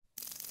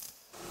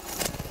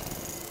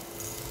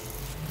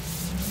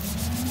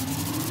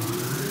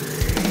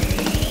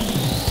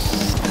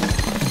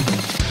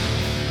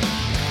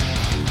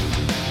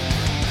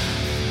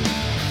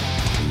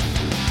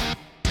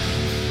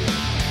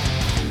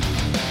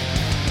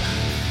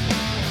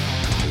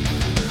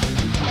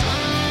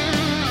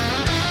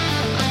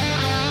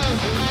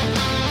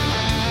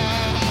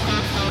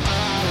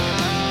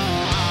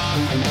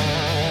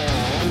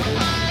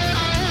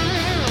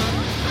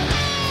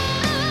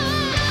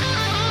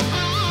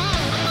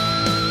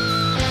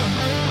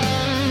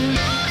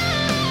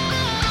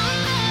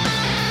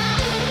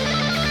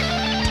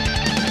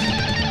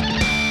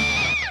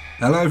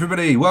Hello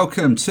everybody,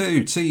 welcome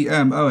to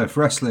TMOF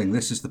Wrestling.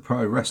 This is the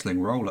Pro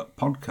Wrestling Roll-Up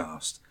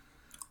Podcast.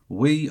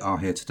 We are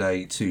here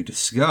today to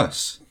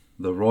discuss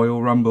the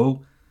Royal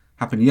Rumble.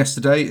 Happened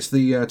yesterday, it's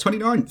the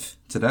 29th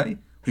today,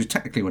 which is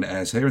technically when it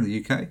airs here in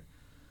the UK.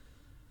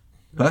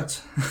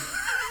 But...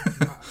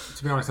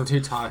 to be honest, I'm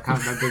too tired, I can't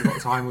remember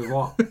what time we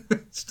what.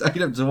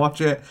 Stayed up to watch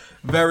it,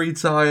 very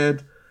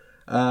tired.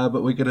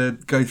 But we're going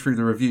to go through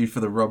the review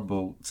for the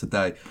Rumble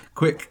today.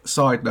 Quick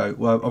side note,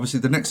 well, obviously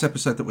the next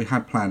episode that we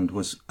had planned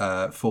was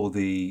for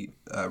the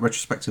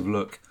retrospective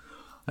look,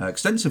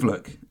 extensive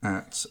look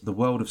at the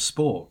world of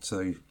sport.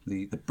 So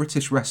the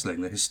British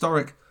wrestling, the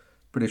historic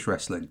British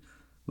wrestling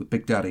with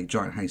Big Daddy,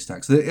 Giant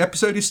Haystacks. The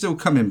episode is still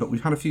coming, but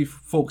we've had a few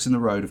forks in the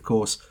road, of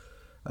course,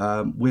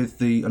 with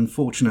the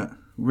unfortunate,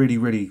 really,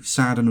 really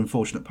sad and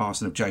unfortunate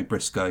passing of Jay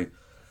Briscoe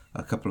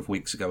a couple of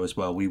weeks ago as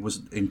well. We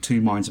was in two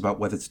minds about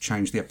whether to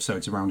change the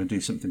episodes around and do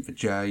something for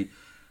Jay.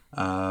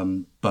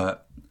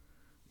 But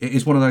it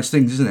is one of those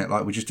things, isn't it?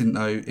 Like, we just didn't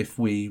know if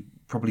we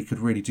probably could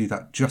really do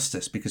that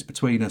justice, because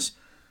between us,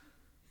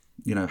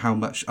 you know, how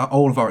much,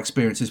 all of our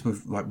experiences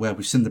with, like, where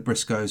we've seen the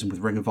Briscoes and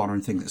with Ring of Honor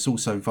and things, it's all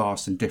so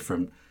vast and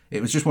different.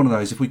 It was just one of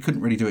those, if we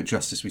couldn't really do it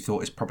justice, we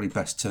thought it's probably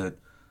best to,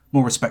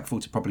 more respectful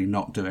to probably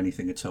not do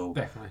anything at all.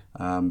 Definitely.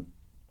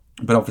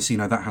 But obviously, you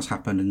know, that has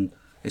happened, and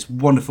it's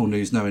wonderful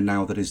news knowing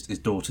now that his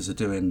daughters are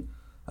doing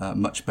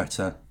much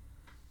better.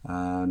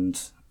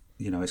 And,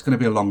 you know, it's going to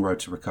be a long road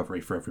to recovery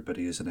for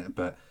everybody, isn't it?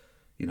 But,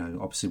 you know,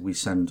 obviously we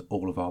send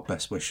all of our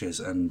best wishes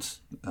and,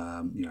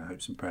 you know,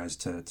 hopes and prayers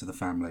to the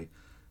family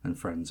and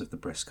friends of the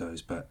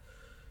Briscoes. But,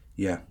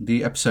 yeah,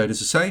 the episode,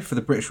 as I say, for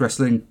the British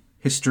wrestling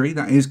history,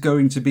 that is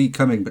going to be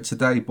coming. But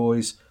today,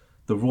 boys,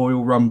 the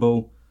Royal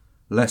Rumble,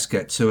 let's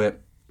get to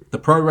it. The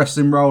Pro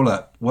Wrestling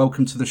Roll-Up,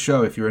 welcome to the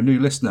show. If you're a new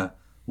listener,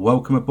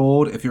 welcome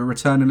aboard. If you're a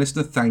returning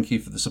listener, thank you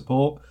for the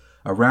support.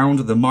 Around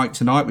the mic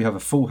tonight, we have a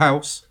full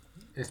house.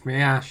 It's me,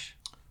 Ash.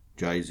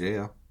 Jay's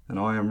here. And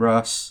I am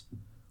Russ.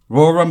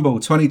 Royal Rumble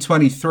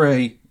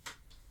 2023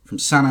 from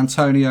San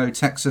Antonio,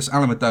 Texas,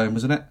 Alamodome,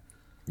 wasn't it?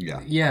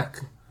 Yeah,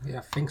 I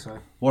think so.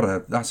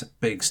 That's a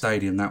big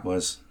stadium that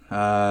was.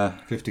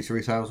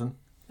 53,000.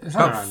 It's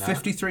About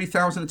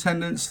 53,000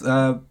 attendance.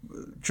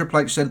 Triple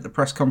H said at the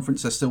press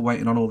conference they're still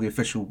waiting on all the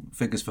official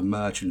figures for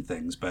merch and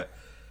things, but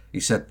he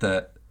said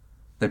that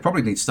they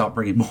probably need to start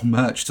bringing more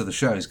merch to the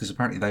shows, because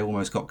apparently they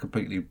almost got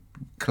completely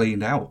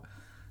cleaned out,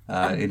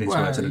 in his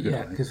words, in a good way.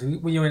 Yeah, because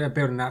when you're in a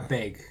building that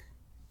big,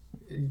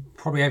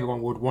 probably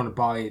everyone would want to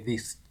buy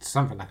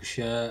something like a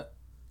shirt,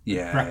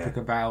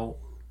 replica belt.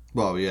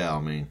 Well, yeah, I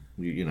mean,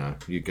 you know,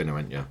 you're going to,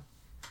 aren't you?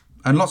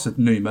 And lots of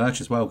new merch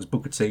as well, because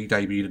Booker T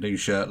debuted a new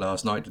shirt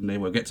last night, didn't he?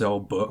 We'll get to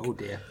old Book. Oh,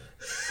 dear.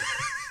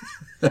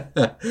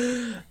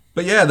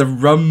 But yeah, the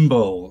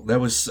Rumble. There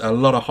was a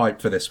lot of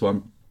hype for this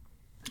one.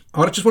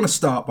 I just want to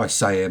start by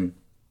saying,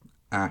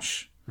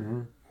 Ash,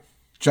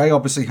 Jay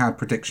obviously had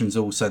predictions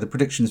also. The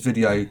predictions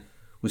video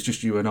was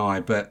just you and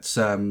I, but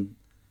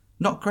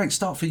not a great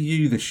start for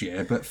you this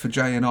year, but for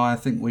Jay and I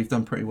think we've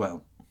done pretty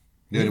well.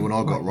 The only one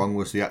I got wrong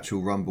was the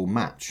actual Rumble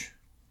match.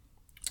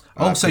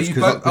 So you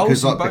both might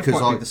be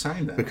the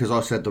same then. Because I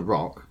said The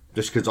Rock,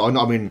 just because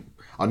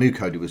I knew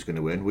Cody was going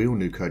to win. We all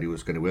knew Cody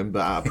was going to win,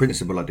 but out of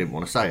principle I didn't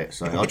want to say it,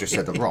 so I just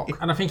said The Rock.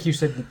 And I think you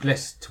said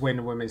Bliss to win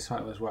the women's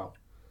title as well.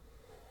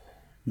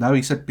 No,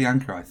 he said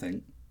Bianca, I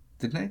think.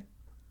 Didn't he?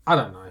 I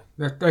don't know.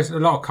 There's a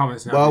lot of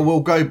comments now. Well,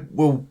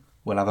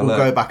 we'll have a look.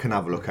 Go back and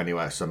have a look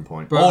anyway at some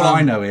point. But all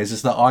I know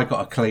is that I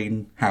got a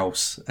clean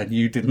house and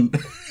you didn't.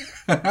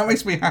 That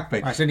makes me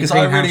happy, because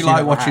I really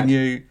like watching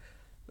you.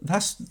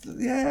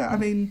 I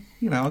mean,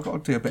 you know, I've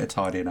got to do a bit of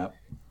tidying up.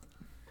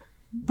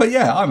 But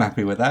yeah, I'm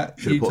happy with that.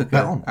 Should have put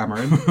that on.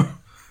 Amarin.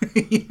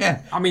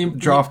 Yeah. I mean,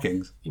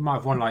 DraftKings. You might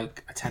have won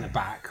like a tenner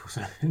back or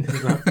something.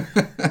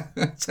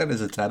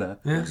 Tenner's a tenner.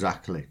 Yeah.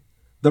 Exactly.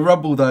 The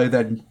Rumble, though,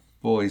 then,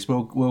 boys,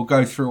 we'll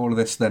go through all of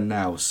this then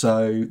now.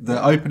 So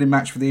the opening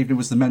match for the evening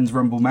was the men's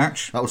Rumble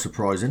match. That was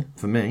surprising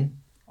for me.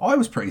 I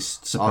was pretty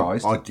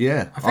surprised.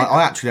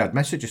 I actually had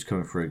messages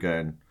coming through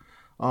going,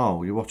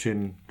 "Oh, you're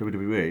watching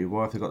WWE?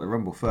 Why have they got the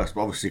Rumble first?"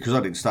 But obviously, because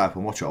I didn't stay up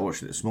and watch it, I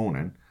watched it this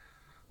morning.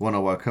 When I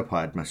woke up,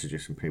 I had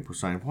messages from people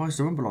saying, "Why is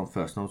the Rumble on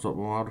first?" And I was like,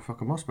 "Well, how the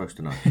fuck am I supposed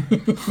to know?"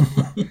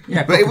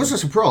 Yeah, but it was a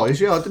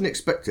surprise. Yeah, I didn't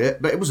expect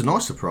it, but it was a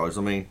nice surprise.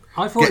 I mean,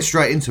 get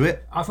straight into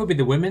it. I thought it'd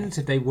be the women's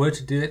if they were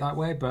to do it that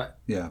way, but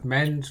yeah,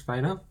 men's, fair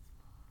enough.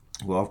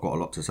 Well, I've got a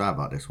lot to say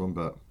about this one,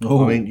 but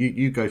I mean,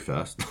 you go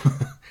first.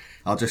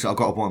 I've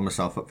got to wind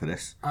myself up for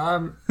this.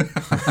 I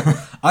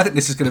think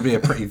this is going to be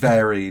a pretty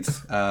varied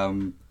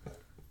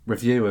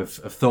review of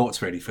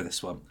thoughts, really, for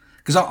this one.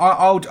 Because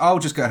I'll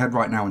just go ahead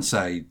right now and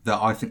say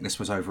that I think this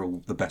was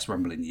overall the best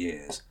Rumble in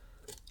years.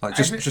 Like,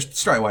 just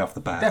straight away off the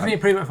bat. Definitely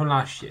improvement from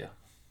last year.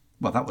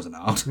 Well, that wasn't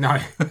hard. No.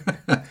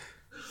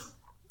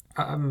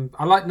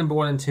 I like number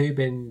 1 and 2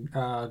 being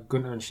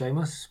Gunther and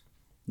Sheamus.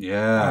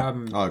 Yeah.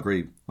 I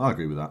agree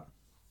with that.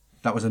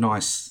 That was a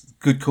nice,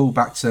 good call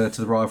back to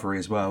the rivalry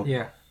as well.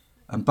 Yeah.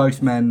 And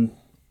both men,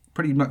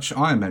 pretty much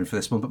Iron Men for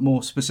this one, but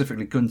more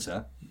specifically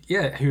Gunther.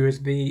 Yeah, who is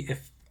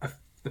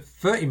the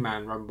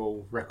 30-man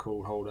Rumble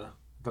record holder,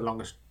 the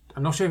longest.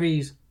 I'm not sure if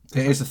he's.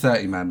 It is the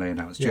 30-man they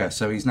announced, yeah.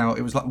 So he's now.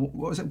 It was like what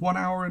was it? 1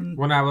 hour and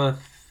 1 hour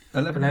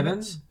 11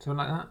 minutes, something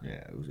like that.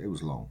 Yeah, it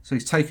was long. So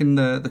he's taken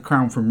the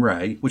crown from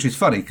Ray, which is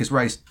funny because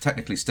Ray's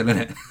technically still in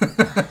it.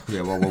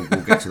 Yeah, well, we'll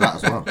get to that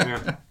as well.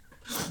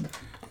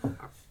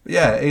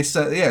 Yeah, it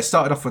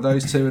started off with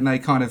those two, and they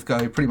kind of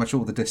go pretty much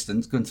all the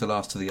distance. Gunter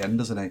lasts to the end,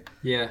 doesn't he?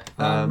 Yeah.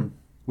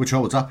 Which I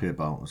was happy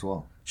about as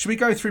well. Should we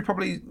go through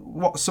probably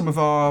what some of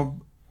our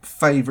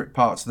favourite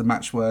parts of the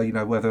match were? You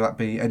know, whether that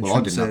be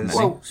entrances. Well, I didn't have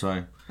many, so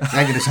it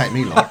ain't going to take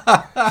me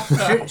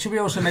long. Should we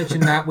also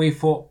mention that we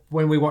thought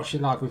when we watched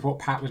it live, we thought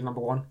Pat was number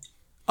one.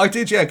 I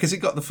did, yeah, because he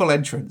got the full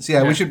entrance.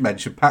 Yeah, we should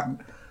mention Pat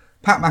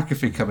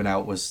McAfee coming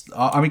out was.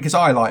 I mean, because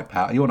I like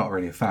Pat. You're not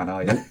really a fan,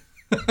 are you?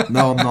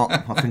 No, I'm not.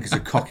 I think it's a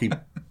cocky.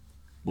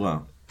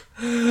 Well,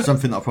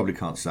 something that I probably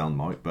can't sound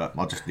like, but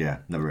I just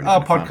never really.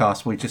 Our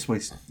podcast,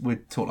 we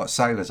talk like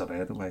sailors on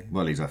here, don't we?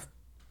 Well, he's a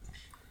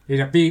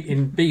beep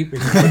in beep.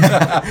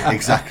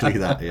 Exactly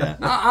that. Yeah.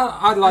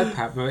 I like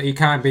Pat, but he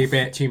can be a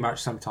bit too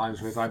much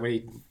sometimes with like when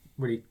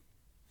he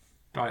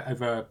like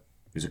over.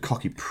 He's a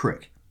cocky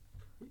prick.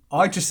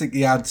 I just think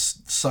he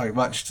adds so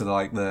much to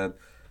like the.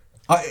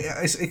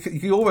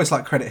 You always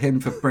like credit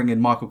him for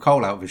bringing Michael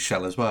Cole out of his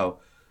shell as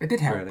well. It did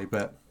help, really,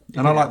 but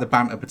I like the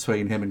banter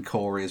between him and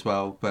Corey as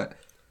well. But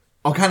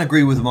I can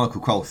agree with the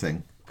Michael Cole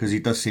thing because he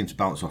does seem to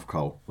bounce off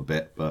Cole a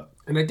bit, but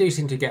and they do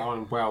seem to get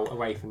on well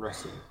away from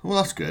wrestling. Well,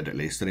 that's good at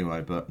least,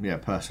 anyway. But yeah,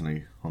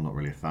 personally, I'm not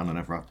really a fan. I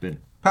never have been.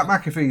 Pat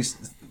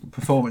McAfee's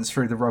performance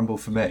through the Rumble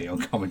for me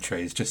on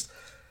commentary is just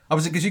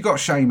obviously because you got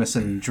Sheamus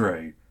and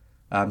Drew.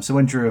 So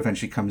when Drew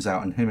eventually comes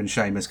out and him and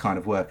Sheamus kind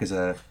of work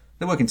they're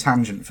working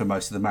tangent for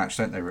most of the match,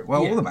 don't they?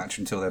 Well, all the match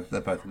until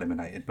they're both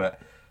eliminated. But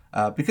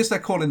because they're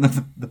calling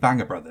them the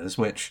Banger Brothers,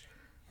 which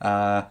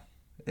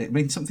it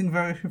means something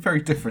very,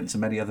 very different to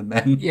many other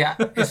men. Yeah,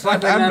 it's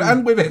like when,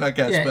 and women, I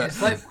guess. Yeah, but.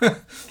 It's like, do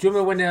you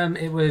remember when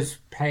it was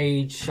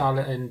Paige,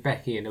 Charlotte, and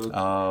Becky, and it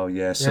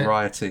was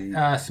Sorority,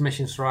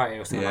 Submission Sorority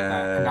or something like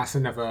that, and that's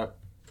another.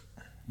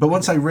 But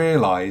once they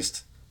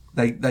realised.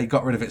 They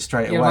got rid of it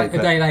straight away. Like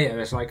a day later,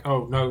 it's like,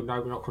 oh no,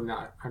 we're not calling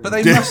that. But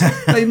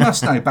they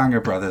must know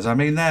Banger Brothers. I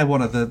mean, they're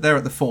they're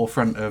at the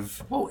forefront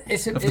of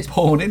the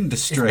porn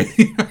industry.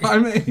 I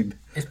mean,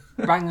 it's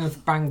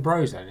Bang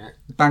Bros, isn't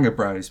it? Banger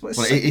Bros. Well,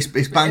 it's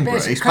Bang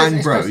Bros. It's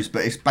Bang Bros,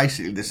 but it's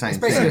basically the same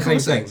thing. It's basically the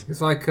same thing. It's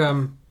like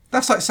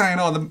that's like saying,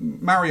 the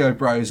Mario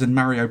Bros and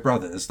Mario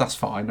Brothers. That's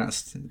fine.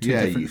 That's two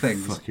different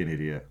things. You fucking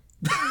idiot.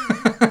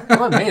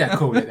 Well, me that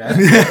called it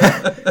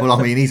there. Well,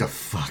 I mean, he's a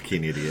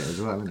fucking idiot as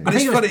well, isn't he? I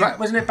think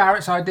wasn't it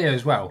Barrett's idea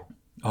as well?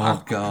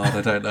 Oh God,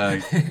 I don't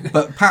know.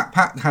 But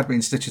Pat had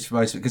been stitches for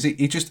most of it because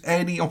he just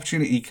any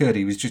opportunity he could,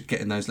 he was just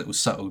getting those little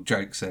subtle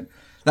jokes in.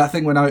 That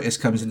thing when Otis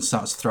comes in and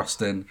starts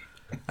thrusting,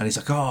 and he's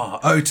like,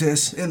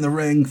 Otis in the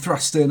ring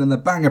thrusting, and the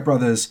Banger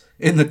Brothers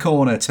in the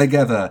corner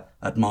together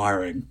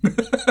admiring.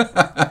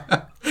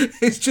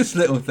 It's just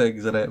little things,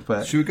 isn't it?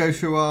 But should we go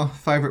through our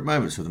favourite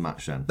moments of the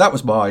match then? That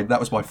was my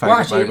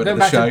favourite moment of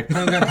the show.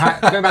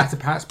 Going back to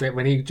Pat's bit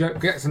when he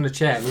gets on the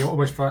chair and he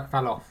almost fell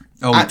off.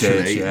 Oh, actually,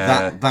 he did,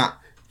 yeah. That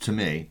to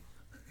me,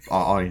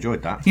 I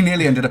enjoyed that. He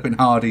nearly ended up in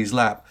Hardy's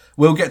lap.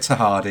 We'll get to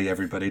Hardy,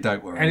 everybody.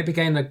 Don't worry. And it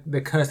became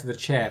the curse of the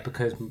chair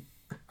because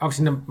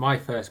obviously my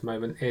first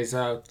moment is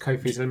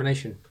Kofi's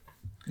elimination.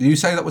 Do you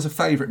say that was a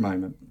favourite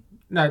moment?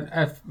 No,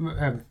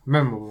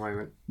 memorable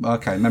moment.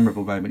 Okay,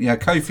 memorable moment. Yeah,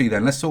 Kofi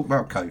then. Let's talk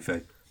about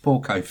Kofi. Poor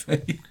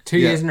Kofi. 2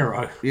 years in a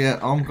row. Yeah,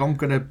 I'm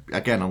gonna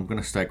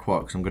stay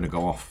quiet because I'm gonna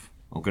go off.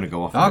 I'll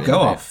go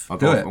off. I'm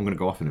gonna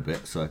go off in a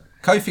bit. So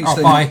Kofi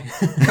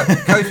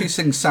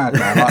sings "Sad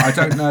Man." I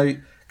don't know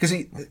because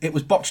it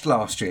was botched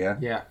last year.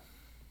 Yeah.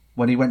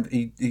 When he went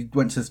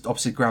to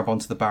obviously grab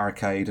onto the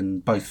barricade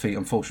and both feet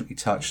unfortunately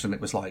touched, and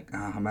it was like,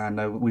 man,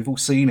 no, we've all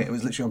seen it. It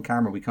was literally on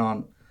camera. We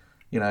can't.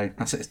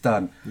 That's it. It's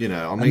done. I mean,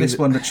 and this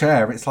one, the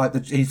chair, it's like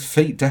his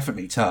feet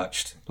definitely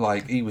touched.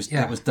 Like it was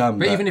done.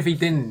 But even if it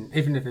didn't,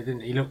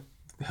 he looked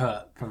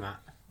hurt from that.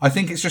 I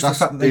think it's just the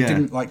fact that they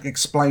didn't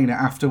explain it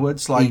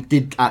afterwards. Like he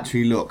did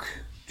actually look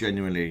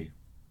genuinely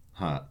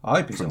hurt.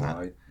 I'd be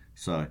alright.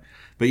 So,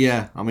 but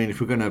yeah, I mean,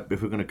 if we're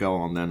gonna go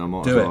on, then I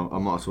might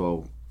as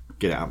well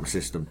get it out of my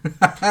system.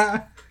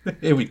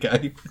 Here we go.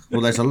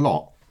 Well, there's a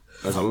lot.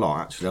 There's a lot,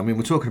 actually. I mean,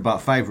 we're talking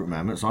about favourite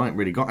moments. I ain't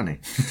really got any.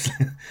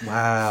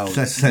 Wow.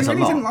 There's you a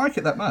really lot. didn't like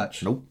it that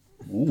much? Nope.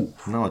 Ooh.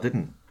 No, I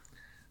didn't.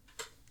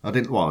 I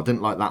didn't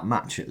like that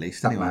match, at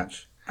least. That anyway.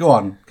 match. Go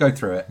on. Go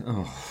through it.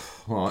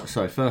 Oh, all right.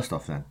 So, first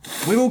off, then.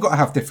 We've all got to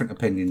have different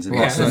opinions. In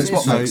so it's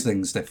what makes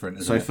things different,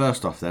 isn't it?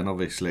 First off, then,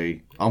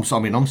 obviously, I'm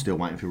still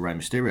waiting for Rey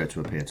Mysterio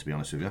to appear, to be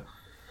honest with you.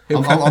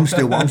 I'm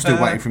still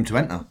waiting for him to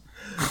enter.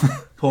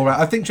 Poor Rat.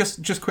 I think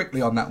just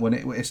quickly on that one,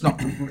 it's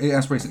not. It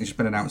has recently just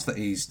been announced that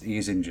he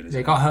is injured.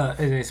 He got hurt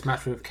in this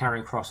match with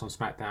Karrion Kross on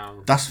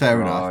SmackDown. That's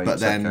fair enough,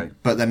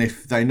 but then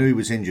if they knew he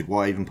was injured,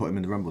 why even put him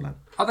in the Rumble then?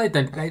 Oh, they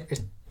did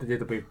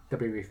the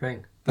WWE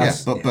thing.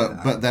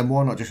 But then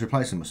why not just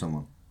replace him with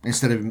someone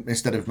instead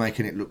of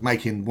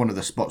making one of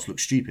the spots look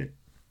stupid?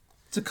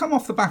 to come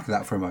off the back of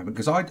that for a moment,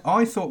 because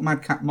I thought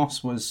Madcap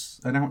Moss was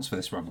announced for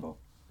this Rumble.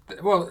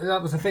 Well,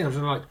 that was the thing. I was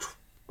like,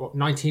 what,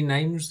 19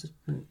 names?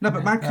 No,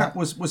 but Madcap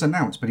was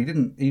announced, but he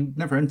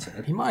never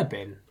entered. He might have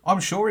been. I'm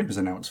sure he was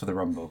announced for the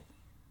Rumble.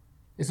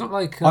 It's not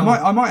like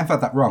I might have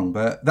had that wrong,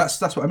 but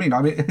that's what I mean.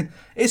 I mean,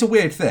 it's a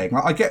weird thing.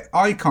 Like,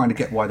 I kind of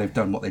get why they've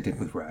done what they did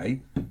with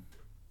Ray,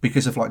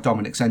 because of like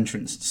Dominic's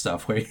entrance and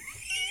stuff, where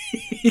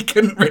he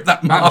couldn't rip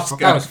that mask.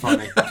 That was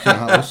funny.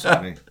 That was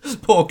funny.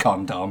 Poor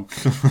condom.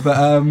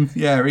 But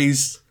yeah,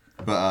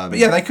 But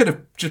yeah, they could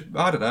have just.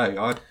 I don't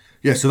know.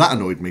 Yeah, so that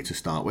annoyed me to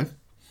start with,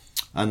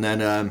 and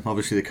then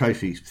obviously the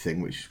Kofi thing,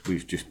 which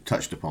we've just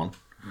touched upon,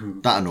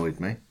 that annoyed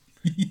me.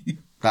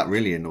 That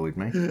really annoyed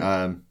me.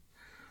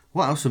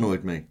 What else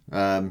annoyed me?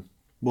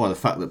 Well, the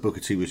fact that Booker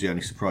T was the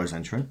only surprise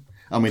entrant.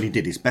 I mean, he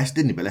did his best,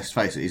 didn't he? But let's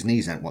face it, his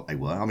knees ain't what they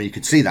were. I mean, you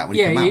could see that when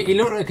he came out. He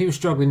looked like he was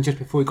struggling just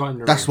before he got in the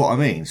ring. That's what I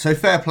mean. So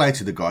fair play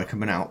to the guy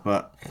coming out,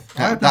 but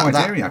I had no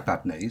idea he had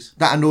bad knees.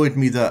 That annoyed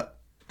me that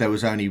there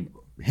was only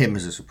him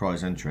as a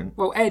surprise entrant.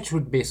 Well, Edge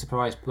would be a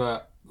surprise,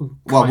 but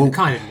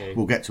kind of new.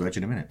 We'll get to Edge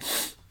in a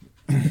minute.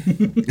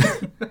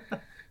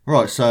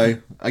 Right, so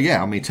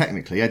yeah, I mean,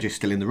 technically, Edge is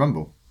still in the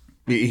Rumble.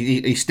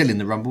 He's still in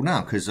the Rumble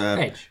now because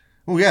Edge.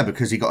 Well, yeah,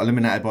 because he got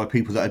eliminated by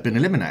people that had been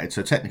eliminated,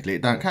 so technically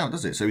it don't count,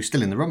 does it? So he's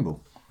still in the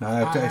Rumble.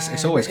 No,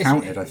 it's always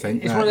counted, I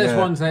think. It's one of those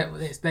ones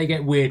that they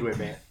get weird with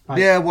it. Like,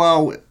 yeah,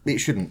 well, it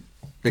shouldn't.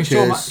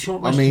 Because,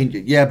 I mean,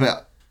 yeah,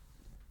 but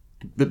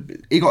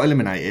he got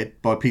eliminated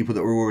by people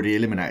that were already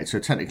eliminated, so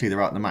technically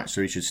they're out in the match,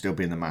 so he should still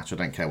be in the match. I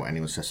don't care what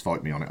anyone says,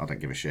 fight me on it, I don't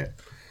give a shit.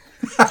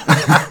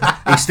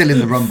 He's still in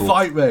the Rumble.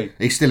 Fight me.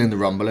 He's still in the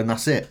Rumble, and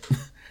that's it.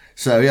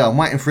 So, yeah, I'm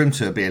waiting for him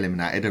to be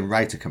eliminated and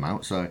Ray to come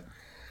out, so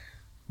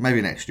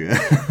maybe next year.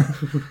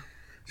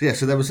 So, yeah,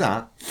 so there was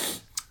that.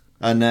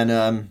 And then,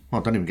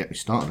 well, don't even get me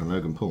started on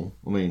Logan Paul.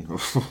 I mean,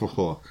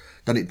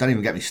 don't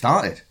even get me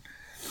started.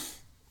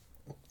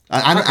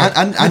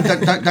 And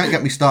don't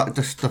get me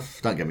started.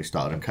 Don't get me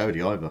started on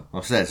Cody either.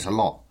 I've said it's a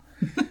lot.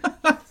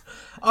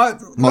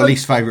 My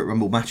least favourite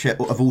Rumble match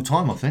of all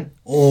time, I think.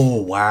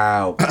 Oh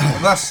wow,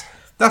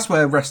 that's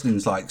where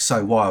wrestling's like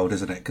so wild,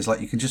 isn't it? Because like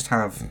you can just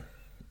have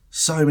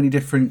so many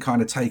different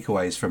kind of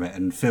takeaways from it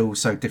and feel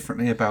so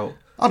differently about.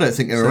 I don't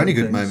think there were any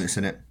good moments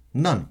in it.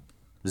 None.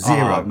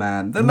 Zero. Oh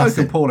man, the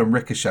Logan Paul and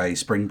Ricochet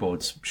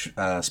springboard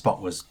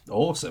spot was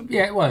awesome.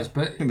 Yeah, it was,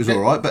 but it was all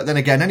right. But then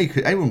again,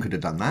 anyone could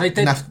have done that.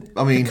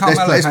 I mean,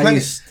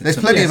 there's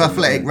plenty of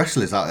athletic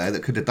wrestlers out there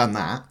that could have done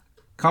that.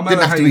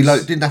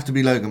 Didn't have to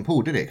be Logan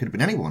Paul, did it? It could have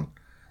been anyone.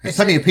 There's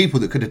plenty of people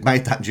that could have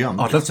made that jump.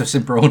 I'd love to have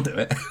seen Braun do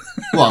it.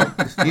 Well,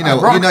 you know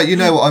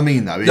what I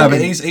mean, though.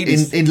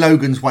 In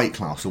Logan's weight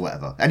class or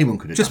whatever, anyone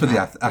could have just done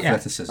with the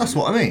athleticism. That's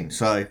what I mean.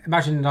 So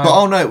imagine. But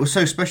oh no, it was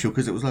so special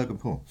because it was Logan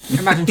Paul.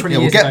 Imagine 20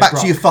 years ago. Get back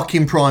to your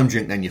fucking prime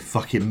drink, then, you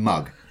fucking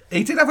mug.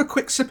 He did have a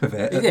quick sip of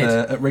it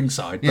at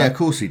ringside. Yeah, of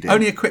course he did.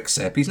 Only a quick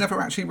sip. He's never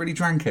actually really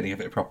drank any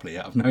of it properly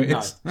yet, I've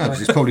noticed. No, because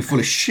it's probably full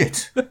of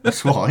shit.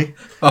 That's why.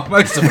 Oh,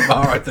 most of them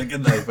are, I think,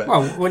 aren't they? But...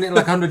 Well, wasn't it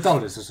like $100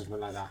 or something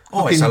like that?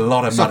 Oh, it's a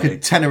lot of money. It's like a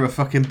tenner a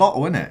fucking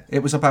bottle, isn't it? It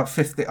was about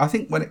 50. I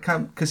think when it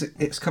came, because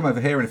it's come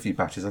over here in a few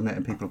batches, hasn't it?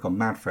 And people have gone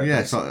mad for it. Yeah,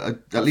 it's like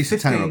at least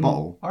 15, a tenner a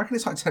bottle. I reckon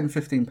it's like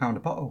 £10-15 a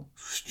bottle.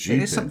 Stupid.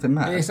 It is something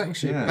mad. It is something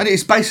stupid. Yeah. And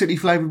it's basically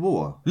flavoured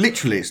water.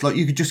 Literally, it's like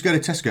you could just go to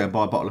Tesco and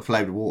buy a bottle of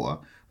flavoured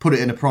water, put it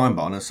in a Prime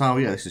bottle and say, oh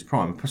yeah, this is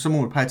Prime.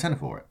 Someone would pay a tenner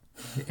for it.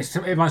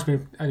 It must be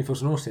only for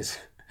some horses.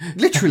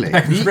 Literally.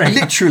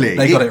 Literally.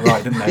 They got it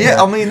right, didn't they?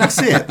 Yeah, I mean,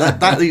 that's it.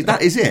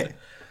 That is it.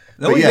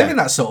 We live in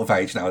that sort of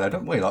age now, though,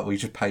 don't we? Like, we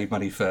just pay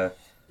money for...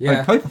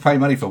 Yeah. People pay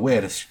money for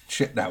weird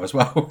shit now as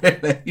well,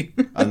 really.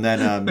 And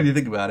then... when you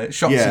think about it.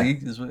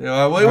 Shotzi.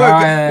 Yeah. We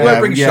won't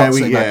bring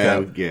Shotzi back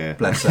up. Yeah.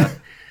 Bless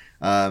her.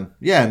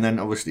 Yeah, and then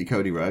obviously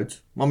Cody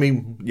Rhodes. I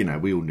mean,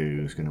 we all knew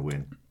he was going to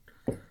win.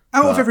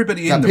 Out of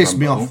everybody in the Rumble... That pissed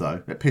me off,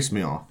 though. It pissed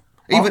me off.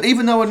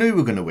 Even though I knew we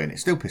were going to win, it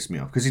still pissed me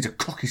off because he's a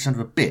cocky son of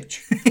a bitch.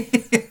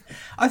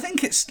 I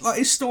think it's like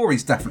his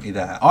story's definitely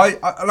there. As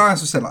I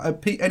said,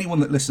 like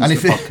anyone that listens to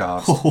the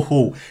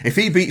podcast, if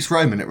he beats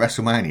Roman at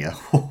WrestleMania,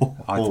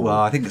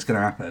 I think it's going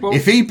to happen.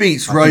 If he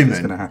beats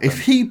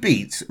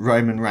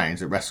Roman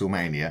Reigns at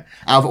WrestleMania,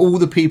 out of all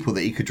the people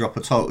that he could drop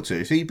a title to,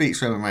 if he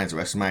beats Roman Reigns at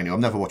WrestleMania,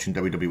 I'm never watching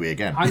WWE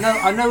again. I know.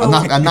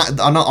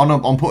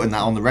 I'm putting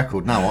that on the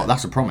record now.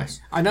 That's a promise.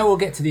 I know we'll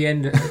get to the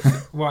end,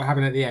 what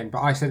happened at the end,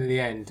 but I said at the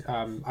end,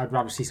 I'd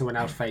rather see someone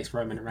else face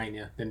Roman at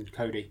Mania than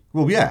Cody.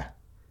 Well, yeah.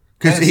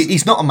 Because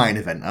he's not a main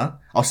eventer.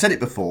 I've said it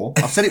before.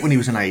 I've said it when he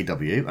was in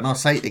AEW, and I'll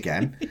say it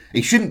again.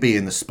 He shouldn't be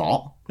in the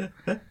spot.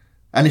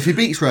 And if he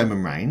beats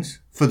Roman Reigns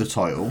for the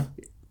title,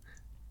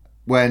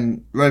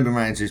 when Roman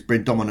Reigns has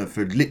been dominant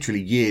for literally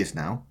years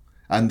now,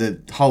 and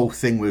the whole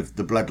thing with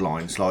the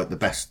bloodline's like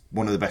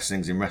one of the best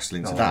things in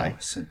wrestling today. Oh,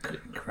 it's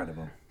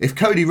incredible. If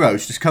Cody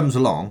Rhodes just comes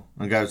along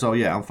and goes, oh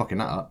yeah, I'm fucking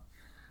that up,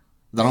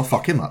 then I'll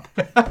fuck him up.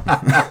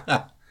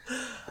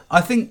 I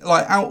think,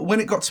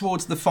 when it got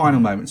towards the final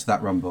moments of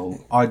that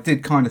Rumble, I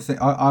did kind of think...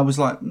 I was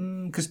like,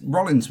 because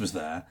Rollins was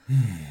there,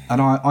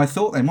 and I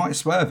thought they might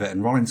swerve it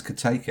and Rollins could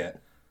take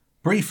it.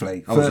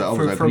 briefly I was for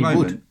a hoping he moment.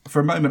 would. For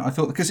a moment, I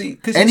thought because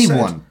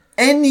anyone,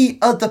 any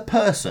other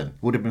person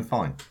would have been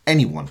fine.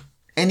 Anyone,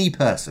 any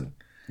person.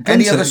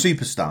 Any other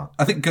superstar.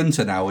 I think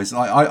Gunter now is.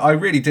 I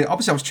really did.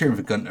 Obviously, I was cheering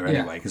for Gunter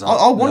anyway because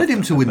I wanted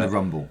him to win the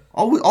Rumble.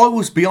 I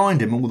was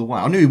behind him all the way.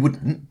 I knew he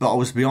wouldn't, but I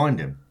was behind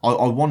him.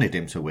 I wanted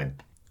him to win.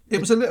 It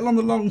was a little on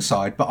the long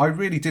side, but I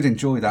really did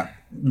enjoy that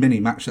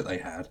mini match that they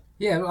had.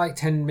 Yeah, like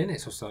 10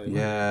 minutes or so.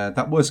 Yeah,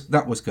 that was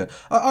good.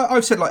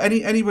 I've said like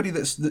anybody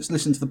that's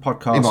listened to the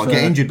podcast, He might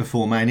get injured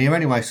before Mania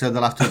anyway, so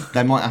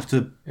they might have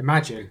to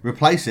imagine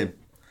replace him.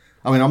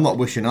 I mean, I'm not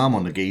wishing harm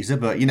on the geezer,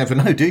 but you never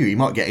know, do you? He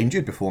might get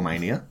injured before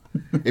Mania.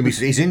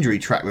 His injury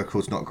track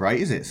record's not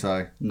great, is it?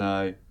 So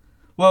no.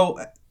 Well,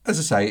 as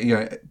I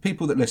say,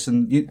 people that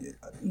listen,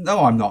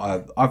 I'm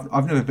not.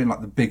 I've never been like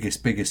the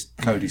biggest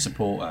Cody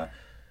supporter,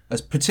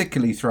 as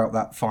particularly throughout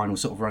that final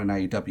sort of run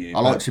in AEW.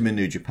 I liked him in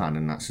New Japan,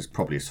 and that's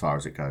probably as far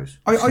as it goes.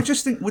 I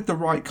just think with the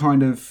right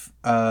kind of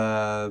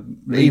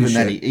even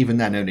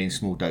then, only in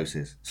small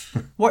doses.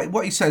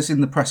 what he says in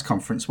the press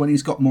conference when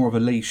he's got more of a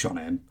leash on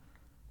him.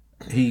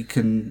 He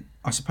can,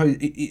 I suppose,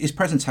 his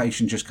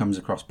presentation just comes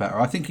across better.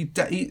 I think he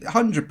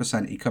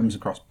 100% he comes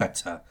across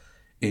better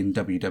in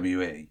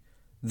WWE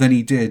than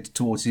he did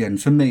towards the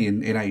end for me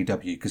in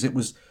AEW, because it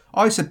was,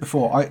 I said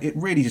before, it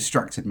really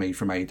distracted me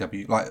from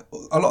AEW. Like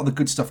a lot of the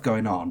good stuff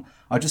going on,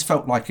 I just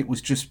felt like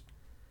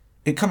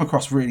it come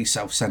across really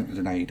self-centered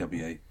in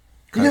AEW.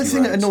 You know the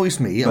thing that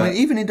annoys me? I mean,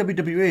 even in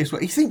WWE as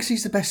well, he thinks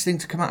he's the best thing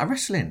to come out of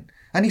wrestling,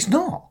 and he's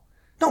not.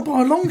 Not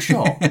by a long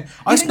shot.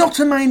 He's not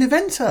a main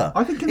eventer.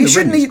 I think in the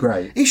ring he's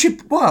great. He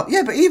should. Well,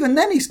 yeah, but even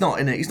then, he's not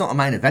in it. He's not a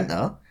main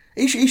eventer.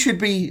 He should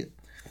be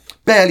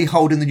barely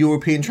holding the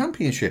European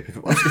Championship if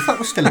that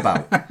was still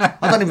about.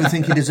 I don't even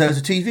think he deserves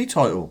a TV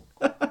title.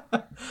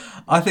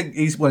 I think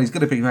he's going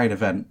to be main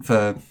event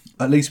for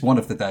at least one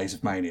of the days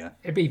of Mania.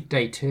 It'd be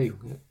day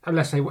 2,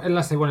 unless they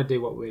want to do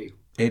what we.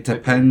 It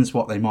depends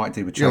what they might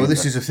do with. Yeah, well,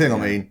 this is the thing. I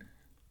mean,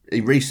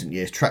 in recent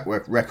years, track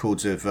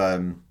records of.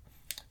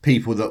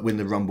 People that win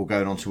the Rumble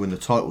going on to win the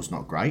title's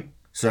not great.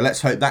 So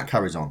let's hope that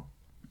carries on.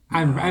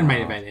 And main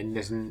eventing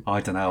isn't.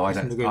 I don't know. I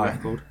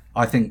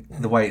think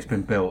the way it's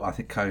been built, I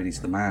think Cody's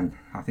the man.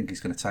 I think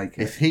he's going to take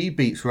it. If he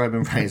beats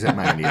Roman Reigns at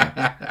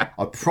Mania,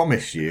 I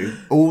promise you,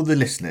 all the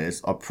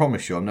listeners, I'm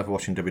never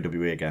watching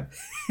WWE again.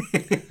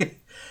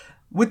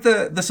 With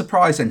the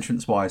surprise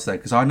entrance wise though,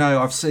 because I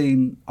know I've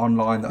seen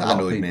online that a lot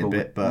of people. Me a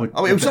bit, but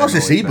it was nice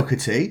to see Booker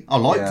T.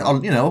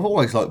 I've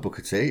always liked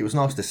Booker T. It was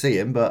nice to see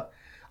him, but.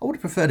 I would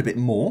have preferred a bit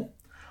more.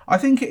 I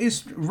think it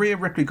is. Rhea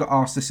Ripley got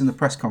asked this in the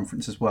press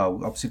conference as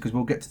well, obviously, because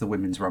we'll get to the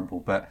Women's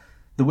Rumble. But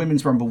the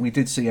Women's Rumble, we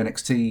did see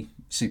NXT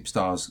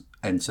superstars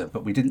enter,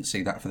 but we didn't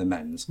see that for the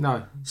men's.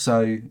 No.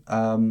 So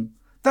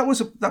that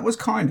was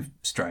kind of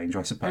strange,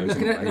 I suppose.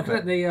 Looking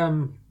at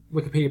the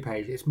Wikipedia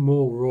page, it's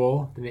more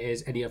Raw than it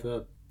is any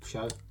other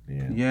show.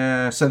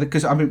 Yeah. So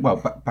because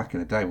back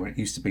in the day when it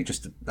used to be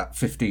just that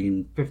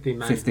 15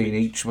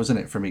 each, wasn't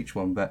it, from each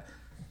one, but.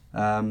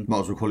 Might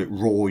as well call it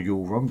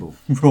Royal Rumble.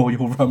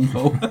 Royal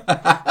Rumble.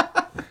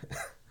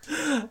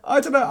 I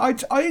don't know.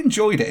 I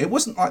enjoyed it. It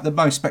wasn't like the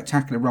most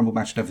spectacular Rumble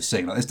match I'd ever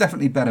seen. Like, there's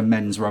definitely better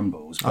men's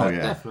Rumbles. But,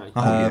 definitely.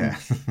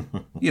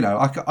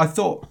 I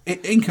thought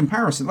in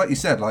comparison, like you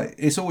said, like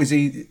it's always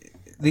the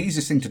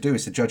easiest thing to do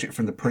is to judge it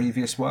from the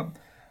previous one,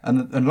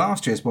 and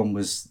last year's one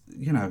was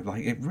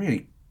like it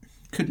really.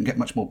 Couldn't get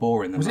much more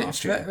boring than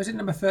last year. Was it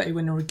number 30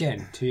 winner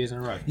again 2 years in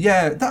a row?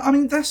 Yeah,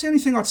 that's the only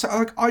thing I'd say.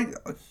 Like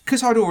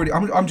because I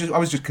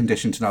was just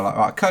conditioned to know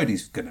like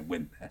Cody's going to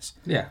win this.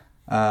 Yeah.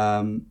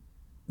 The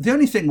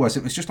only thing was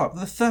it was just like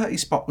the 30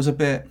 spot was a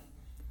bit.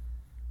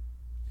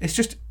 It's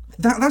just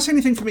that's the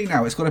only thing for me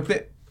now. It's got a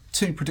bit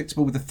too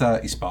predictable with the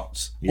 30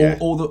 spots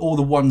or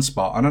the one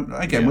spot. And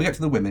again, we'll get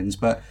to the women's,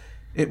 but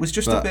it was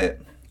just a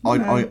bit.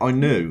 I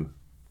knew.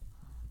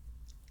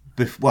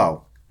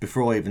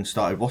 Before I even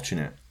started watching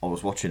it, I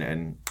was watching it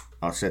and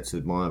I said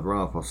to my other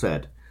half,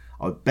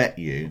 I bet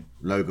you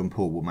Logan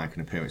Paul will make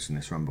an appearance in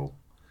this Rumble.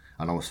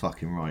 And I was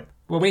fucking right.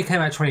 Well, when he came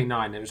out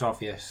 29, it was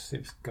obvious it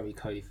was going to be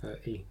Cody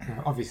 30.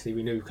 Obviously,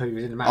 we knew Cody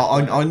was in the match.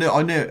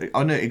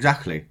 I knew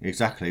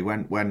exactly.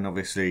 When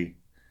obviously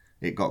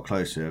it got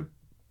closer.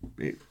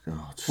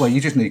 Well,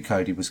 you just knew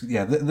Cody was.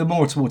 Yeah, the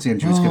more towards the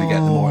end he was going to get,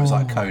 the more it was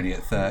like Cody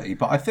at 30.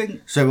 But I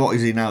think. So what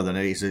is he now then?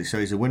 He's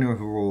a winner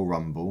of a Royal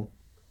Rumble.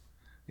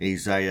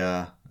 He's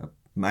a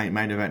main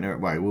eventer.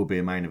 Well, he will be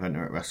a main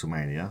eventer at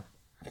WrestleMania.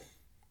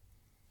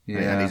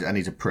 Yeah, and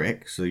he's a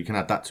prick, so you can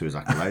add that to his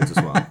accolades as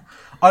well.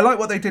 I like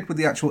what they did with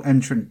the actual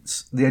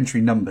the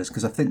entry numbers,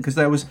 because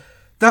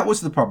that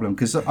was the problem.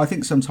 Because I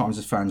think sometimes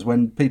as fans,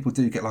 when people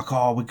do get like,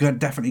 oh, we're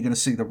definitely going to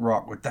see The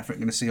Rock, we're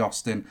definitely going to see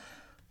Austin.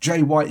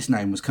 Jay White's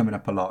name was coming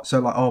up a lot, so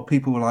like,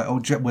 people were like,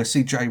 oh, we'll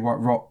see Jay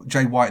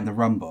White in the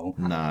Rumble.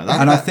 No,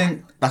 I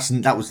think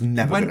that was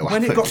never going to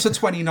happen. When it got to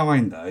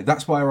 29, though,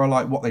 that's where I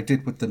like what they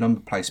did with the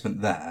number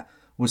placement there.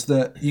 Was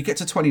that you get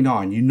to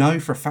 29, you know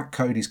for a fact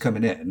Cody's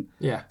coming in.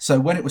 Yeah. So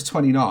when it was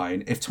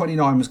 29, if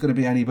 29 was going to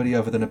be anybody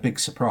other than a big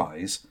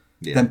surprise,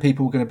 then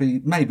people were going to be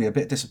maybe a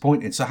bit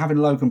disappointed. So having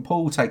Logan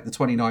Paul take the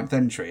 29th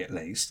entry at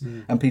least,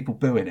 and people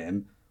booing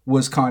him,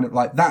 was kind of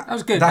like that. That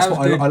was good. That's that was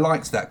what good. I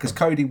liked that, because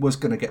Cody was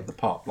going to get the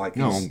pop. Like,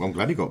 No, I'm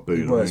glad he got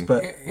booed.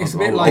 But it's a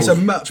bit like... It's a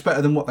much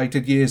better than what they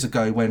did years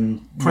ago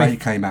when Ray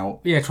came out.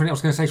 Yeah, I was going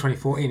to say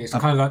 2014. It's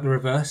kind of like the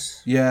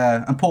reverse.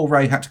 Yeah, and Paul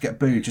Ray had to get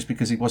booed just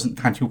because he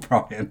wasn't Daniel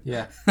Bryan.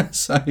 Yeah.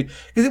 So,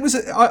 because it was,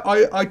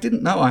 I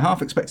didn't know. I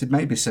half expected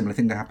maybe a similar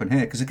thing to happen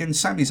here. Because again,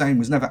 Sami Zayn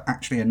was never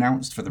actually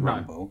announced for the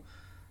Rumble.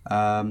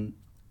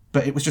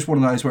 But it was just one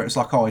of those where it's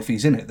like, oh, if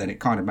he's in it, then it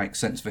kind of makes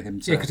sense for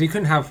him to... Yeah, because he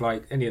couldn't have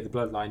like any of the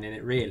bloodline in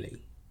it,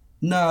 really.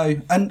 No,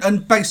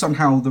 and based on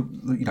how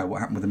what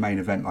happened with the main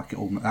event, like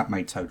that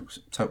made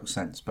total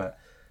sense. But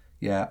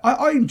yeah,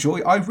 I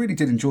really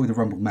did enjoy the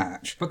Rumble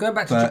match. But going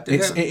back to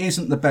it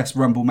isn't the best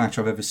Rumble match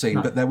I've ever seen.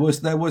 No. But there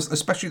was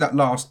especially that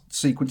last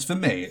sequence for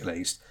me at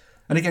least.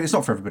 And again, it's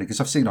not for everybody, because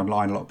I've seen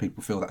online a lot of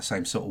people feel that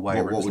same sort of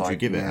way. What would you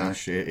give it,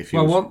 Ash?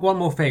 One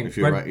more thing.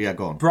 Go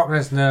on. Brock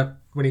Lesnar,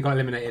 when he got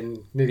eliminated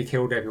and nearly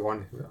killed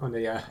everyone on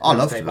the... I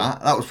loved that.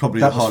 That was probably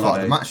the highlight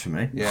of the match for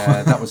me.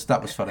 Yeah, that was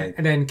funny.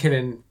 And then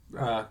killing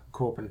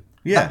Corbin.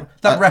 Yeah,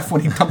 that ref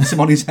when he pumps him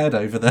on his head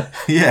over the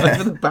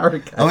over the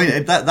barricade. I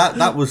mean,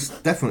 that was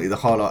definitely the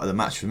highlight of the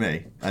match for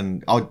me,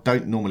 and I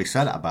don't normally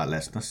say that about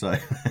Lesnar. So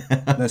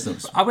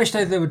I wish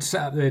they would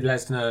set up the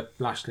Lesnar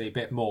Lashley a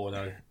bit more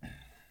though,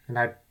 and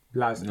had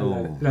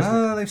Lesnar.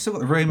 No, they've still got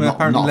the rumour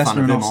apparently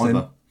Lesnar and Austin,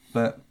 either.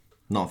 But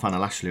not a fan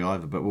of Lashley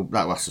either. But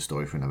that's the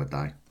story for another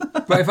day.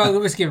 But if I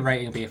was giving a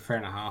rating, it'd be a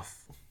 3.5.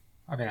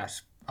 I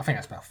think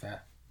that's about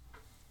fair.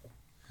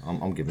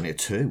 I'm giving it a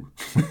 2.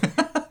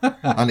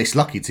 And it's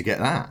lucky to get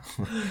that.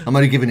 I'm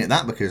only giving it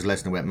that because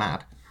Lesnar went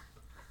mad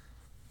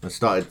and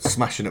started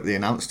smashing up the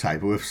announce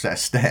table with a set of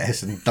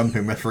stairs and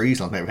dumping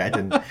referees on their head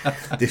and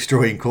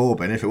destroying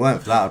Corbin. If it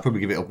weren't for that, I'd probably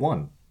give it a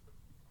 1.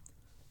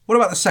 What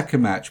about the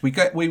second match?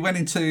 We went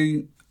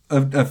into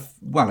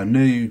a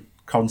new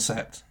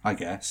concept, I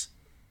guess.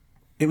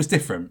 It was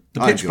different.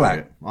 The pitch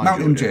black,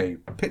 Mountain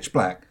Dew, pitch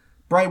black.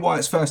 Bray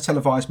Wyatt's first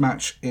televised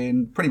match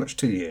in pretty much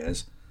 2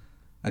 years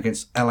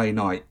against LA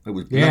Knight.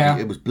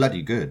 It was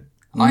bloody good.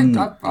 I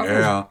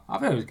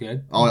thought it was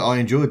good. I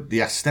enjoyed the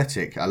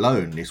aesthetic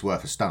alone. Is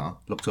worth a star.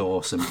 Looked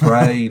awesome.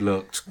 Bray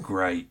looked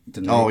great,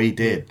 didn't he? Oh, he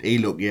did. He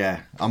looked,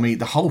 yeah. I mean,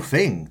 the whole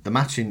thing, the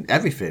matching,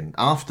 everything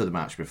after the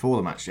match, before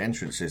the match, the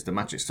entrances, the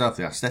match itself,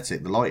 the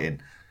aesthetic, the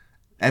lighting,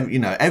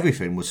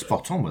 everything was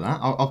spot on with that.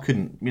 I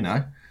couldn't,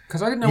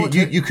 because I didn't know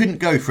you couldn't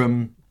go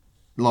from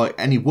like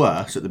any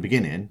worse at the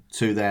beginning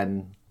to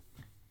then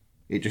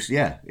it just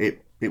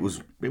It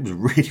was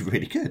really,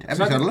 really good. I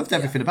loved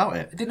everything about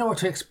it. I didn't know what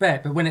to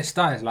expect, but when it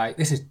started, like,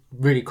 this is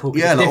really cool.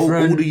 Yeah, like all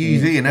the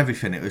UV and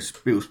everything. It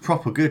was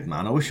proper good,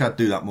 man. I wish I'd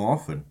do that more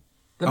often.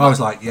 I was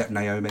like, yep,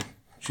 Naomi,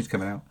 she's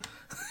coming out.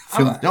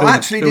 I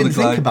actually didn't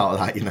think about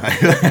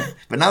that,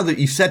 But now that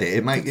you said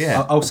it,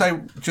 I'll say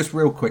just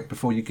real quick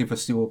before you give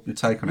us your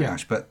take on it,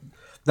 Ash. But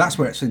that's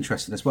where it's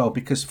interesting as well,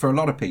 because for a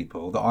lot of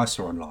people that I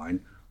saw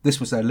online, this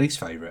was their least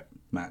favourite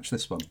match.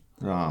 This one.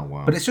 Oh,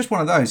 wow. But it's just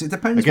one of those. It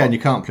depends. Again, you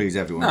can't please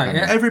everyone.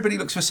 No, everybody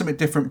looks for something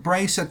different.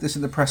 Bray said this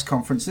in the press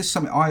conference. This is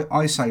something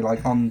I say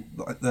like on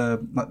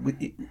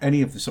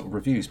any of the sort of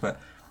reviews. But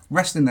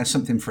wrestling, there's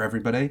something for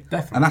everybody.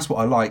 Definitely. And that's what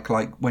I like.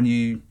 Like when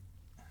it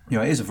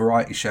is a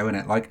variety show, isn't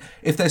it? Like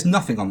if there's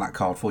nothing on that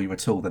card for you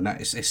at all, then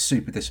it's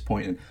super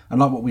disappointing.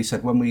 And like what we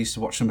said when we used to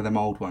watch some of them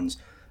old ones.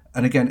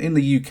 And again, in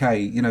the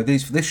UK,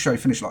 this show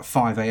finished like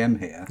 5 a.m.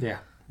 here. Yeah.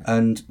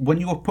 And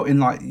when you're putting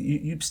like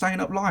you're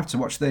staying up live to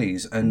watch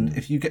these, and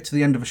if you get to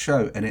the end of a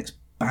show and it's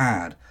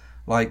bad,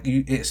 like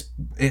it's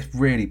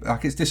really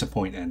like it's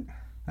disappointing.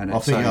 And I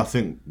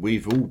think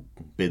we've all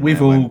been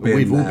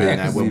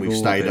there when we've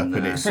stayed up,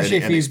 and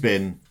it's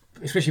been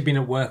especially being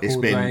at work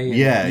all day.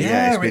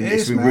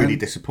 It's been really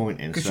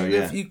disappointing. So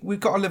we've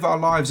got to live our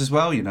lives as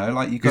well,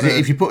 like you got.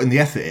 If you're putting the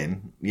effort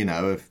in,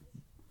 of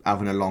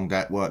having a long day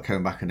at work,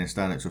 coming back and then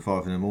staying up till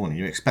 5 a.m,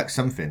 you expect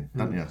something,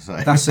 don't you? So.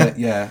 That's it,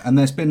 yeah. And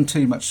there's been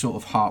too much sort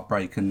of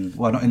heartbreak and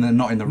not in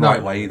the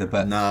right way either,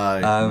 but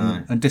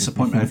no. And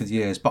disappointment over the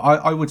years. But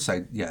I would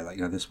say,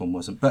 this one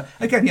wasn't. But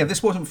again,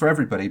 this wasn't for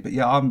everybody. But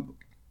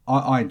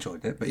I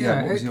enjoyed it. But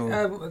what was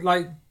your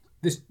like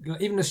this?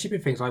 Even the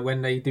stupid things like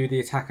when they do the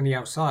attack on the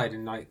outside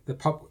and like the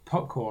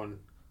popcorn.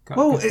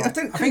 Well, I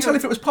couldn't tell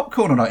if it was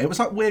popcorn or not. It was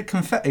like weird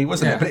confetti,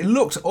 wasn't it? But it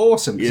looked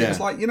awesome because it was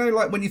like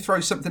like when you throw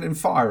something in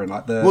fire and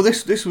like the. Well,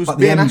 this was like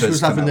the Ash was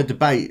having the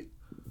debate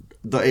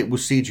that it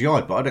was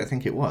CGI, but I don't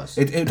think it was.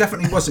 It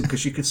definitely wasn't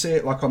because you could see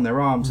it like on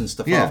their arms and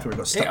stuff after it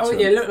got stuck.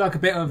 It looked like a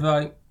bit of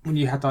like when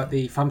you had like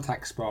the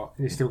thumbtack spot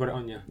and you still got it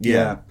on you.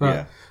 Yeah,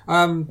 but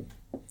and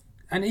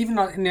even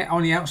like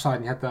on the outside,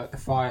 and you had the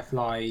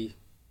firefly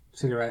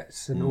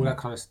cigarettes and all that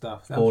kind of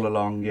stuff. All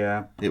along,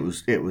 yeah. It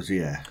was.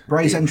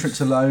 Bray's entrance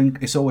alone,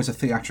 it's always a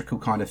theatrical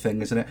kind of thing,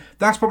 isn't it?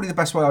 That's probably the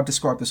best way I'd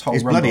describe this whole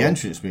Rumble. Bloody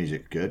entrance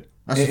music good.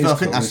 I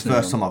think that's the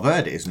first time I've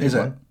heard it, isn't it? Is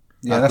it?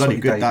 Yeah, that's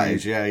bloody good that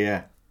is,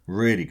 yeah.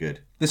 Really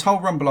good. This whole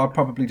Rumble I'd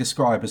probably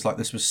describe as like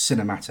this was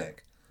cinematic.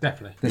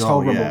 Definitely. This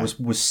whole Rumble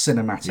was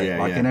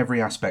cinematic, in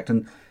every aspect.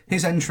 And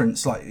his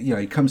entrance, like, you know,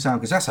 he comes down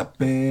because that's a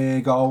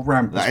big old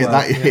ramp.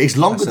 It's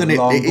longer than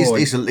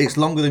it's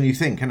longer than you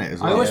think, isn't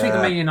it? I always think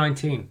of Mania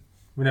 19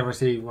 whenever I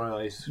see one of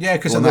those. Yeah,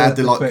 because they had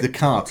the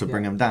car to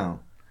bring him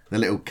down, the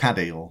little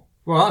caddy or.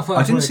 Well,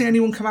 I didn't see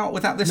anyone come out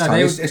with that this time.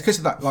 It's because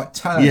of that like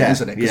turn,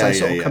 isn't it? Because they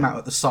sort of come out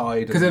at the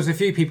side. Because there was a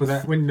few people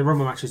that, when the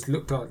Rumble matches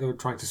looked like they were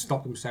trying to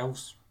stop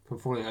themselves from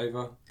falling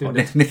over.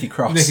 Nikki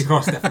Cross. Nikki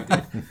Cross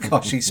definitely did.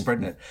 God, she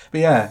sprinted. But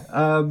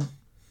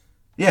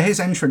yeah, his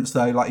entrance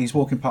though, like he's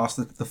walking past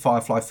the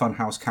Firefly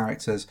Funhouse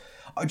characters.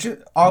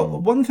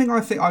 One thing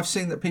I think I've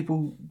seen that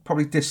people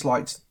probably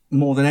disliked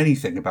more than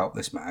anything about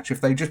this match,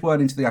 if they just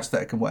weren't into the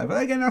aesthetic and whatever,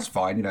 again, that's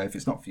fine. You know, if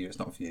it's not for you, it's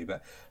not for you.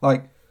 But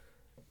like,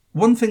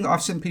 one thing that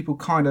I've seen people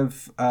kind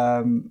of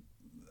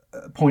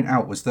point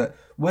out was that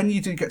when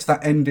you do get to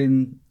that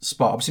ending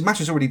spot, obviously the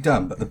match is already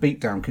done, but the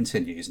beatdown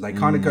continues, and they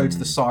kind of go to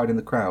the side in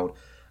the crowd,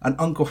 and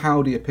Uncle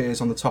Howdy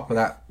appears on the top of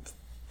that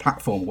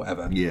platform or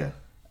whatever. Yeah.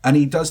 And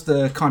he does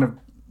the kind of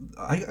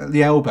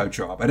the elbow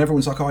drop, and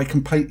everyone's like, "Oh, I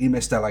completely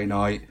missed LA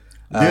Knight."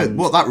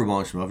 What that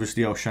reminds me of is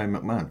the old Shane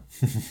McMahon.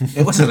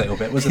 It was a little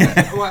bit, wasn't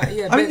it? Well,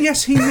 yeah, I mean,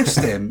 yes, he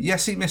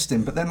missed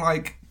him, but then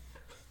like.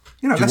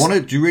 You know,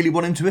 do you really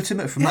want him to hit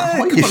him from that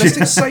height? Come on, let's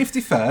do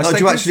safety first. Do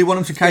you actually want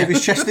him to cave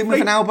his chest in with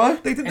an elbow?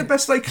 They did the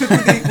best they could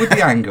with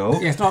the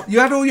angle. You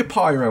had all your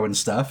pyro and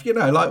stuff. You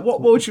know, like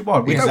what more would you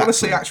want? We don't want to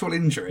see actual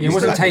injuries.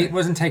 It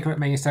wasn't Taker at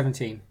Mania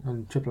 17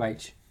 on Triple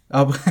H.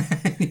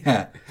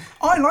 Yeah,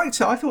 I liked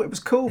it. I thought it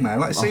was cool, man.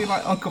 Like seeing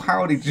like Uncle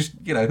Howdy, just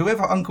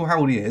whoever Uncle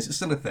Howdy is, it's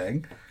still a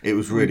thing. It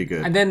was really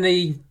good. And then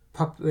the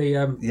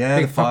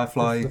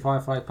Firefly, the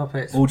Firefly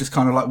puppets, all just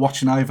kind of like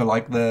watching over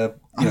like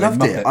the. I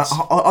loved it.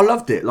 I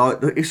loved it. Like,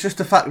 it's just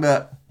the fact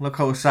that, like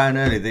I was saying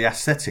earlier, the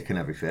aesthetic and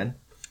everything.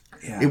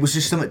 Yeah. It was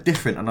just something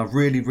different, and I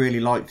really,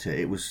 really liked it.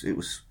 It was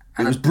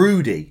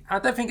broody. I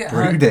don't think it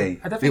broody.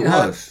 hurt. I don't think it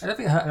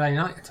hurt LA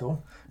Knight at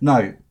all.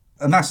 No,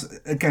 and that's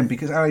again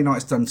because LA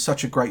Knight's done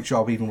such a great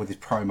job, even with his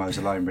promos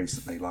alone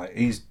recently. Like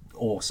he's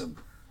awesome.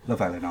 Love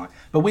LA Knight.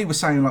 But we were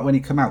saying like when he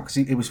came out, because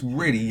it was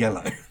really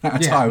yellow at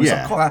the time. It was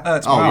like, oh, that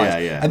hurts my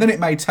eyes. Yeah. And then it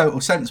made total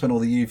sense when all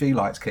the UV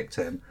lights kicked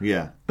in.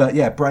 Yeah. But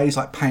yeah, Bray's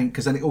like paint,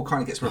 because then it all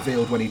kind of gets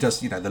revealed when he does,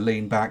 the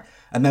lean back.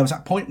 And there was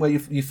that point where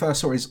you first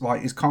saw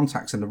his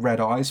contacts and the red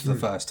eyes for the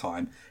first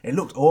time. It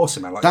looked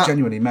awesome, man. Like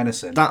genuinely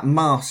menacing. That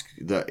mask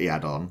that he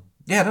had on.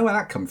 Yeah, I know where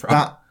that come from.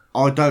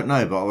 I don't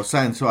know, but I was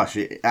saying to Ash,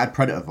 it had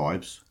Predator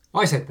vibes.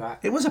 I said that.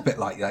 It was a bit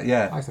like that,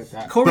 yeah. I said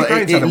that. Corey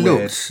Graves had a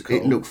weird...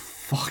 It looked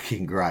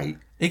fucking great.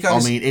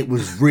 It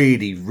was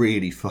really,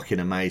 really fucking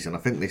amazing. I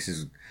think this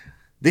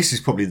is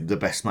probably the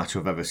best match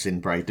I've ever seen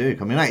Bray do.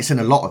 I mean, I ain't seen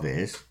a lot of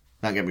his.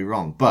 Don't get me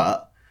wrong,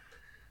 but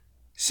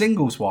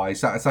singles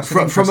wise, that's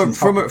from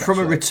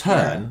a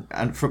return,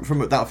 and from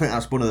that, I think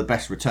that's one of the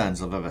best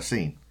returns I've ever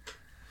seen.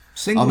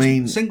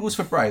 Singles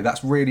for Bray,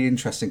 that's really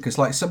interesting because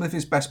like some of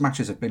his best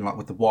matches have been like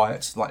with the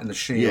Wyatts, like in the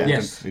Shield,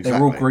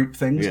 they're all group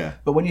things. Yeah.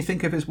 But when you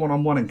think of his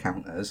one-on-one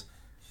encounters,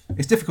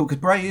 it's difficult because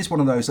Bray is one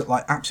of those that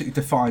like absolutely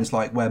defines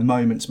like where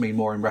moments mean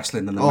more in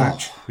wrestling than the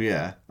match.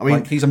 Yeah, I mean,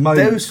 like, he's a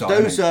moment guy.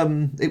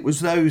 It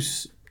was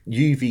those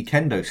UV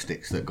kendo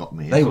sticks that got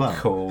me. They were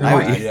cool. The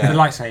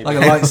lightsaber, like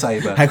a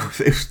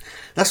lightsaber.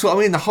 That's what I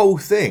mean. The whole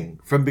thing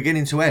from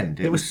beginning to end.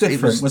 It was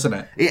different, wasn't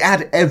it? It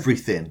had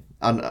everything,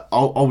 and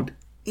I would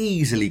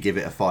easily give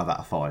it a 5 out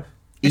of 5.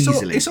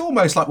 Easily. It's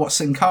almost like what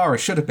Sin Cara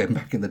should have been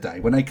back in the day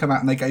when they come out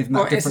and they gave them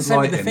that different lighting. It's the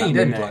same with the Fiend,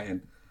 isn't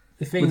it?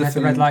 The Fiend had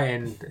the red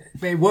lighting.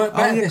 But it worked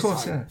better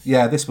this time.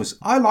 Yeah, this was...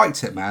 I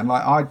liked it, man.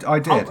 Like, I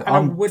did. I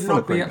would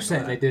not be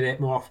upset if they did it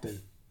more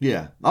often.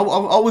 Yeah. I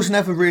was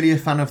never really a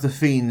fan of the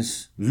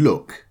Fiend's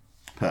look,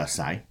 per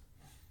se.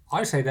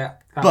 I'd say that...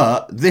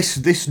 But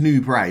this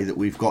new Bray that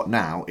we've got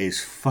now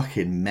is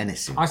fucking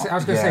menacing. I was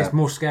going to say it's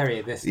more scary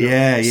this.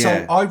 Yeah.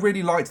 So I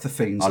really liked the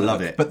Fiend's look. I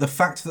love it. But the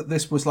fact that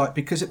this was like,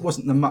 because it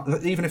wasn't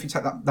even if you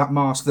take that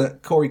mask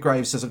that Corey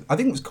Graves says, I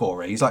think it was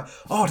Corey, he's like,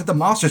 oh, did the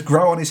mask just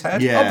grow on his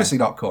head? Yeah. Obviously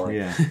not Corey.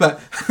 Yeah. But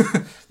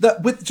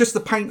that with just the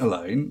paint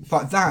alone,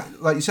 like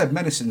that, like you said,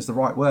 menacing's the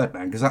right word,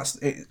 man, because that's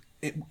it.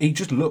 He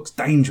just looks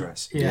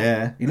dangerous.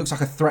 Yeah. He looks like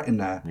a threat in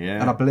there.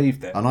 Yeah. And I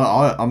believed it. And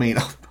I mean,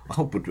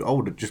 I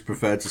would have just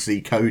preferred to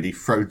see Cody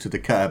thrown to the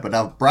curb and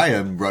have Bray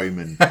and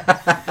Roman.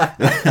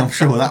 I'm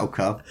sure that'll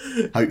come.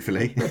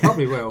 Hopefully. It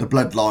probably will. The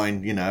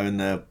bloodline, and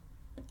the...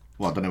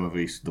 Well, I don't know whether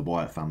he's the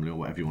Wyatt family or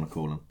whatever you want to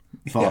call them.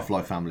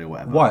 Firefly family or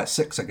whatever. Wyatt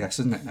 6, I guess,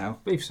 isn't it now?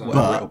 I believe so.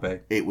 Whatever it'll be.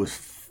 It was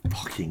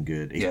fucking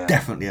good. It's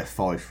definitely a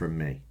 5 from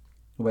me.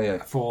 Well,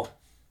 yeah. 4.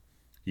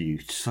 You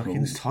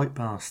fucking tight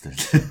bastard.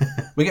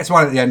 We get to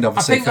one at the end,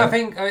 obviously. I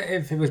think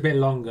if it was a bit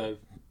longer,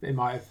 it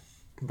might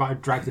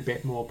have dragged a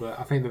bit more. But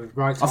I think the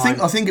right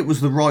time. I think it was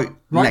the right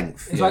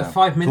length. It's like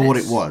 5 minutes. For what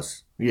it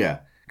was. Yeah,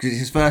 because it's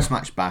his first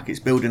match back. It's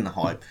building the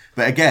hype.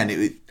 But again,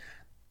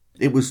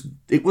 it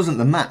wasn't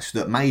the match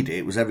that made it.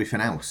 It was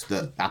everything else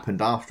that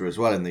happened after as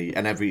well, and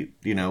every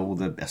all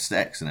the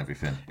aesthetics and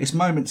everything. It's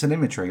moments and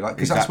imagery, like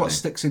because that's what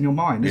sticks in your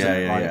mind, isn't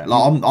it? Yeah.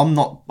 Like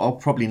I'm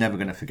probably never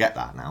going to forget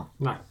that now.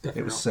 No, definitely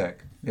It was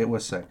sick. It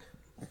was sick.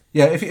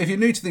 Yeah, if you're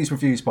new to these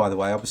reviews, by the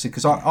way, obviously,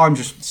 because I'm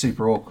just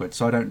super awkward,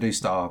 so I don't do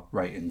star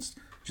ratings,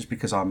 just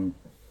because I'm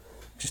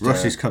just...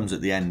 Russ's comes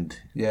at the end.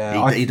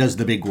 Yeah. He does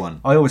the big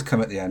one. I always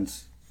come at the end.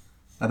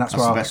 And that's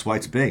the best way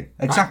to be.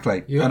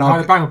 Exactly. You're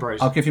and Banger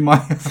Bros. I'll give you my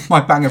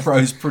Banger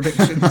Bros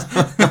predictions.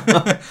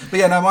 But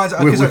yeah, no, mine's...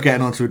 We're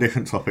getting on to a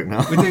different topic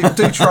now. We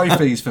do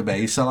trophies for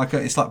me, so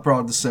it's like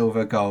bronze,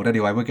 silver, gold.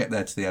 Anyway, we'll get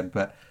there to the end.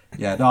 But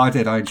yeah, no,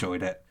 I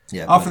enjoyed it.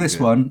 Yeah, after this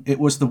one, it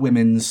was the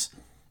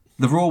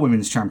Raw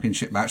Women's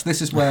Championship match.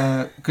 This is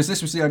where, because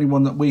this was the only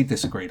one that we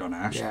disagreed on,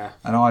 Ash. Yeah.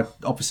 And I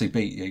obviously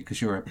beat you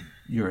because you're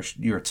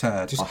a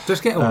turd.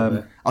 Just get on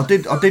with I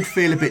it. did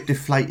feel a bit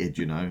deflated,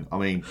 you know. I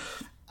mean,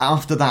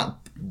 after that,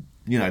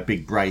 you know,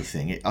 big Bray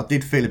thing, I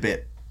did feel a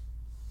bit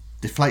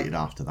deflated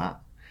after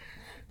that.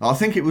 I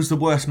think it was the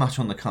worst match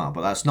on the card,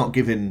 but that's not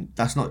giving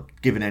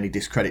any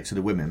discredit to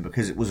the women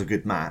because it was a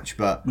good match.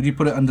 But would you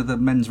put it under the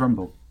Men's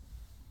Rumble?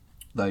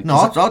 Though, no,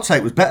 I'd say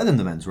it was better than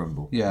the Men's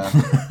Rumble. Yeah,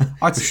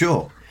 for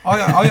sure.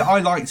 I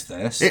liked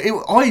this.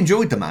 I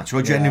enjoyed the match.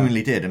 I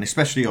genuinely did, and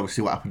especially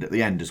obviously what happened at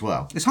the end as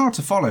well. It's hard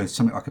to follow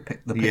something like the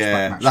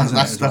pitchback match.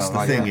 That's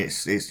the thing.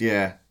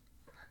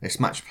 It's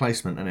match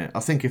placement, isn't it? I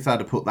think if they'd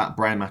have put that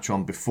Bray match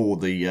on before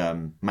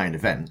the main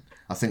event,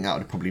 I think that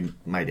would have probably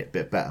made it a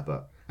bit better.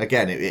 But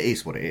again, it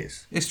is what it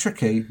is. It's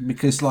tricky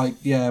because,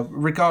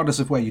 regardless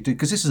of where you do,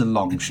 because this is a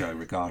long show,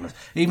 regardless.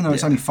 Even though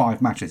it's only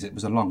 5 matches, it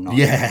was a long night.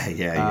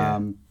 Yeah.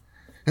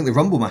 I think the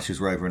Rumble matches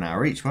were over an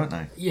hour each, weren't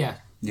they? Yeah.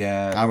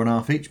 Hour and a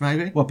half each,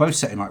 maybe? Well, both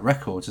setting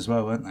records as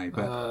well, weren't they?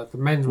 But the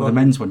men's one. The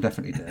men's one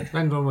definitely did. The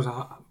men's one was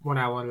 1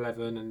 hour and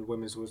 11, and the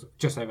women's was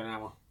just over an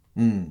hour.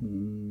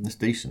 That's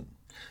decent.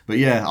 But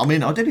yeah, I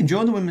mean, I did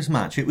enjoy the women's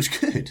match. It was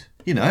good,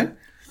 you know.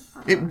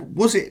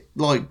 Was it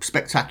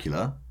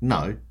spectacular?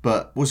 No,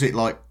 but was it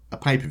like a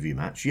pay-per-view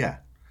match? Yeah.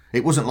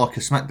 It wasn't like a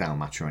SmackDown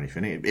match or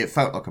anything. It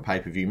felt like a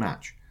pay-per-view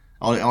match.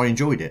 I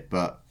enjoyed it,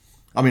 but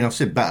I mean, I've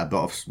seen better, but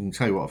I'll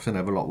tell you what, I've seen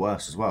a lot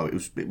worse as well. It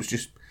was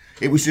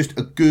just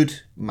a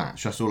good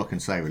match. That's all I can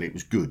say. Really, it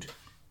was good.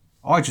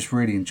 I just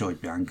really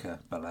enjoyed Bianca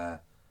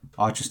Belair.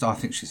 I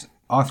think she's.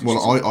 I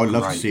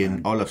love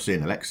seeing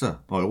Alexa.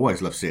 I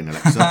always love seeing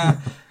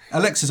Alexa.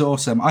 Alexa's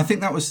awesome. I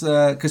think that was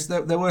because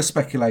there was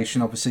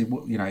speculation, obviously,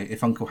 you know,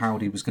 if Uncle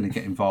Howdy was going to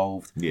get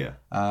involved. Yeah.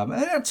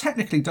 It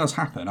technically does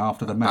happen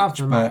after the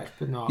match, but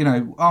not. You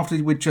know,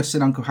 after we'd just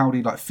seen Uncle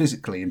Howdy like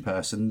physically in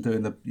person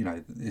doing the, you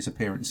know, his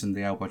appearance and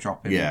the elbow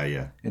drop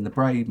in the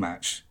Braid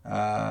match.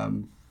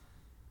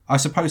 I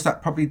suppose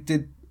that probably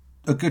did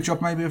a good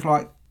job, maybe of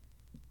like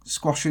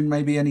squashing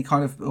maybe any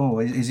kind of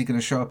is he going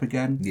to show up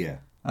again? Yeah.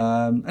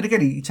 And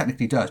again, he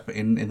technically does, but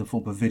in the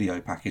form of a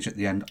video package at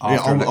the end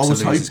after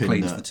Alexa loses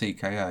clean to the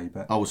TKO.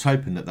 But I was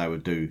hoping that they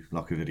would do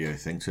like a video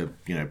thing to,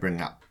 you know, bring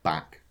that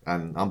back,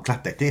 and I'm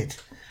glad they did.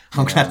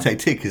 Glad they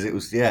did because it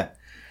was This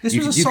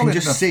was a solid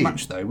enough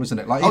match, though,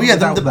 wasn't it? Like,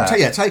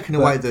 taking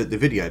away the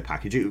video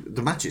package,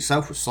 the match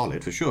itself was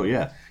solid for sure.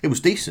 Yeah, it was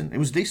decent. It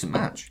was a decent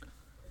match.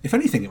 If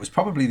anything, it was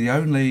probably the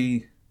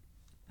only.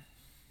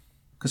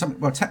 Because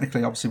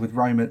technically, obviously, with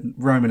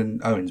Roman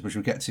and Owens, which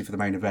we'll get to for the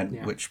main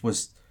event, which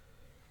was.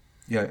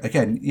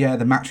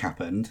 The match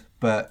happened,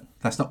 but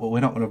that's not what we're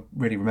not going to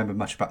really remember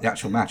much about the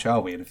actual match, are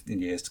we,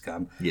 in years to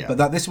come? Yeah.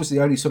 But this was the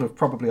only sort of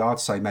probably I'd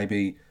say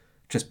maybe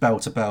just bell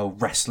to bell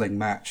wrestling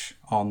match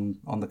on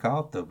the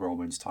card, the Raw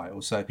Women's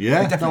title. So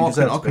yeah, it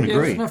definitely I can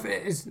agree.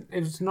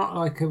 It's not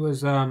like it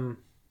was a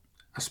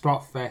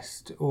spot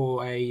fest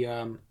or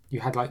you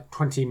had like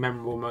 20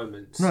 memorable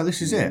moments. No,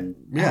 this is it.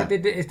 Yeah,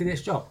 it did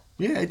its job.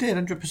 Yeah, it did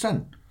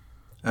 100%.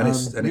 And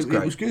it's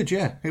great. It was good,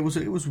 yeah. It was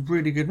a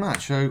really good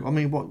match. So, I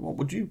mean, what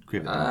would you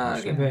give it?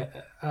 I'll give it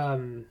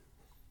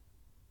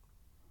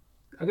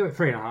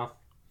 3.5.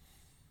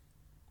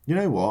 You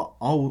know what?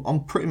 I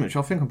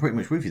think I'm pretty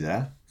much with you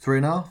there.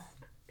 3.5.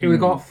 It would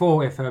have got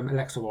 4 if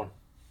Alexa won.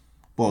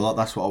 Well,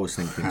 that's what I was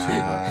thinking too.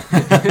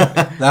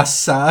 But. That's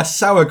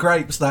sour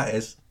grapes. That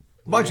is.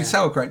 Mind you,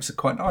 sour grapes are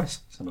quite nice.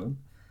 Some of them.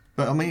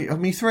 But I mean,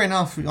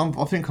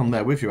 3.5. I think I'm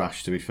there with you,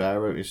 Ash. To be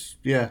fair,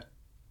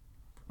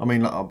 I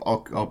mean, I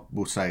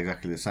will say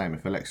exactly the same.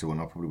 If Alexa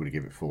won, I probably would have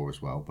given it 4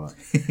 as well. But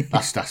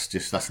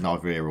that's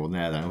neither here or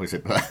there, then, is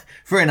it? But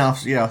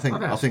 3.5. Yeah,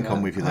 I think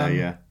I'm with you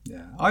there.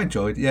 Yeah. I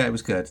enjoyed. Yeah, it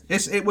was good.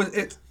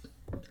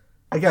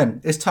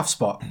 Again, it's tough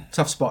spot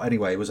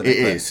anyway, wasn't it?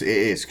 It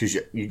is because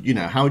you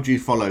know, how do you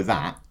follow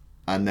that?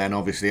 And then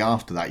obviously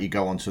after that, you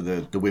go on to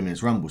the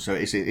women's rumble. So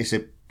it's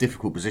a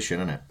difficult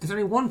position, isn't it? There's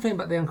only one thing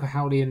about the Uncle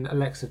Howdy and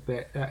Alexa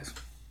bit that's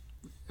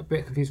a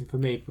bit confusing for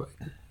me,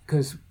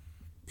 because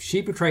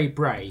she betrayed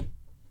Bray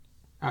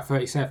at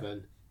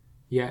 37,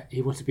 yet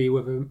he wants to be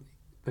with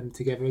them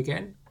together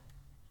again.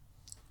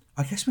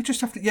 I guess we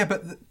just have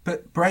to,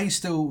 but Bray's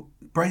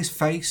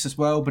face as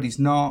well, but he's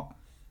not.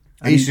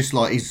 He's just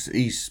like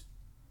he's.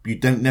 You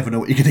don't never know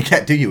what you're going to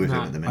get, do you, with him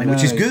at the minute,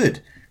 which is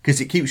good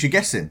because it keeps you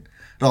guessing.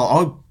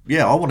 Like,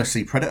 I want to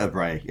see Predator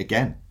Bray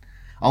again.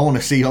 I want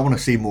to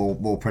see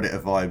more Predator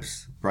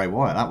vibes Bray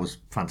Wyatt. That was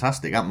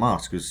fantastic. That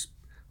mask was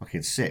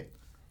fucking sick.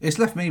 It's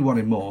left me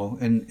wanting more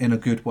in a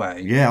good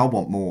way. Yeah, I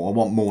want more. I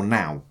want more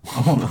now.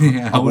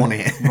 I want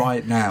it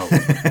right now.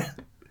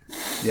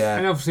 Yeah.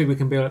 And obviously we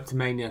can build up to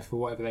Mania for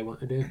whatever they want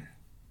to do.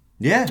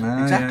 Yeah,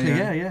 exactly.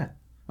 Yeah.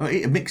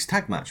 A mixed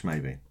tag match,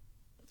 maybe.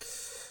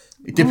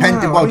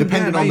 Depending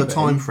on the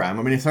time frame.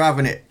 I mean, if they're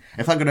going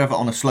to have it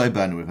on a slow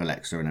burner with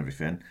Alexa and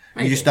everything,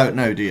 maybe. You just don't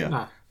know, do you?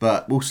 No.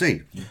 But we'll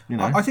see. You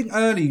know, I think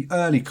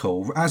early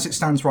call, as it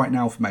stands right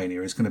now for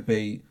Mania, is going to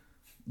be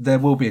there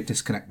will be a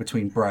disconnect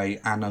between Bray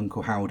and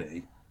Uncle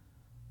Howdy,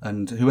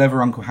 and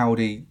whoever Uncle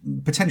Howdy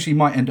potentially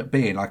might end up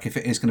being. Like if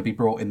it is going to be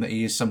brought in that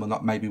he is someone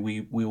that maybe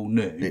we all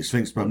knew. It's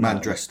Vince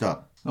McMahon dressed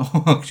up.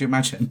 Oh, could you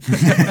imagine?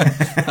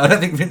 I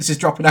don't think Vince is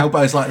dropping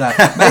elbows like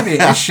that. Maybe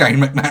it is Shane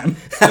McMahon.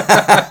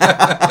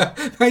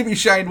 Maybe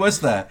Shane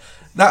was there.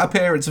 That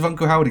appearance of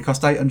Uncle Howdy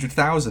cost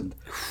 $800,000.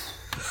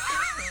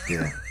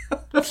 Yeah.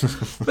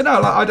 But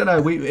no, I don't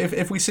know.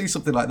 If we see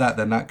something like that,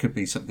 then that could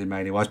be something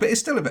Mania-wise. But it's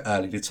still a bit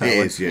early to tell. It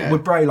is, yeah.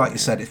 With Bray, like you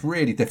said, it's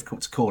really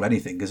difficult to call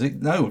anything because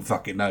no one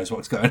fucking knows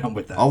what's going on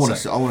with that. I want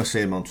to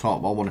see him on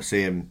top. I want to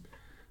see him.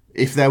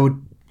 If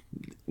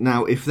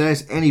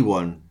there's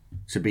anyone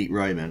to beat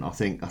Roman, I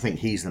think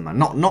he's the man.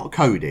 Not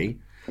Cody,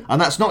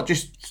 and that's not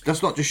just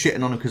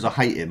shitting on him because I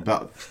hate him,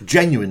 but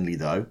genuinely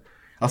though,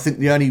 I think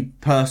the only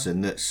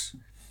person that's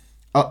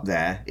up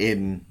there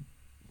in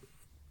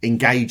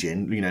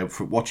engaging, you know,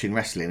 for watching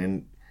wrestling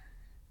and,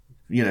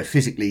 you know,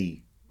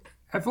 physically.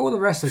 Of all the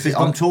wrestlers,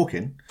 I'm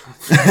talking.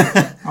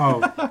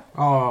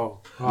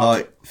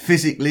 Like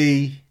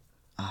physically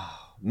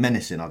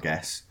menacing, I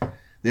guess.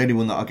 The only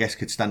one that I guess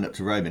could stand up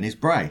to Roman is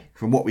Bray,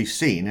 from what we've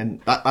seen,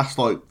 and that's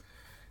like.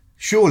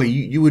 Surely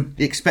you would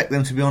expect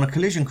them to be on a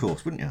collision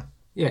course, wouldn't you?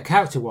 Yeah,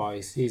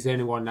 character-wise, he's the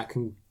only one that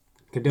can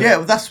do it. Yeah,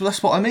 that's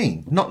what I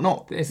mean. Not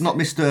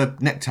Mr.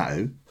 Neck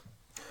Tattoo.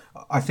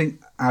 I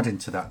think adding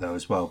to that though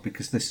as well,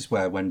 because this is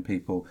where when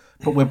people,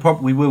 but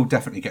we will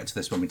definitely get to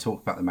this when we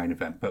talk about the main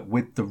event. But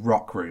with the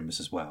Rock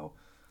rumours as well,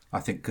 I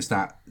think because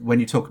that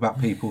when you talk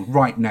about people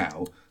right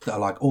now that are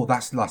like, oh,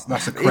 that's a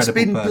credible. It's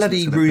been person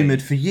bloody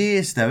rumoured for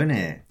years, though, isn't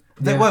it?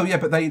 Well, yeah,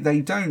 but they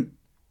don't.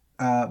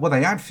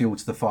 They add fuel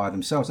to the fire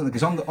themselves, don't they?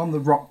 Because on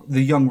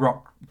the Young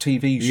Rock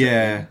TV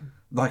show,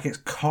 like it's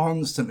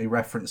constantly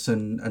referenced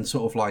and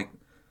sort of like,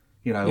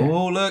 you know,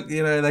 oh look,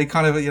 you know, they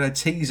kind of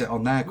tease it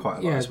on there quite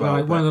a lot as well.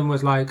 Like one of them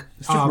was like,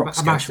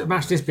 a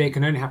match this big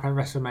can only happen at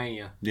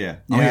WrestleMania. Yeah.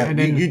 And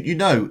then, you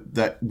know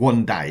that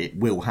one day it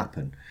will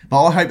happen,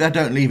 but I hope they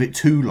don't leave it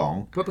too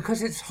long. But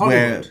because it's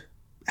Hollywood.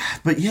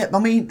 But yeah, I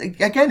mean,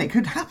 again, it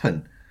could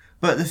happen.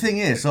 But the thing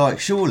is, like,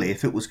 surely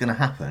if it was going to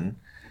happen,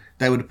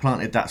 they would have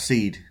planted that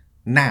seed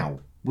now,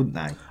 wouldn't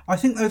they? I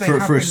think though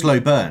for a slow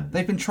burn.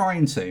 They've been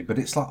trying to, but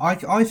it's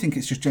like I think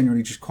it's just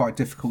genuinely just quite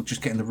difficult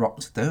just getting The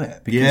Rock to do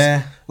it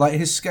because like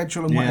his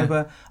schedule and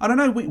whatever. I don't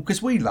know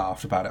because we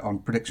laughed about it on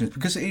predictions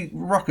because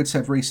Rock had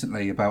said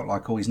recently about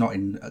like he's not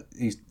in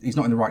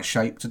the right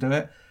shape to do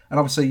it, and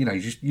obviously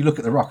you look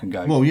at The Rock and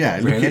go, well, yeah,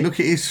 really?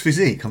 look at his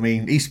physique. I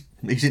mean, he's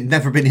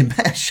never been in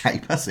better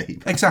shape, has he?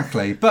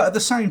 Exactly, but at the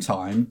same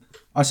time,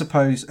 I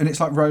suppose, and it's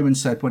like Roman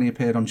said when he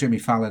appeared on Jimmy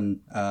Fallon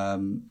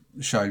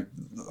show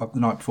the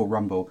night before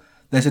Rumble,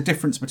 there's a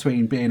difference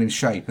between being in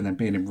shape and then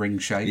being in ring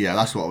shape. Yeah,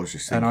 that's what I was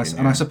just thinking.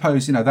 And I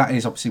suppose that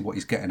is obviously what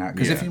he's getting at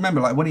because if you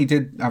remember, like when he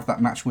did have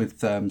that match with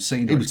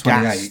Cena in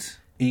 28,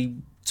 he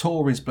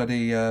tore his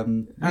bloody.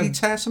 Did he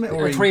tear something?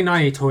 Or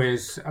 29, he tore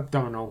his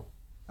abdominal.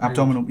 And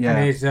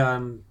his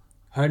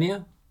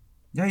hernia.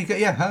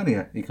 Yeah,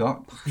 hernia he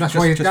got. That's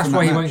why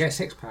he won't get a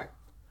six pack.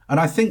 And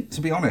I think, to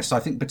be honest,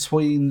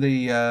 between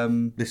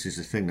the this is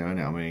the thing, though, isn't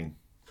it? I mean,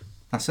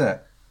 that's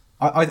it.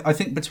 I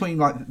think between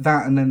like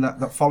that and then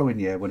that following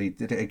year when he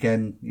did it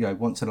again,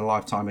 once in a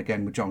lifetime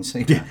again with John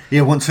Cena.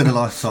 Yeah, once in a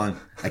lifetime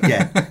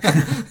again.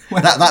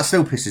 that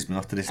still pisses me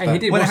off to this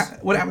day. When it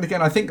happened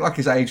again, I think like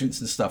his agents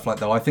and stuff like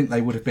that, I think they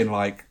would have been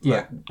like,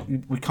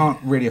 we can't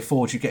really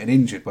afford you getting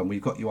injured when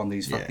we've got you on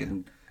these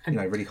fucking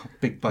really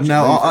big budget.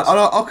 No,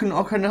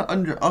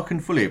 I can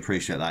fully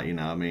appreciate that.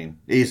 I mean,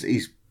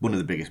 he's one of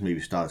the biggest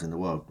movie stars in the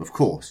world, of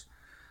course.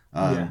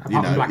 Apart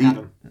from Black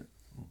Adam.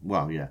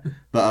 Well, yeah,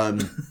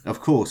 but of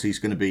course he's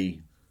going to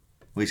be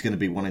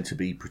wanting to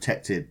be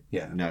protected,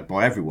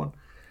 by everyone.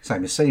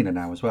 Same as Cena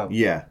now as well.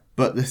 Yeah,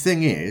 but the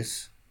thing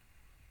is,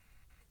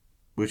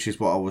 which is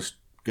what I was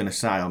going to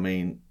say. I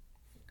mean,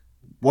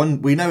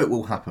 we know it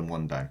will happen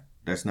one day.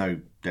 There's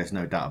no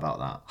doubt about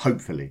that.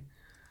 Hopefully,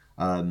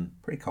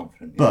 pretty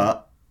confident.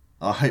 But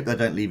I hope they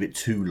don't leave it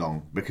too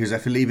long because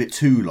if they leave it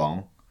too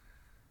long,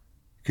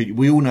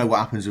 we all know what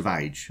happens with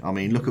age. I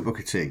mean, look at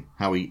Booker T.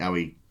 How he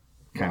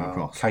came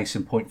across. Case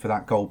in point for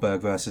that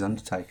Goldberg versus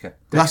Undertaker.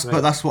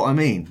 That's what I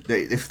mean.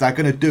 If they're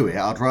going to do it,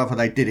 I'd rather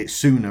they did it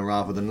sooner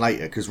rather than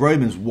later. Because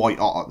Roman's white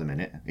hot at the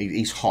minute.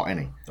 He's hot,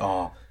 isn't he?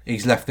 Oh,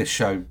 he's left this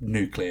show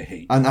nuclear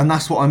heat. And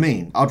that's what I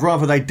mean. I'd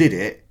rather they did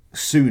it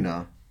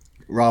sooner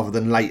rather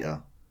than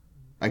later,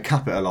 and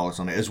capitalise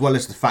on it. As well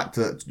as the fact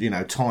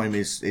that time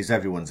is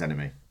everyone's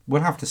enemy.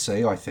 We'll have to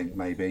see, I think,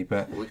 maybe.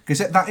 But because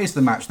that is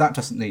the match. That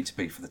doesn't need to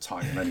be for the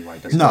title anyway,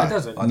 does it? No, it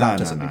doesn't. That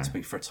doesn't need to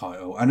be for a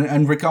title.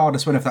 And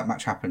regardless, whenever that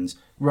match happens,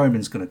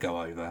 Roman's going to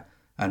go over.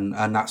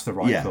 And that's the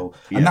right call.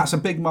 And that's a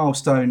big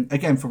milestone,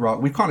 again, for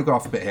Rock. We've kind of got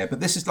off a bit here, but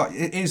this is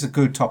it is a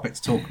good topic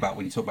to talk about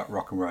when you talk about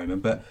Rock and Roman.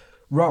 But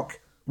Rock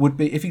would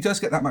be, if he does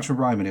get that match with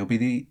Roman, he'll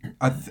be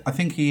I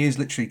think he is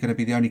literally going to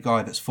be the only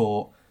guy that's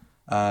fought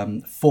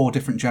 4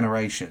 different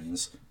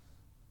generations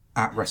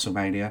at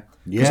WrestleMania.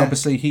 Because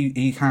obviously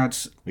he had,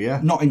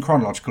 not in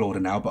chronological order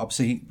now, but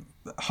obviously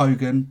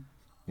Hogan,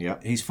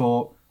 he's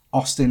fought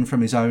Austin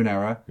from his own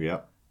era.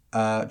 Yeah.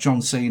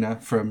 John Cena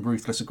from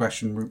Ruthless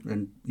Aggression,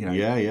 and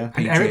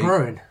and Eric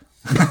Rowan.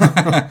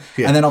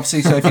 And then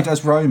obviously, so if he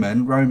does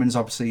Roman's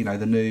obviously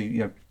the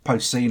new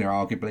post Cena,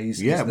 arguably. He's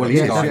the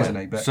next guy, isn't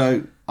he? But,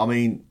 so I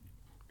mean,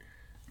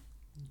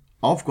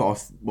 I've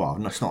got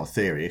it's not a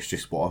theory. It's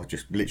just what I've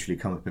just literally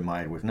come up in my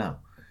head with now.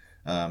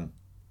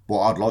 What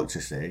I'd like to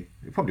see,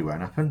 it probably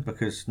won't happen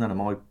because none of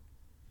my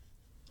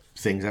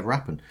things ever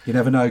happen. You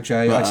never know,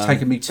 Jay. But, it's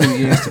taken me 2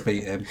 years to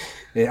beat him.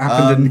 It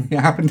happened. It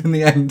happened in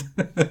the end.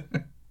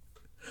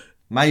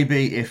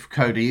 Maybe if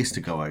Cody is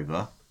to go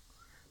over,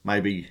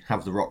 maybe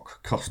have The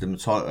Rock cost him the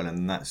title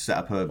and that set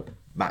up a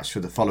match for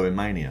the following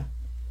Mania.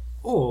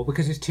 Or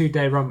because it's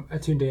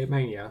 2-day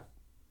Mania,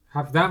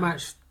 have that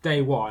match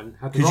day 1.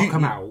 Have The Rock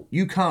come out.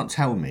 You can't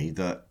tell me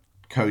that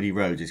Cody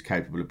Rhodes is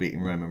capable of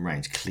beating Roman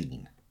Reigns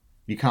clean.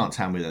 You can't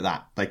tell me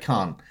that they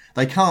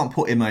can't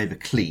put him over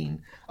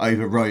clean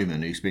over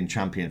Roman, who's been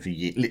champion for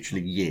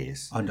literally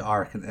years. And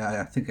I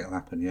think it'll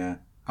happen. Yeah,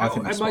 I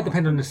think it might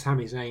depend on the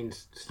Sami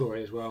Zayn's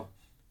story as well.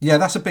 Yeah,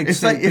 that's a big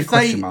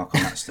question mark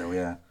on that still,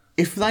 yeah.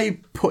 If they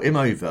put him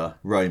over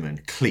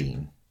Roman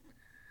clean,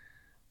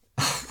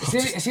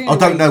 I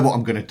don't know what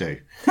I'm going to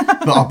do,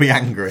 but I'll be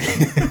angry.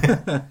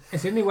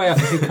 It's the only way I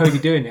can see Cody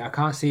doing it. I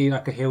can't see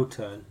like a heel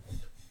turn.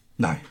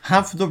 No.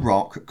 Have The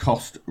Rock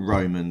cost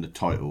Roman the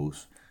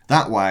titles.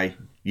 That way,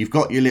 you've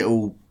got your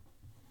little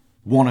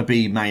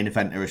wannabe main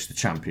eventer as the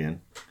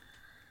champion,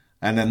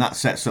 and then that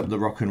sets up The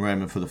Rock and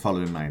Roman for the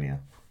following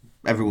Mania.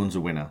 Everyone's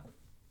a winner.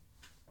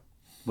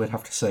 We'll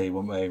have to see,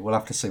 won't we? We'll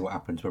have to see what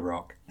happens with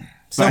Rock.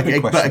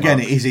 But again,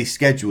 it is his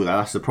schedule, though.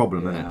 That's the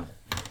problem, isn't it?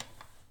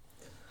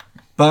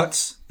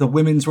 But the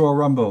Women's Royal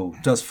Rumble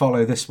does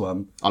follow this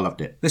one. I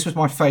loved it. This was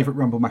my favourite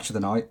Rumble match of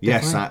the night.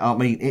 Yes, I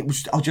mean, it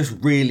was. I just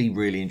really,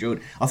 really enjoyed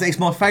it. I think it's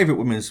my favourite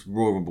Women's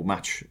Royal Rumble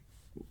match.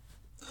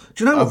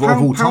 Do you know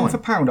what? Pound for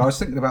pound, I was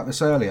thinking about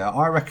this earlier.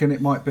 I reckon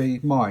it might be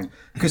mine.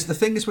 Because the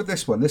thing is with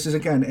this one, this is,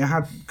 again, it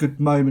had good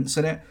moments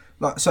in it.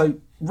 So,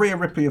 Rhea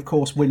Ripley, of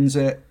course, wins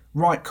it.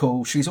 Right,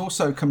 cool. She's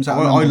also comes out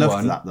number 1. I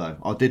loved that, though.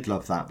 I did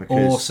love that.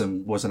 Because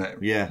awesome, wasn't it?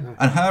 Yeah.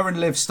 And her and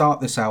Liv start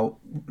this out.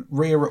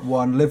 Rhea at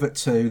 1, Liv at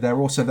 2. They're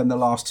also then the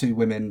last 2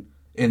 women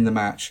in the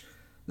match.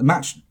 The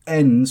match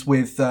ends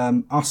with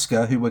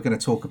Asuka, who we're going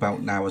to talk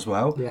about now as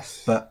well.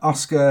 Yes. But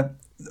Asuka,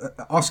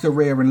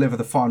 Rhea and Liv are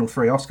the final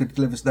 3. Asuka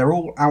delivers. They're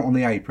all out on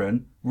the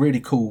apron.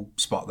 Really cool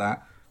spot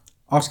that.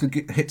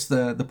 Asuka hits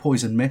the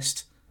poison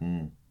mist.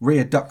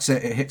 Rhea ducks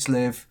it. It hits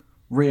Liv.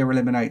 Rhea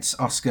eliminates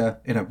Asuka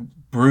in a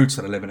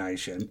brutal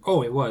elimination.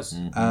 Oh, it was.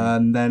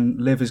 And then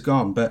Liv is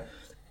gone. But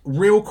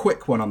real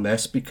quick one on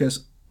this,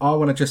 because I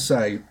want to just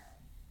say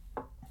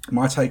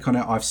my take on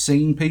it. I've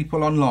seen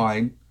people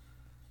online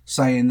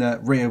saying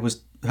that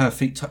her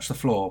feet touch the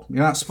floor. You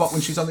know that spot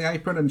when she's on the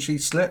apron and she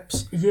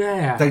slips?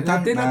 Yeah. They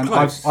don't, man.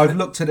 I've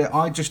looked at it.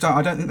 I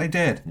don't think they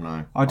did.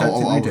 No. I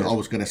don't think they did. I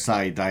was going to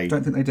say they...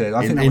 don't think they did.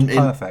 I think that was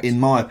perfect. In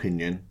my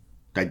opinion,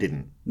 they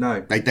didn't.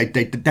 No. They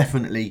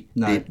definitely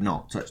did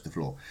not touch the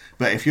floor.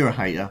 But if you're a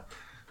hater,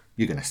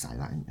 you're going to say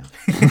that, aren't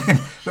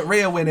you? But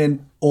Rhea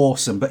winning,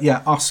 awesome. But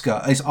yeah,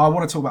 Asuka. I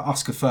want to talk about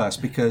Asuka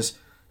first because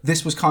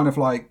this was kind of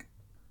like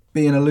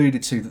being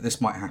alluded to that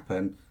this might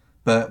happen.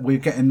 But we're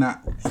getting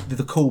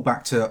the call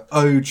back to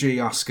OG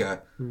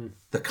Asuka.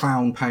 The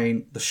clown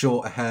paint, the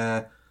shorter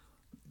hair,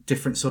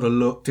 different sort of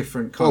look,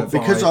 different kind of vibe.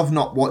 Because I've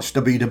not watched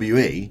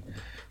WWE,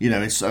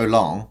 in so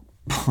long.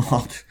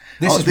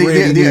 This is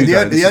really new,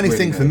 the only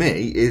thing for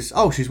me is,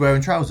 she's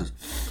wearing trousers.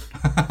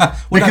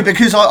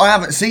 Because I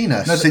haven't seen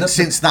her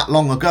since that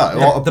long ago.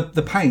 Yeah,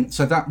 the paint,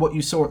 so that what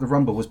you saw at the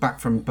Rumble was back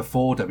from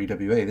before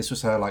WWE. This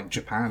was her like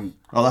Japan.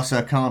 Oh, that's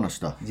her Kana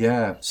stuff.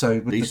 Yeah, so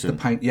with the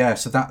paint,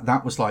 so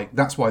that was like,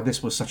 that's why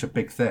this was such a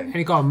big thing. And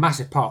it got a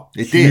massive pop.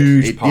 It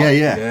Huge did. pop.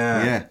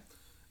 Yeah.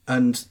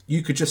 And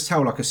you could just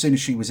tell, like, as soon as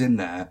she was in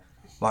there,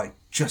 like,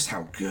 just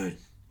how good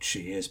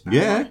she is, man.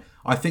 Yeah. Like,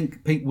 I think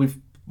we've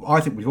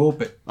all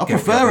been. I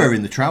prefer her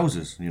in the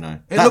trousers.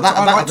 That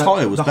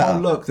attire was the better. The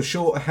whole look, the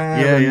shorter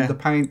hair, and the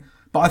paint.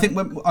 But I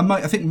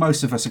think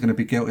most of us are going to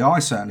be guilty. I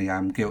certainly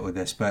am guilty of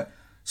this. But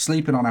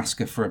sleeping on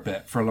Asuka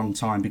for a long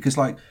time, because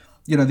the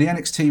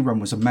NXT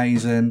run was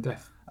amazing.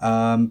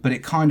 But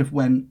it kind of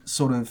went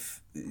sort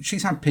of.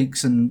 She's had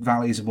peaks and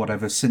valleys and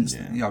whatever since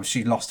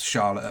she lost to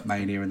Charlotte at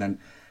Mania, and then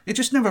it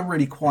just never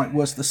really quite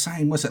was the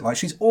same, was it? Like,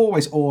 she's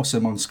always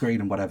awesome on screen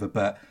and whatever,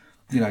 but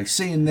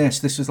seeing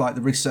this was like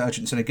the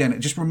resurgence, and again, it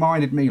just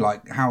reminded me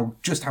like how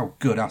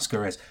good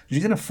Asuka is.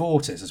 She's in her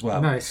 40s as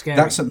well. No, it's scary.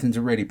 That's something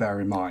to really bear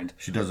in mind.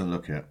 She doesn't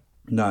look it.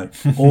 No,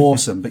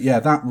 awesome. But yeah,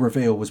 that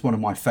reveal was one of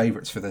my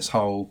favourites for this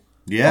whole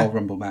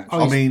Rumble match.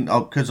 I mean,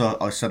 because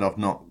I said I've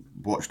not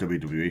watched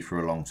WWE for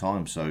a long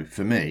time, so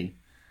for me,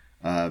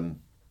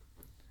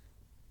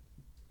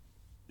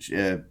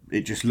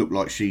 it just looked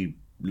like she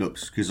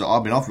looks. Because I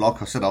mean, I've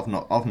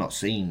not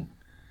seen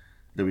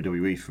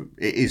WWE for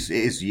it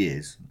is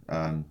years.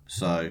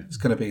 So it's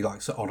going to be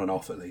like on and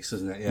off at least,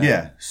 isn't it?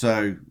 Yeah.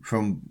 So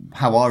from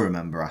how I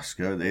remember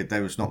Asuka,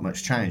 there was not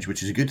much change,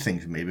 which is a good thing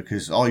for me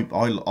because I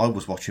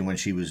was watching when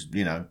she was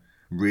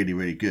really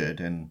really good,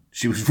 and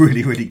she was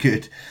really really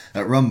good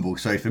at Rumble.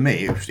 So for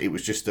me, it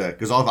was just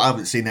because I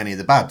haven't seen any of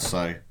the bad,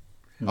 so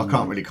I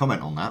can't really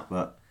comment on that.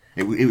 But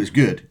it was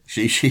good.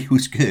 She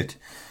was good.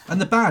 And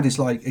the bad is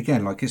like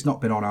again, like it's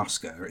not been on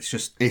Asuka. It's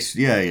just just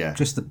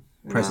the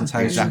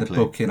presentation, the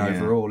booking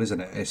overall,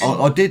 isn't it?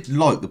 I did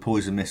like the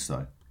Poison Mist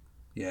though.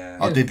 Yeah,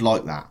 I did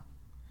like that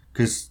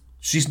because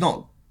she's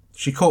not.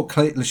 She caught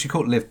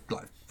Liv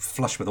like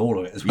flush with all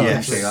of it as well.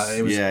 Yes.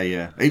 It was,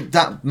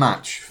 that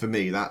match for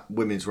me, that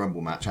women's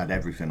Rumble match had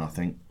everything. I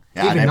think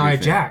even Nia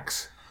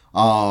Jax.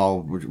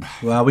 Oh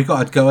well, we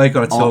got to go. We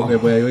got to talk.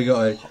 We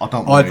got to.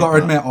 I got to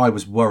admit, I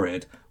was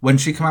worried when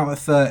she came out at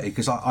 30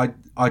 because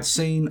I'd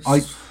seen.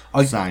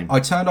 I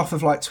turned off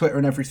of like Twitter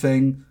and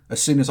everything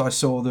as soon as I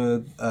saw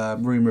the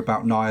rumor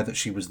about Nia that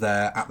she was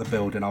there at the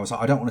building. I was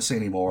like, I don't want to see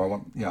any more. I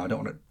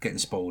don't want to get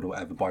spoiled or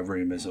whatever by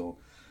rumors or.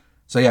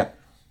 So yeah,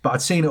 but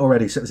I'd seen it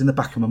already, so it was in the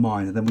back of my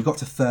mind. And then we got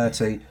to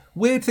 30.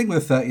 Weird thing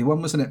with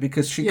 31, wasn't it?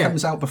 Because she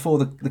comes out before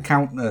the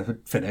count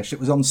had finished. It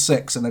was on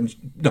 6, and then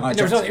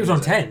it was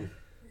on 10.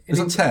 It was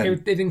on 10.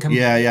 It didn't come.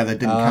 Yeah, they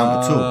didn't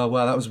count at all.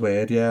 Well, that was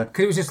weird. Yeah,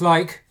 because it was just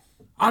like.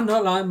 I'm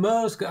not like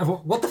Murs.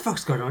 What the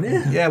fuck's going on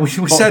here? Yeah, we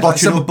said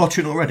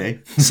botching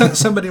already.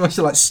 Somebody must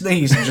have like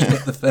sneezed and just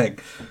hit the thing.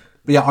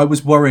 But yeah, I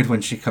was worried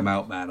when she came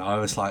out, man. I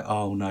was like,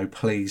 oh no,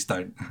 please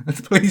don't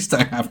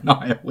have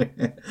Nia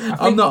win.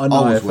 I'm not a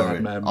Nia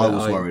fan, man. I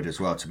was worried as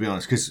well, to be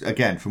honest, because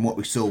again, from what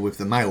we saw with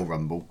the male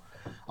Rumble,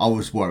 I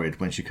was worried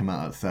when she came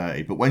out at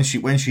 30. But when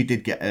she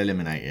did get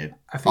eliminated,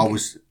 I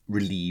was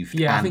relieved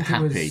and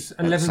happy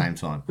at the same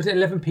time. Was it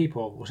 11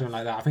 people or something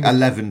like that? I think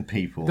 11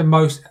 people. The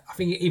most. I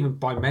think even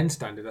by men's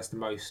standard, that's the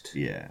most.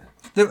 Yeah.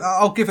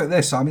 I'll give it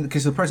this. I mean,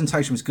 because the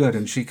presentation was good,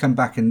 and she come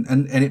back and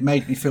it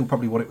made me feel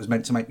probably what it was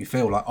meant to make me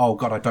feel. Like, oh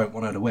god, I don't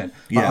want her to win.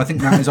 But I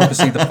think that is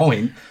obviously the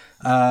point.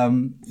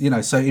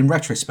 So in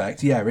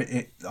retrospect,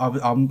 I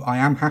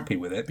am happy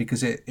with it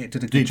because it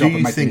did a good job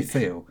of making me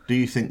feel. Do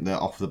you think that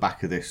off the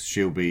back of this,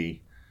 she'll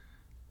be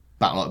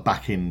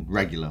back in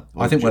regular?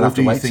 I think we'll have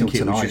to wait till tonight. Do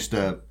you think it was just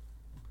a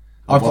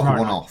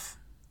one-off?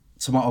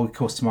 Tomorrow, of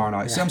course, tomorrow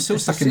night. Yeah. See, I'm still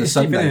stuck in the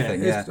Sunday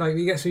thing. It's like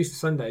you get so used to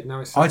Sunday. Now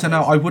it's Sunday. I don't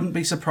know. I wouldn't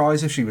be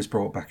surprised if she was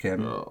brought back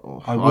in.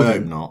 I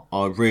hope not.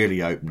 I really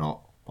hope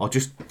not.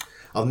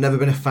 I've never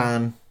been a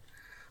fan.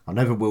 I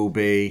never will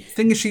be.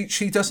 Thing is,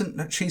 she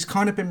doesn't. She's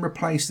kind of been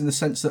replaced in the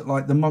sense that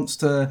like the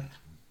monster.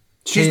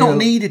 She's not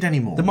needed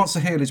anymore. The monster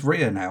heel is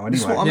Rhea now. Anyway,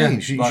 that's what I mean.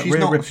 She's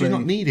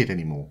not needed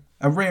anymore.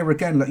 And Rhea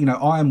again,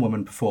 Iron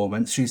Woman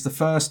performance. She's the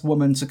first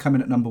woman to come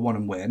in at number 1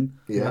 and win.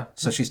 Yeah.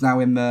 So she's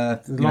now in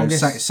the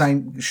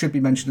same. Should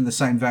be mentioned in the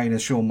same vein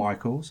as Shawn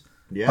Michaels.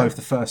 Yeah. Both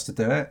the first to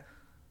do it.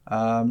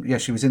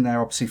 She was in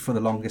there obviously for the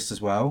longest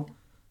as well.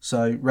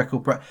 So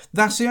record break.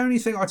 That's the only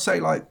thing I'd say.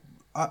 Like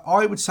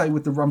I would say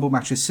with the Rumble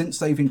matches, since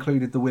they've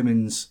included the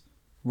women's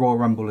Royal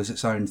Rumble as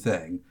its own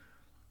thing,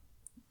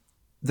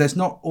 there's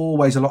not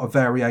always a lot of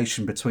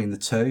variation between the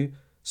two.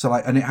 So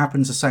and it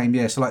happens the same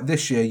year. So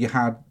this year you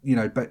had,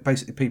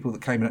 basically people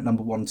that came in at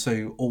number 1,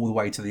 2 all the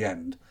way to the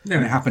end. Yeah,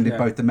 and it happened in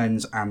both the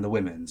men's and the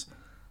women's.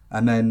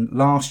 And then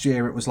last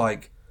year it was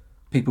like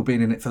people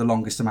being in it for the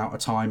longest amount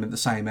of time in the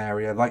same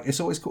area. Like it's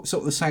always sort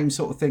of the same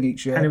sort of thing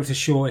each year. And it was the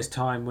shortest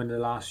time winner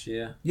last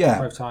year. Yeah.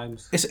 5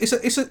 times. It's a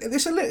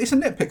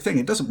nitpick thing.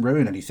 It doesn't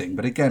ruin anything.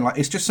 But again,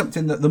 it's just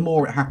something that the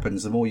more it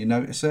happens, the more you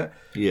notice it.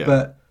 Yeah.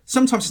 But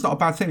sometimes it's not a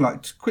bad thing.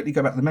 Like to quickly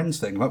go back to the men's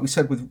thing, like we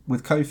said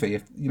with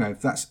Kofi,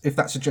 if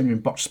that's a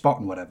genuine botched spot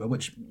and whatever,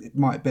 which it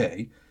might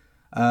be,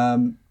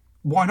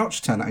 why not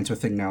just turn that into a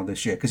thing now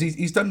this year? Because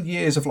he's done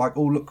years of like,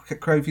 oh look,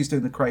 Kofi's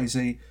doing the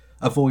crazy,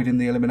 avoiding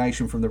the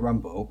elimination from the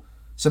Rumble.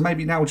 So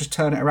maybe now we'll just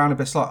turn it around a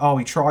bit. It's like, oh,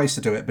 he tries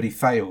to do it, but he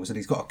fails, and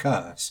he's got a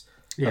curse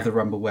of the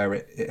Rumble where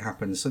it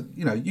happens. So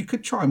you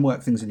could try and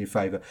work things in your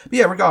favour. But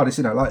yeah, regardless,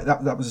 like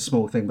that was a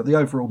small thing. But the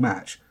overall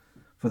match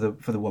for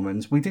the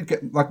women's, we did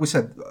get, like we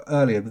said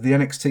earlier, with the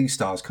NXT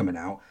stars coming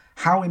out.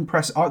 How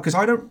impressed? Because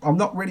I'm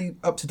not really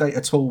up to date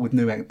at all with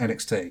new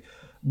NXT.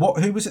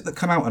 Who was it that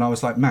came out and I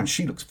was like, man,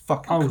 she looks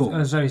fucking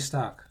cool. Zoe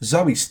Stark.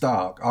 Zoe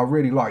Stark. I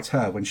really liked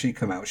her when she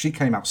came out. She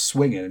came out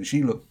swinging and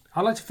she looked.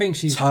 I like to think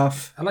she's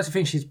tough. I like to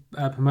think she's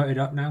promoted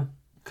up now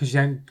because she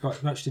ain't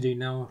got much to do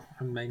now.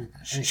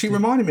 She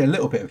reminded me a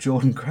little bit of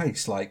Jordan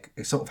Grace, like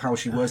sort of how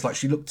she was. Like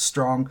she looked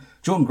strong.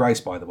 Jordan Grace,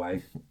 by the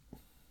way,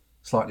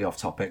 slightly off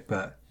topic,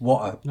 but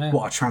what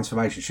a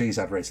transformation she's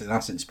had recently.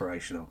 That's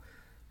inspirational.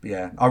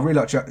 Yeah, I really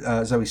like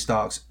Zoe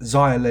Starks.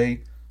 Zia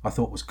Lee, I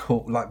thought was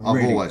cool. Like, I've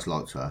really, always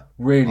liked her.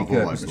 really I've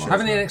good. always liked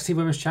Having the her. NXT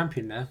Women's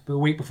Champion there, but a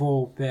week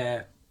before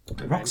their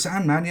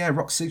Roxanne, man, yeah,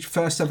 Roxy,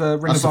 first ever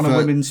Ring That's of the Honor fir-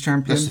 Women's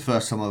Champion. That's the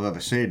first time I've ever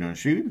seen her, and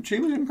she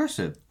was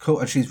impressive. Cool,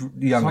 and she's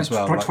young as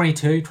well. like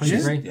 22,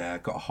 23. Yeah,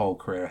 got a whole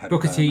career ahead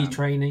Booker of her. T man.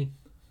 trainee.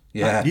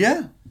 Yeah,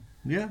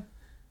 Yeah.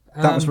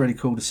 that was really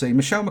cool to see.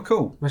 Michelle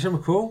McCool. Michelle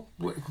McCool,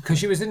 because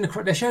she was in the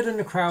crowd. They showed her in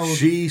the crowd.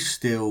 She's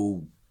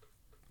still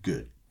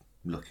good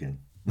looking.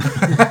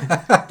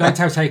 Don't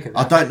tell Taker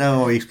I that. don't know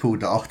how he's pulled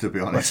that off, to be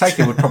Well, honest.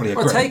 Taker would probably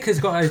agree. Well, Taker's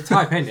got a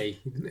type, hasn't he?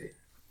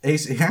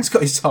 He has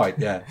got his type,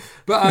 yeah.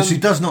 But She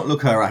does not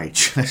look her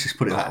age. Let's just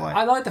put it that way.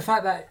 I like the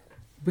fact that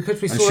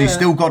because we And saw she's her,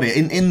 still got it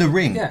in the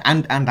ring Yeah.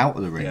 and out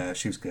of the ring. Yeah,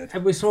 she was good.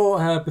 and we saw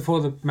her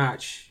before the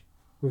match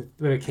with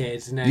her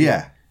kids, and then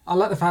Yeah. I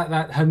like the fact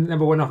that her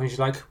number went off, and she's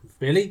like,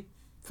 "Really?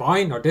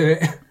 Fine, I'll do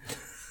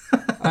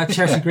it."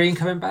 Chelsea Green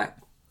coming back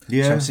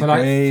Yeah. Chelsea for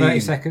like Green. 30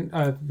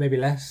 seconds, maybe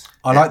less.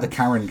 I like the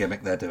Karen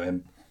gimmick they're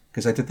doing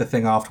because they did the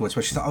thing afterwards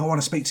where she's like, "I want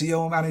to speak to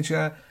your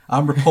manager.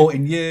 I'm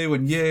reporting you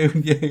and you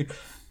and you."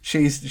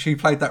 She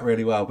played that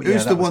really well. But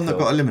Who's yeah, the was one that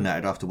cool. got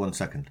eliminated after 1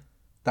 second?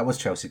 That was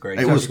Chelsea Green.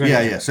 It was, Green,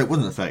 yeah, yeah. yeah. So it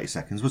wasn't the 30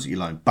 seconds, was it, you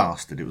lying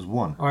bastard? It was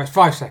 1. All right,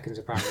 5 seconds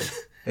apparently.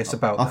 It's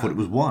about. I thought it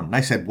was 1.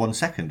 They said 1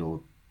 second,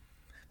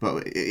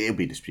 but it'll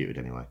be disputed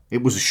anyway.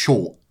 It was a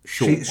short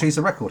one. She's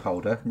a record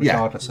holder, Yeah.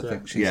 regardless. I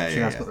think she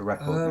has got the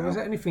record. now. Was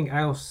there anything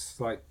else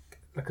like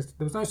there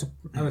was no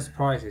other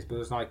surprises, but it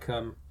was like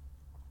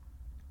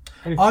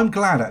I'm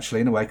glad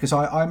actually in a way because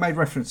I made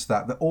reference to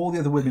that all the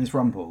other women's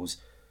rumbles,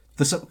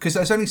 because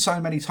there's only so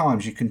many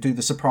times you can do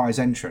the surprise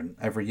entrant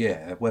every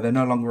year where they're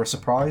no longer a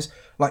surprise.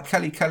 Like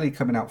Kelly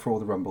coming out for all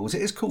the rumbles,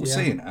 it is cool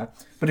seeing her,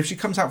 but if she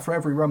comes out for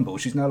every rumble,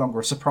 she's no longer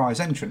a surprise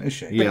entrant, is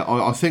she? Yeah,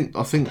 I think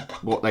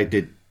what they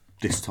did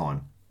this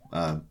time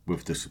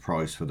with the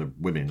surprise for the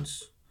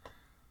women's,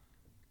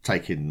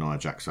 taking Nia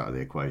Jax out of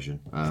the equation,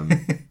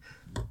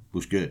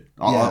 was good.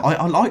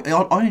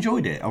 I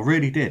enjoyed it. I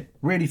really did.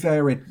 Really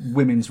varied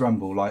women's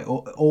rumble, like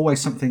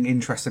always something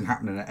interesting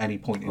happening at any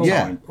point in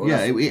Yeah, time.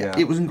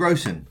 it was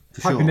engrossing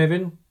for Piper sure.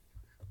 Niven.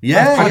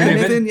 Yeah, Piper yeah.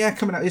 Niven,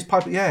 coming out his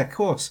Piper, yeah, of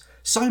course.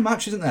 So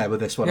much, isn't there, with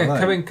this one? Yeah,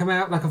 alone? come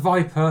out like a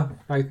viper,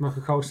 like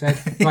Michael Cole said.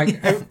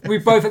 Like we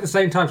both at the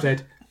same time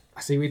said, "I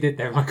see what you did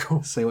there,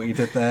 Michael." See what you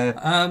did there.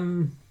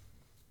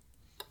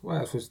 What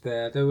else was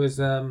there? There was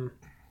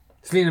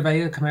Selena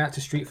Vega coming out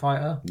to Street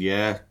Fighter.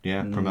 Yeah,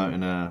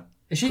 promoting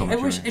Is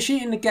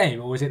she in the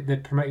game, or was it the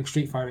promoting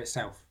Street Fighter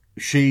itself?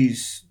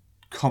 She's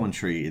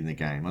commentary in the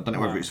game. I don't know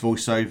whether it's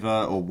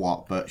voiceover or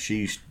what, but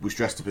she was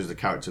dressed up as the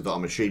character that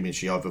I'm assuming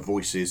she either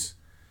voices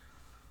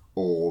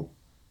or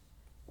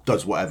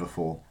does whatever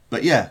for.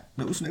 But yeah,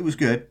 it was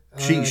good.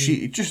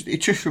 It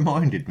just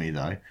reminded me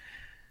though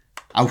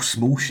how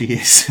small she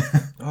is.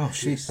 Oh,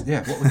 she's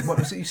What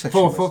was it you said?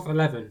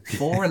 4'11".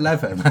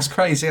 4'11". That's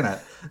crazy, isn't it?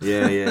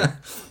 Yeah.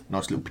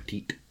 Nice little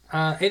petite.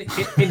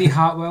 Indy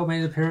Hartwell made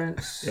an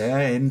appearance.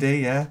 Yeah, Indy.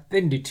 Yeah.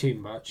 Didn't do too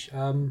much.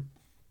 There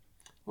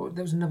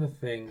was another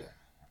thing,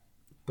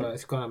 but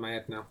it's gone out of my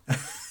head now.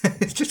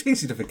 It's just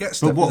easy to forget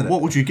stuff. But isn't what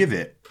it? would you give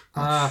it?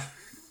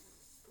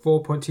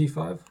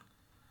 4.25.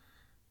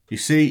 You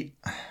see,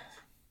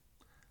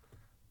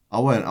 I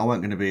weren't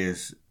going to be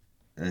as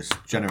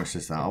generous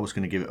as that. I was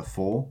going to give it a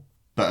 4,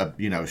 but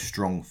a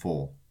strong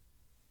 4.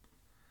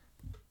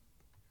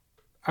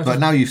 But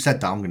now you've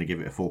said that, I'm going to give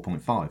it a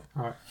 4.5. All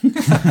right.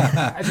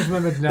 I just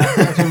remembered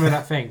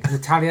that thing.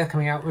 Natalia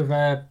coming out with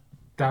her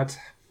dad's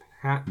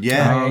hat.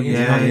 Yeah.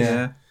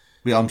 Yeah.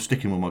 Yeah, I'm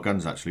sticking with my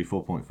guns actually.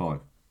 4.5.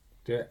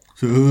 Do it.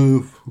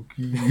 So fuck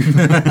you.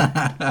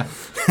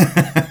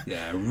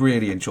 Yeah,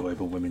 really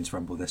enjoyable women's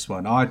rumble. This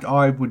one,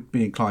 I would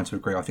be inclined to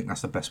agree. I think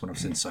that's the best one I've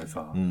seen so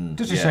far.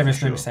 Just a Yeah, shame for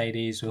it's no sure.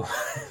 Mercedes or.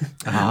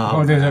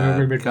 Oh, there's man,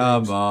 other rumored come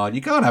rumors. on,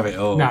 you can't have it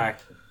all. No.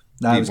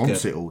 No, He it was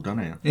wants good. it all,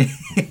 doesn't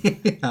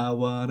he? I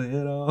want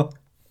it all.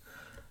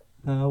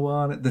 I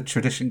want it. The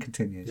tradition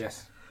continues.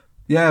 Yes.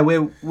 Yeah,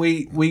 we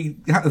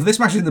have this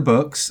match in the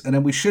books, and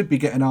then we should be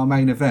getting our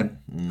main event,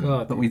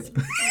 God. but we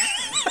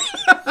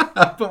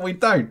but we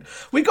don't.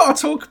 We got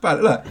to talk about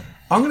it. Look,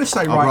 I'm going to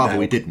say I'd right rather now.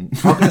 we didn't.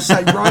 I'm going to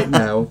say right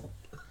now,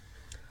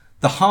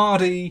 the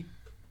Hardy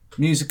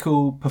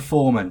musical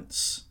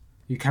performance.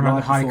 You came out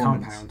Live the Hardy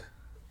performance. compound.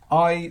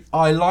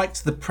 I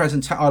liked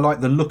the I liked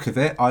the look of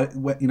it.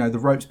 The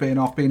ropes being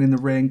off, being in the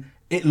ring.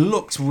 It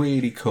looked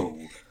really cool.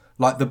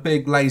 Like the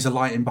big laser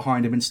lighting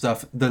behind him and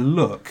stuff. The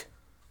look,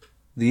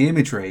 the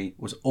imagery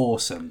was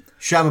awesome.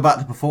 Shame about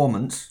the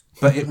performance.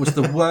 But it was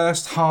the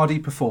worst Hardy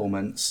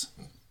performance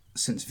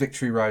since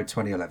Victory Road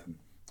 2011.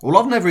 Well,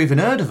 I've never even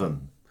heard of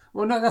them.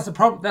 Well, no, that's the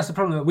problem. That's the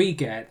problem that we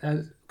get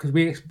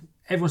because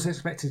everyone's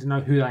expected to know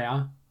who they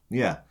are.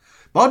 Yeah.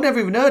 But I'd never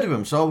even heard of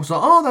them, so I was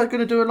like, oh, they're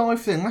going to do a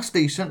live thing. That's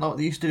decent, like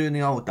they used to do in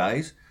the old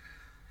days.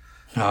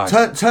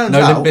 Turns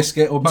no out... Limp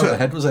Bizkit or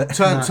Motorhead, was it?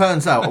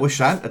 Turns out, I wish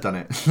I hadn't have done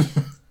it.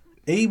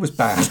 He was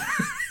bad.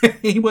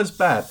 He was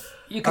bad.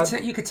 You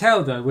could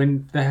tell though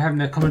when they're having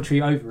their commentary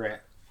over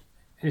it.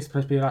 it's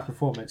supposed to be a live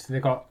performance, and they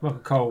got Michael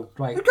Cole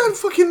like. They've got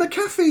fucking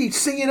McAfee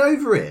singing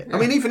over it. Yeah. I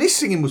mean, even his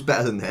singing was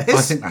better than theirs.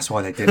 I think that's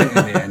why they did it in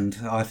the end.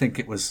 I think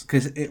it was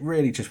because it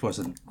really just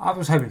wasn't. I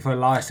was hoping for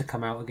Elias to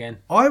come out again.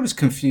 I was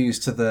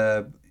confused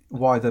to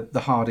why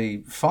the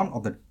Hardy font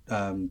on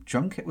the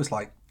junket was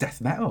like death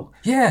metal.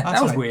 Yeah,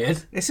 that was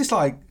weird. It's just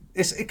like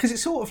because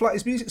it's sort of like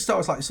his music style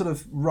is like sort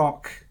of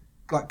rock,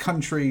 like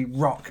country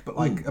rock, but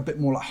like a bit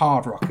more like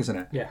hard rock, isn't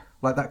it? Yeah,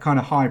 like that kind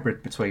of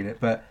hybrid between it,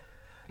 but.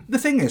 The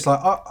thing is,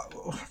 like,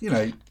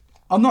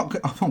 I'm not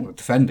going to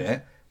defend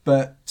it,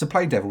 but to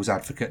play devil's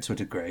advocate to a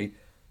degree,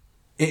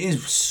 it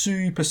is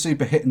super,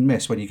 super hit and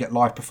miss when you get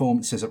live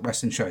performances at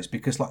wrestling shows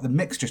because, like, the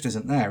mix just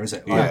isn't there, is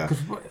it? Like,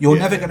 you're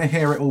never going to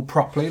hear it all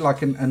properly,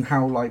 like, and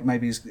how, like,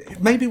 maybe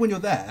when you're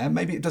there,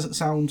 maybe it doesn't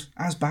sound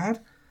as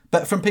bad.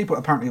 But from people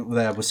apparently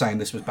there were saying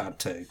this was bad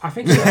too. I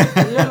think so.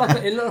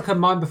 It looked like a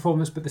mime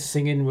performance, but the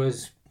singing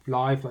was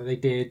live, like they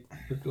did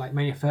with, like,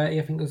 Mania 30.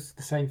 I think it was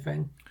the same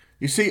thing.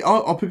 You see,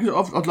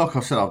 because like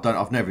I said,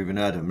 I've never even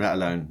heard them, let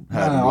alone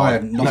heard them I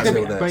live. hadn't not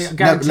until this.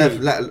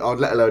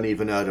 Let alone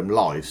even heard them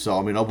live. So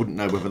I mean, I wouldn't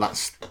know whether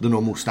that's the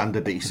normal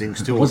standard that he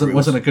sings to.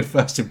 Wasn't a good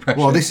first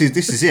impression. Well, this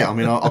is it. I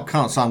mean, I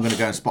can't say I'm going to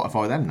go and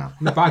Spotify them now.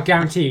 No, but I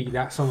guarantee you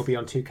that song will be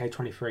on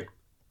 2K23.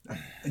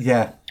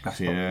 Yeah,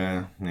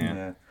 yeah.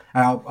 And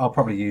I'll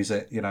probably use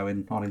it,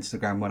 on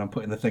Instagram when I'm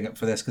putting the thing up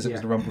for this because it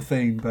was the Rumble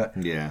theme. But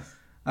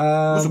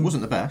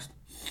wasn't the best.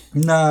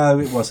 No,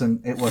 it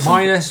wasn't.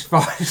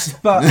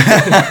 -5. But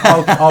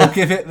I'll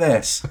give it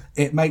this.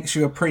 It makes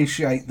you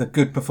appreciate the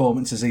good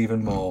performances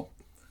even more.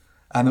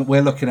 And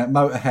we're looking at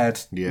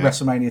Motorhead,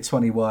 WrestleMania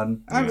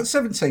 21, and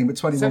 17, but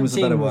 21 was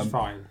the better one.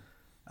 Fine.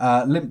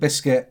 Limp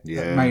Bizkit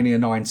at Mania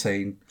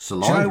 19.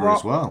 Saliva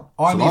as well.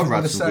 Saliva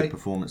had some good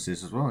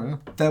performances as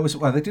well,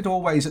 yeah. They did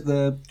always at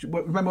the...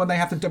 Remember when they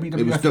had the WWF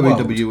It was World?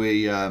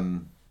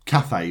 WWE...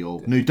 Cafe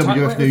or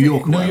WWF New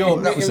York. New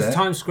York, that was it. It was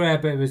Times Square,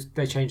 but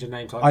they changed the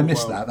name to I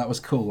missed that. That was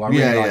cool. I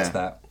really liked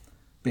that.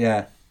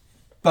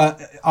 But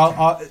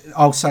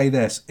I'll say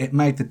this: it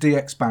made the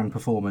DX Band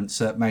performance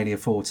at Mania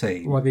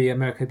 14. Well, the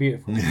America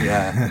Beautiful.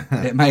 Yeah,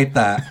 it made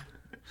that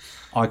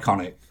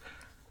iconic.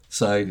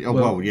 So,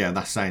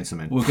 that's saying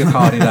something. We'll give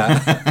Hardy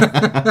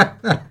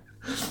that.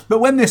 But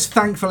when this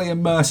thankfully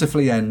and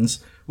mercifully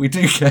ends, we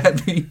do get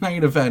the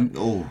main event.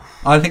 Ooh.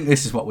 I think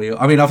this is what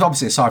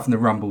obviously aside from the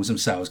Rumbles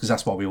themselves, because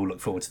that's why we all look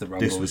forward to the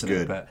Rumbles. This was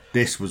good. But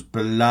this was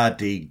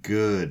bloody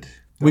good.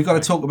 We've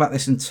got to talk about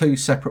this in two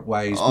separate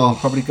ways. We'll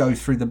probably go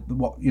through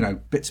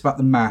bits about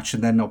the match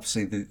and then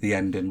obviously the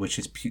ending, which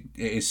is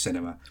it is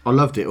cinema. I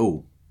loved it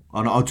all.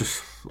 And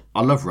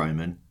I love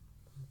Roman.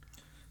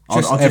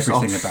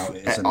 Everything about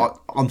it, isn't it?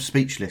 I'm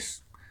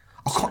speechless.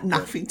 I've got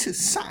nothing to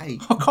say.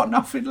 I've got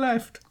nothing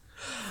left.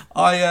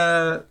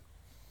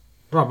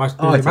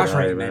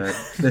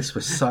 This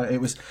was it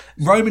was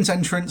Roman's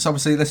entrance.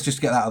 Obviously, let's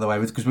just get that out of the way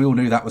with because we all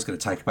knew that was going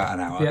to take about an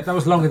hour. Yeah, that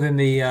was longer than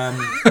the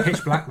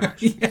Pitch Black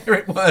match. Yeah,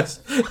 it was.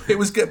 It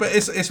was good, but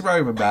it's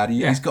Roman, man.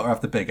 He's got to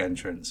have the big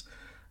entrance.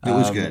 It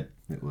was good.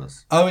 It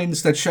was.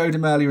 Owens, they'd showed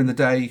him earlier in the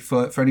day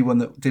for anyone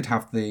that did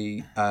have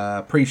the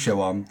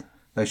pre-show on.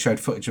 They showed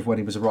footage of when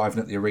he was arriving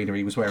at the arena.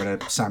 He was wearing a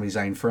Sami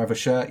Zayn Forever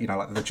shirt,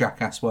 like the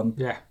Jackass one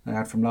they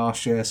had from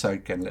last year. So,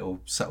 again, little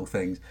subtle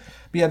things.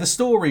 But yeah, the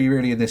story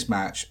really in this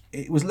match,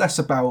 it was less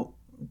about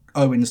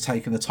Owens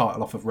taking the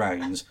title off of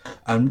Reigns.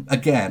 And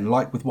again,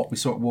 like with what we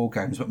saw at War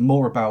Games, but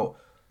more about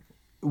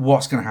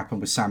what's going to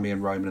happen with Sami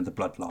and Roman and the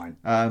bloodline.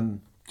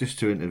 Just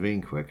to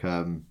intervene quick.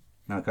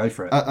 No, go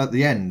for it. At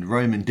the end,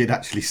 Roman did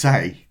actually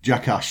say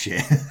Jackass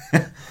shit.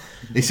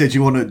 He said, "Do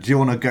you want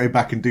to go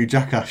back and do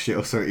Jackass shit?"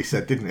 Or so he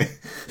said, didn't he?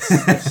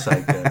 That's so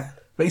good.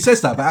 But he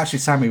says that, but actually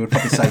Sami would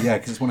probably say yeah,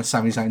 because it's one of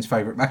Sami Zayn's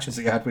favourite matches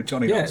that he had with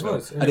Johnny Knoxville. It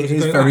was. And it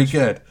is very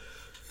good.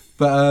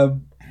 But,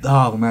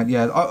 oh man,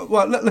 yeah.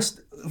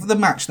 Let's the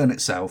match then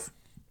itself.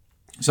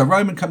 So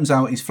Roman comes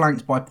out, he's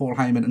flanked by Paul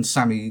Heyman and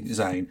Sami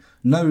Zayn.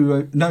 No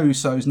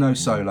Usos, no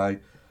Solo.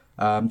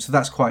 So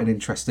that's quite an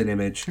interesting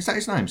image. Is that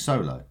his name,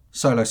 Solo?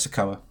 Solo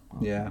Sikoa,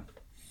 yeah.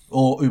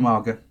 Or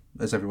Umaga,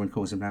 as everyone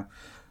calls him now.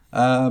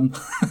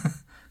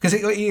 Because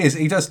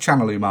he does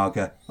channel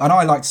Umaga, and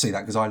I like to see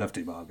that because I loved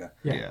Umaga.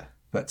 Yeah.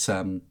 But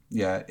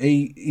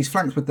he's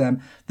flanked with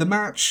them. The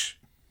match,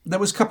 there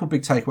was a couple of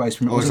big takeaways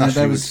from it. Or as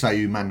would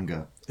say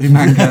Umanga.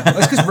 Umanga.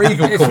 That's because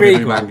Regal called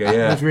him Umanga.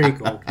 Yeah, it's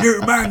Regal.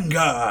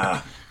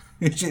 Umanga.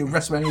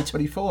 WrestleMania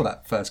 24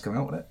 that first came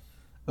out, wasn't it?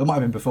 It might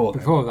have been before.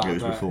 Before that, it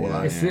was before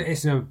that.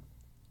 It's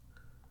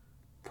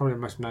probably the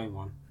most known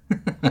one.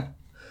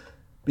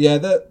 Yeah,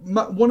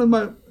 one of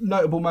the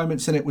notable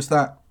moments in it was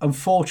that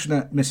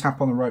unfortunate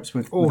mishap on the ropes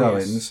with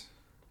Owens.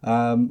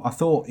 I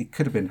thought he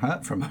could have been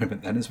hurt for a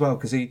moment then as well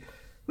because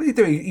what do you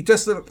do? He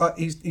does look like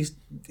he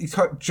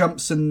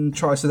jumps and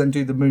tries to then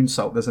do the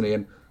moonsault, doesn't he?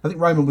 And I think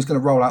Roman was going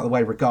to roll out of the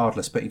way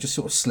regardless, but he just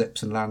sort of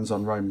slips and lands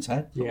on Roman's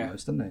head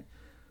almost, doesn't he?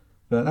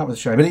 But that was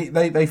a shame.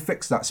 But they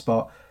fixed that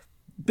spot.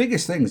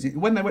 Biggest thing is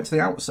when they went to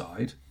the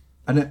outside,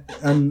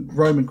 And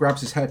Roman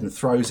grabs his head and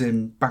throws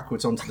him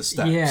backwards onto the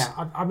steps. Yeah,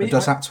 I mean, and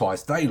does that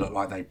twice. They look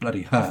like they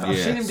bloody hurt. I've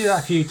seen him do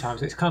that a few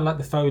times. It's kind of like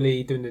the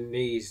Foley doing the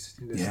knees.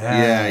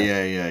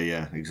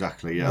 Yeah,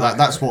 exactly. Yeah,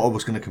 that's what I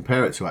was going to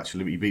compare it to.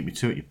 Actually, but you beat me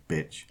to it, you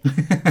bitch.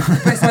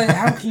 But it's like,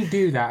 how can you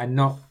do that and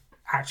not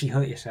actually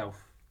hurt yourself?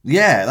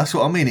 Yeah, that's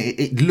what I mean.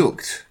 It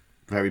looked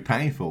very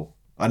painful,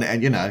 and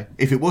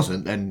if it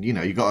wasn't, then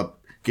you got to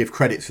give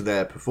credit to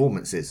their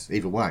performances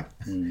either way.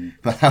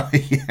 But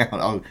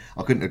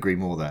I couldn't agree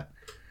more there.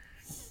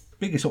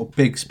 Biggest sort of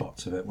big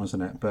spots of it,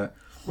 wasn't it? But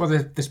well,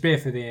 the spear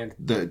for the end.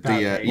 I was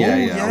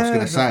going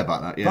to say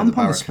about that. Yeah, bump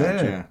the on barricade. the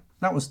spear. Yeah,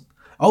 that was.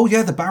 Oh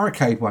yeah, the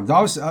barricade one.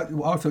 I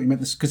thought you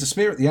meant this because the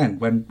spear at the end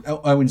when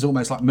Owens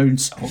almost like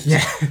moonsaults.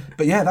 Yeah,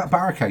 but yeah, that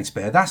barricade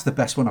spear. That's the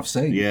best one I've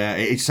seen. Yeah,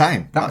 it's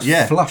same. That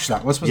was flush.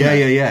 That wasn't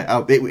it?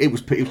 Yeah. It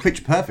was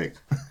picture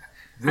perfect.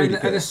 Really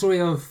and the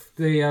story of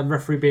the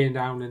referee being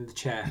down in the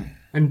chair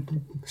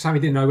and Sammy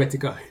didn't know where to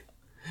go.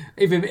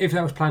 Even if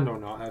that was planned or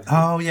not.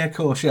 Oh yeah, of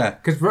course, yeah.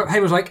 Because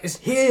Hayden was like, "It's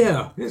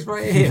here, it's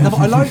right here." No, but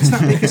I liked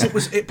that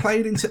because it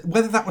played into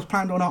whether that was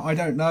planned or not. I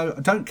don't know.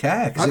 I don't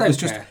care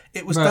because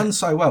it was done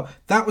so well.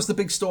 That was the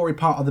big story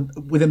part of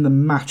within the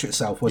match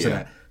itself, wasn't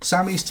it?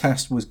 Sammy's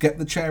test was get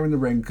the chair in the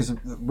ring because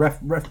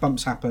ref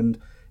bumps happened.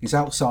 He's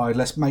outside.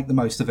 Let's make the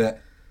most of it.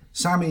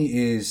 Sammy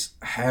is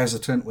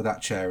hesitant with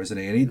that chair, isn't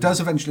he? And he does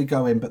eventually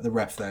go in, but the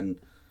ref then.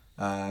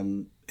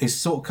 Is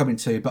sort of coming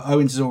to, but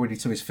Owens is already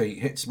to his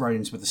feet, hits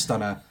Reigns with the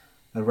stunner,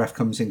 and the ref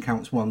comes in,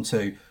 counts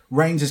 1-2.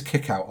 Reigns'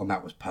 kick out on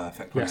that was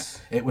perfect. Yes.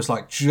 It was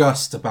like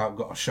just about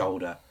got a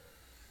shoulder,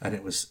 and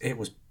it was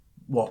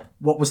what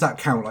was that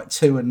count, like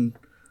 2 and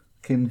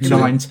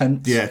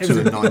 9/10? Yeah, 2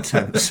 and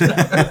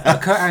 9/10. A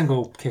Kurt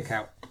Angle kick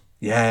out.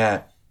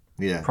 Yeah.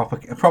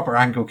 Proper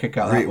angle kick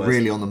out. That was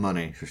really on the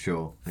money for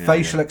sure. Yeah,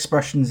 facial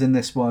expressions in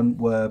this one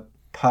were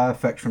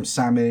perfect from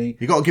Sammy.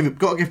 You got to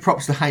give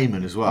props to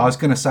Heyman as well. I was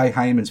going to say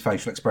Heyman's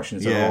facial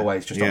expressions are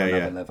always just on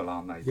another level,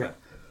 aren't they? Yeah.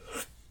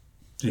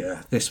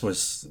 Yeah, this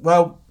was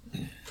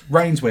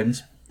Reigns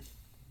wins.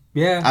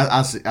 Yeah,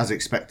 as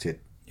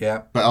expected.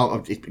 Yeah,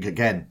 but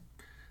again,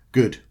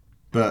 good,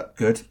 but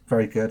good,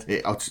 very good.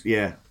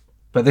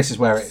 But this is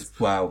where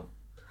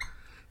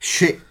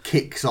shit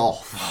kicks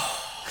off.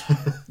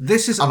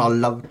 This is, and I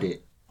loved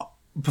it.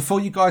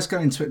 Before you guys go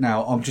into it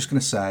now, I'm just going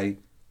to say.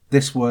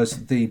 This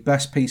was the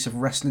best piece of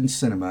wrestling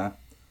cinema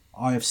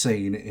I have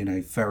seen in a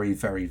very,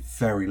 very,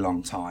 very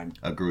long time.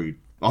 Agreed.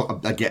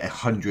 I get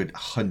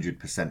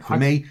 100%.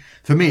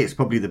 For me, it's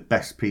probably the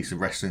best piece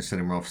of wrestling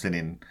cinema I've seen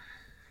in.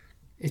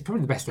 It's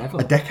probably the best ever.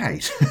 A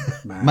decade,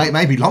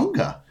 maybe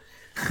longer.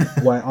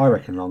 Well, I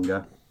reckon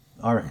longer.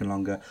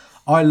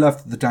 I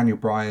loved the Daniel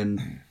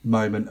Bryan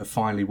moment of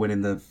finally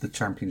winning the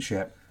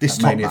championship. This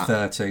at Mania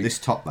 30. This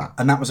topped that,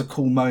 and that was a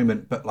cool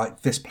moment. But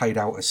like this played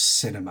out as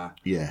cinema.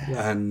 Yeah.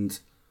 And.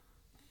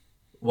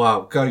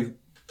 Wow, go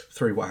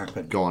through what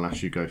happened. Go on,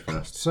 Ash, you go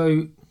first.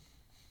 So,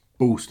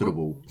 balls to the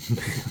wall.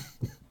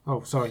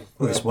 Oh, sorry.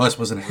 Well, this was,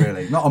 wasn't it,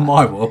 really? Not on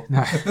my wall.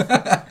 No. Do it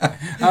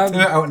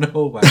out in the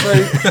hallway. So,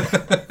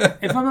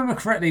 if I remember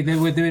correctly, they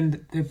were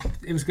doing...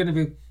 It was going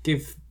to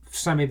give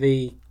Sammy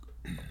the...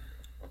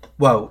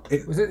 Well,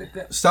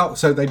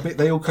 so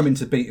they all come in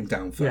to beat him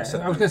down first.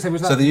 Yeah, I was going to say,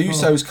 was that... So the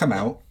Usos come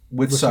out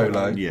with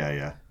Solo.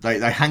 Yeah. They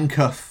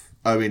handcuff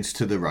Owens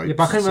to the ropes. Yeah,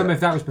 but I can't remember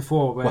if that was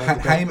before. Well,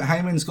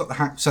 Heyman's got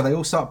the so they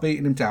all start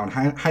beating him down.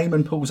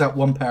 Heyman pulls out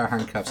one pair of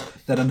handcuffs,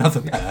 then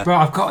another pair. But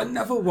I've got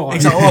another one.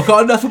 He's like, I've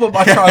got another one,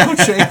 my tribal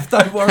chief,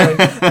 don't worry.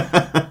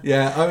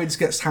 Yeah, Owens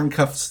gets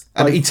handcuffs.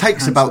 And he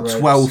takes about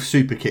 12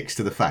 super kicks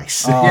to the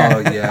face.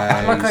 Oh,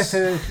 yeah. Like I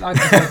said at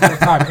the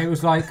time, it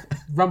was like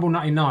Rumble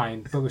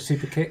 99, but with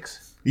super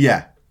kicks.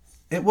 Yeah.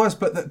 It was,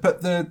 but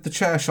the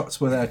chair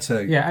shots were there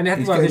too. Yeah, and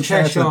he's the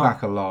chair shot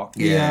back a lot.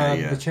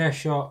 The chair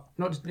shot.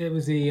 It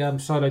was the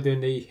Solo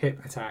doing the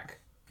hip attack.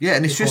 Yeah,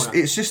 and it's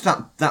just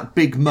that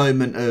big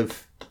moment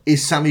of,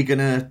 is Sammy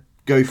gonna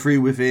go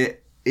through with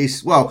it?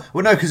 No,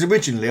 because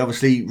originally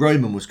obviously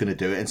Roman was going to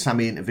do it, and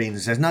Sammy intervenes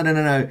and says,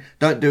 no,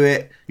 don't do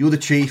it. You're the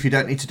chief. You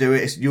don't need to do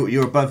it.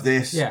 You're above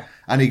this. Yeah.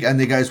 And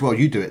he goes, well,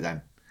 you do it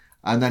then.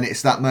 And then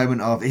it's that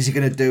moment of, is he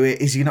going to do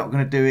it? Is he not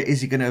going to do it?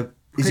 Is he going to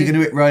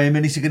hit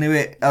Roman? Is he going to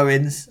hit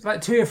Owens?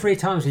 Like 2 or 3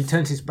 times he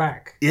turns his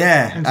back.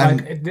 Yeah.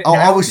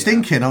 I was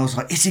thinking,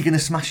 is he going to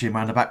smash him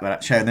around the back with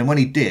that chair? And then when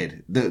he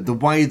did, the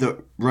way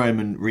that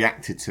Roman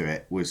reacted to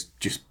it was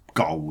just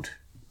gold.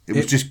 It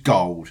was just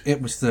gold.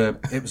 It was the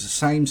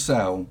same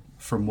cell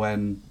from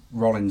when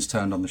Rollins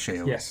turned on the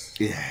Shield. Yes.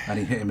 Yeah. And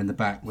he hit him in the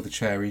back with a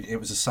chair. It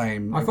was the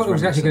same. I thought it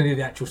was actually going to be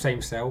the actual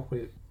same cell.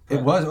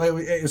 It was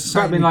the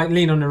same. I've been like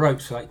lean on the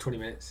ropes for like 20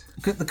 minutes.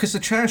 Because the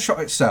chair shot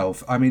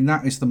itself, I mean,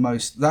 that is the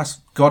most.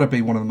 That's got to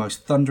be one of the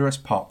most thunderous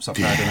pops I've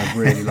heard in a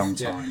really long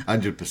time.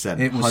 100%.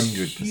 It was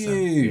 100%.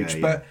 huge.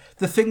 But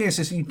the thing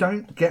is you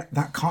don't get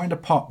that kind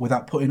of pop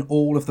without putting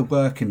all of the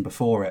work in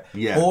before it.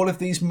 Yeah. All of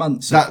these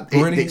months of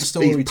brilliant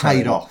storytelling. It's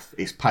paid off.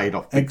 It's paid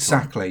off.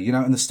 Exactly. You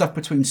know, and the stuff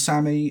between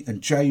Sammy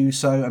and Jey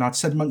Uso, and I'd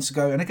said months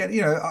ago, and again,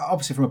 you know,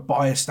 obviously from a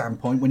bias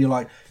standpoint, when you're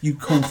like, you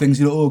call things,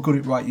 you're like, oh, got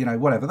it right, you know,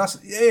 whatever.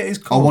 It is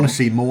cool. I want to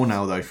see more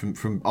now, though,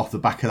 from off the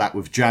back of that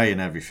with Jey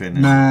and everything.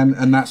 Man,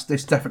 and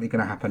it's definitely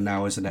going to happen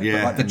now, isn't it? Yeah.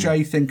 But like the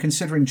Jey thing,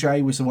 considering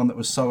Jey was the one that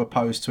was so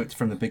opposed to it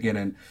from the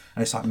beginning,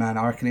 and it's like, man,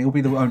 I reckon he'll be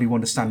the only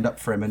one to stand up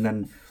for him, and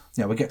then,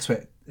 you know, we'll get to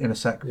it in a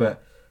sec,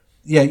 but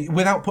yeah,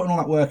 without putting all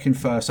that work in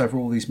first over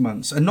all these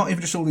months, and not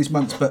even just all these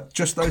months, but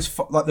just those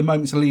like the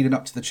moments leading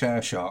up to the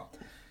chair shot,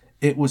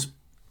 it was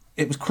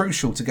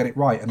crucial to get it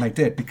right, and they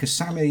did, because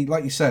Sammy,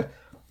 like you said,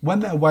 when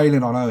they're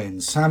wailing on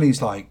Owens,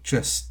 Sammy's like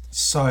just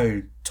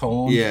so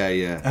torn.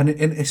 Yeah. And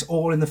it's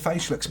all in the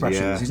facial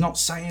expressions. Yeah. He's not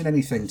saying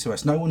anything to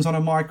us. No one's on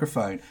a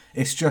microphone.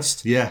 It's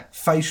just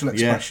facial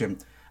expression.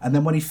 Yeah. And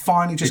then when he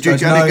finally just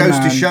goes, and no, it goes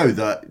man. to show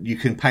that you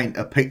can paint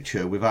a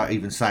picture without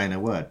even saying a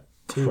word.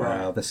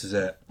 Wow, this is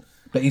it.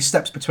 But he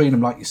steps between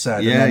them, like you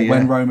said. And then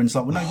when Roman's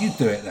like, well, no, you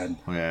do it then.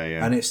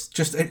 Yeah. And it's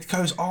just, it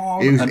goes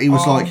on. He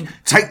was like,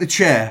 take the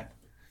chair.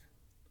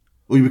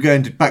 We were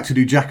going back to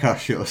do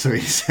jackass shit or so,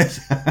 he says.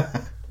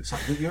 It's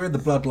like, you're in the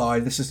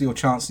bloodline. This is your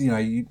chance. You know,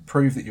 you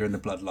prove that you're in the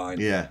bloodline.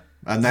 Yeah.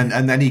 And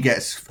then he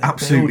gets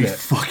absolutely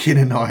fucking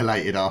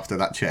annihilated after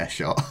that chair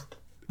shot.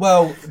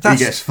 Well, he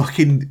gets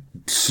fucking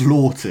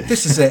slaughtered.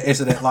 This is it,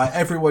 isn't it? Like,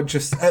 everyone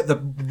just at the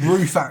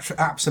roof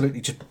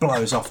absolutely just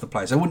blows off the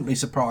place. I wouldn't be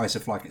surprised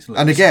if like it's loose.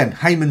 And again,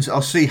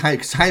 I'll see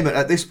because Heyman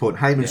at this point,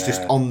 Heyman's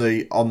just on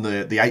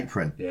the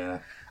apron. Yeah.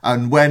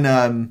 And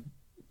when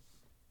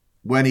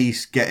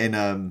he's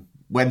getting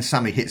when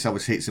Sammy hits him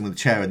with the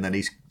chair, and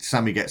then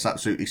Sammy gets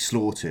absolutely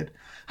slaughtered.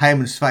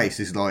 Heyman's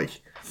face is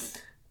like.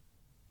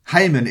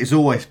 Heyman has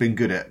always been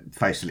good at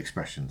facial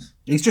expressions.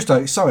 He's just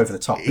so over the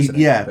top, isn't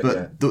he? Yeah,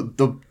 but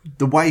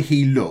the way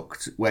he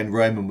looked when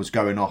Roman was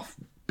going off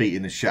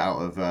beating the shit out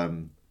of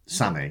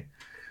Sammy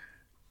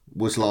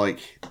was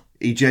like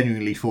he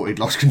genuinely thought he'd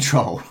lost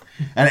control.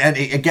 And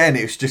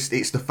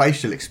it's the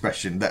facial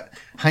expression that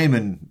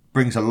Heyman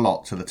brings a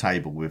lot to the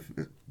table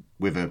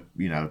with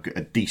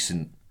a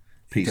decent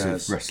piece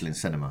of wrestling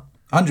cinema.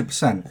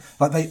 100%.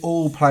 Like, they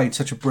all played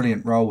such a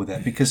brilliant role with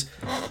it, because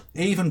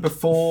even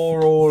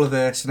before all of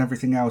this and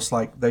everything else,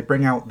 like, they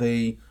bring out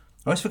I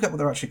always forget what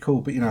they're actually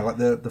called, but, you know, like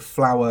the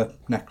flower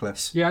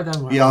necklace. Yeah, I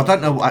don't know. Yeah, I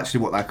don't know actually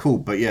what they're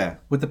called, but yeah.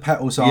 With the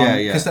petals on. Yeah.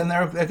 Because then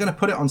they're going to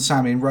put it on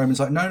Sammy, and Roman's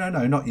like, no,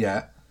 not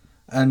yet.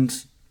 And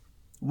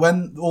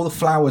when all the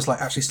flowers like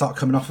actually start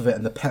coming off of it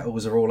and the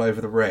petals are all over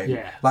the ring,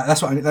 like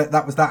that's what I mean.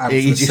 That was that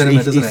added to the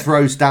cinema, doesn't it? He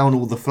throws down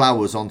all the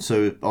flowers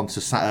onto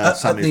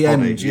Sammy's at the body.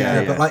 End,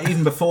 yeah. But like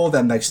even before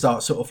then, they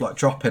start sort of like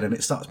dropping, and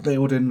it starts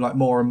building like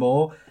more and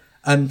more,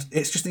 and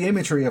it's just the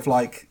imagery of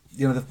like,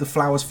 you know, the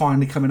flowers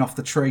finally coming off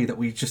the tree that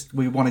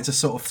we wanted to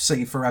sort of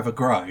see forever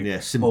grow. Yeah,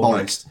 symbolic.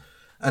 Almost.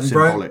 And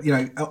you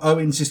know,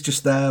 Owens is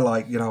just there,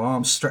 like, you know,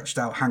 arms stretched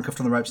out, handcuffed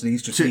on the ropes, and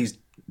he's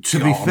to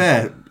be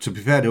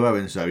fair to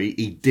Owens though,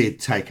 he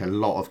did take a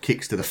lot of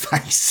kicks to the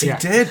face. He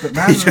did, but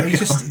man, he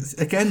just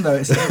again though,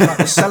 it's like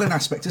the selling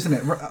aspect, isn't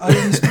it?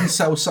 Owens can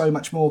sell so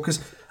much more because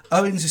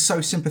Owens is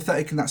so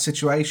sympathetic in that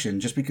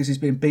situation, just because he's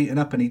being beaten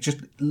up, and he just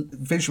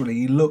visually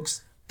he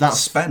looks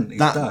spent. He's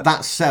done.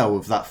 That sell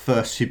of that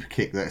first super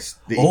kick that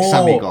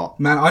Sammy got.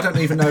 Man, I don't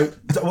even know.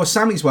 Well,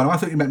 Sammy's one. I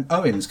thought you meant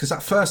Owens, because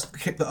that first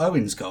kick that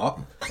Owens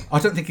got, I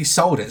don't think he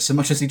sold it so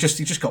much as he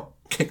just got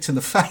kicked in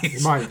the face.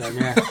 He might have done,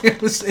 yeah.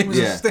 it was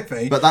a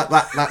stiffy. But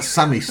that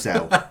Sammy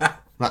sell,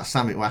 that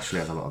Sammy Ashley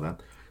has a lot of them.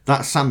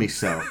 That Sammy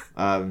sell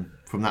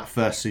from that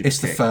first super kick. It's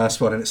the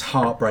first one, and it's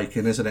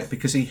heartbreaking, isn't it?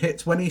 Because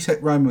when he's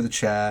hit Roman with a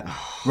chair,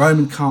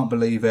 Roman can't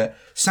believe it.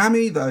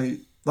 Sammy though,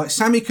 like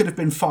Sammy could have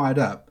been fired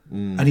up.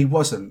 And he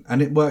wasn't,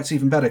 and it works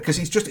even better because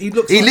he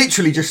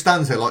literally just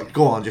stands there like,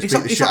 go on, just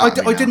beat the shit out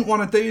of me. I didn't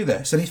want to do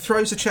this, and he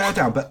throws the chair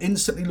down, but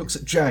instantly looks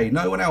at Jey,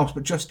 no one else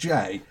but just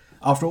Jey,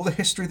 after all the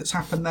history that's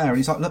happened there, and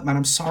he's like, look man,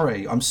 I'm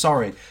sorry.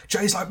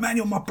 Jey's like, man,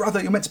 you're my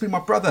brother, you're meant to be my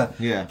brother.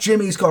 Yeah.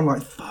 Jimmy's gone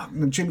like, fuck,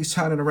 and Jimmy's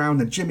turning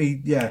around, and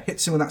Jimmy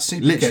hits him with that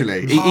super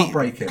literally kick.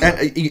 Heartbreaking.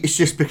 It's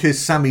just because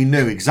Sammy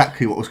knew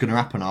exactly what was going to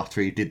happen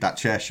after he did that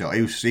chair shot.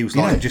 He was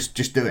like,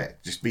 just do it,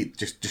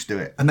 just do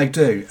it, and they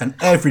do, and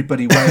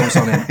everybody wails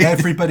on him.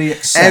 Everybody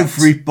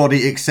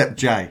except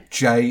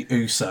Jey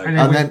Uso,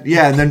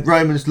 and then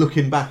Roman's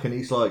looking back, and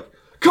he's like,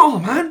 come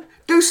on man,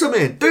 do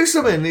something.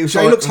 And he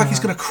Jey looks like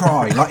he's going to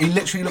cry. Like, he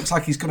literally looks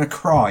like he's going to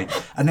cry.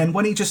 And then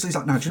when he's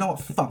like, no, do you know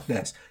what? Fuck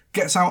this.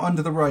 Gets out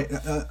under the right.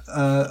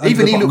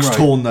 Even he looks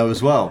torn though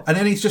as well. And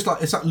then he's just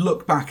like, it's that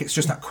look back. It's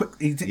just that quick.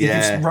 He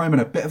gives Roman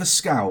a bit of a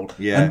scowl.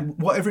 Yeah. And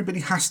what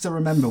everybody has to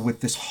remember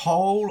with this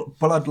whole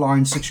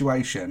bloodline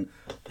situation,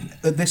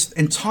 that this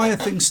entire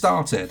thing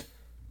started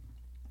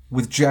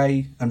with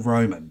Jey and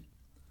Roman.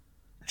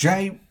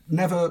 Jey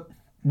never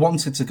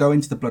wanted to go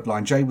into the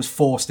bloodline. Jey was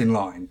forced in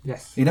line.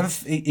 Yes.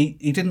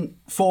 He didn't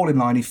fall in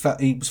line.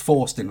 He was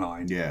forced in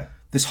line. Yeah.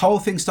 This whole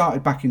thing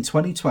started back in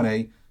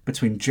 2020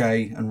 between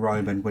Jay and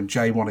Roman when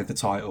Jay wanted the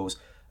titles.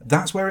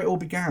 That's where it all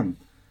began.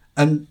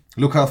 And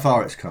look how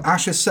far it's come.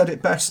 Ash has said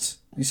it best.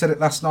 You said it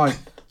last night.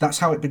 That's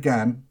how it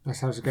began.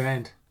 That's how it's going to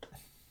end.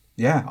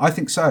 Yeah, I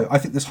think so. I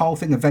think this whole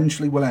thing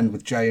eventually will end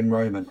with Jay and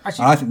Roman.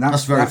 Actually, and I think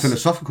that's very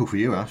philosophical for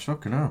you, Ash.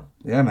 Fucking hell.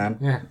 Yeah, man.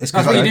 Yeah, It's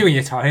that's what you do when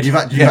you're tired. You've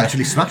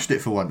actually smashed it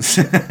for once.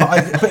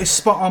 but it's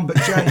spot on. But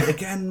Jay,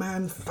 again,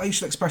 man,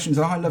 facial expressions.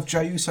 And I love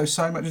Jey Uso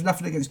so much. There's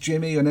nothing against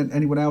Jimmy and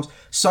anyone else.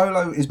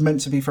 Solo is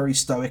meant to be very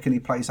stoic, and he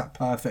plays that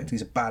perfect.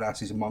 He's a badass.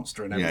 He's a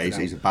monster and everything. Yeah,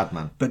 he's a bad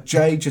man. But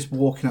Jay just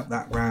walking up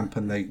that ramp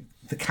and the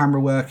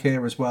camera work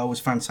here as well was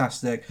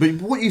fantastic.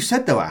 But what you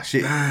said though, Ash,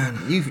 you have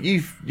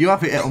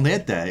it on the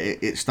head there.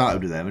 It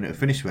started with them and it'll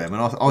finish with them.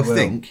 And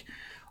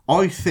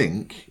I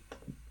think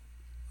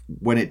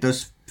when it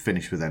does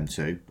finish with them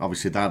two,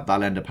 obviously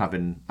they'll end up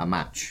having a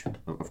match,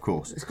 of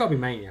course. It's got to be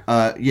Mania.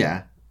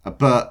 Yeah,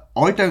 but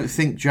I don't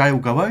think Jay will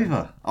go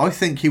over. I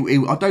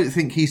don't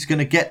think he's going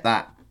to get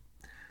that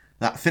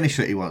finish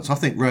that he wants. I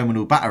think Roman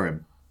will batter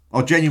him.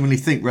 I genuinely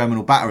think Roman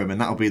will batter him,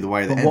 and that'll be the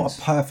way that ends. What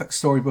a perfect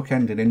storybook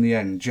ending in the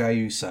end. Jey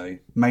Uso,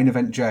 main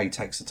event Jay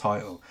takes the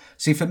title.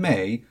 See, for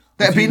me...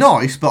 That'd be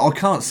nice, but I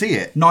can't see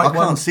it.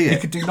 Can't see it. You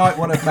could do night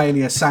one of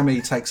Mania, Sammy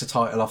takes a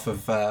title off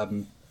of...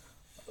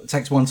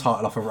 takes one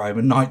title off of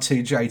Roman, night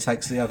two, Jay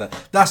takes the other.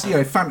 That's,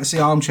 fantasy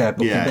armchair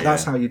booking, but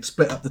that's how you'd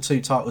split up the two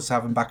titles to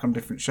have them back on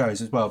different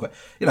shows as well. But,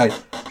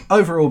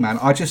 overall, man,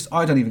 I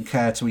don't even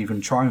care to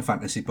even try and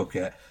fantasy book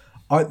it.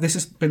 This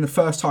has been the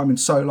first time in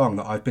so long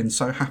that I've been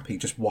so happy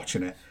just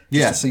watching it.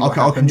 To see what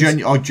happens.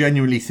 I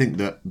genuinely think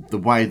that the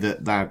way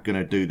that they're going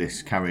to do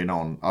this carrying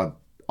on, I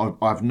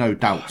have no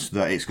doubts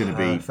that it's going to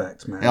be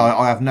perfect, man.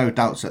 I have no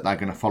doubts that they're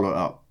going to follow it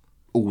up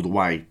all the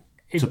way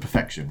to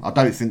perfection. I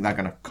don't think they're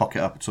going to cock it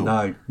up at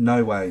all.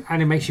 No way.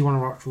 And it makes you want to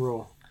watch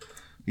Raw.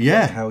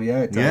 Yeah, hell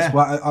yeah, it does. Yeah.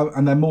 Well,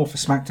 and they're more for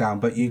SmackDown,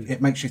 but it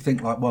makes you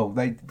think like, well,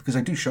 because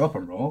they do show up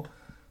on Raw.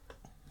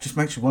 Just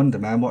makes you wonder,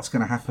 man, what's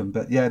going to happen.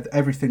 But yeah,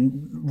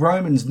 everything.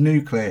 Roman's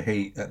nuclear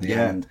heat at the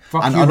end.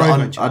 Fuck you,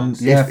 Roman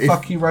chance.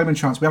 Fuck you, Roman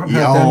chance. We haven't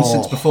heard them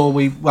since before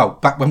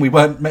back when we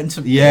weren't meant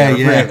to.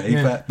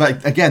 Really.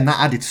 But again, that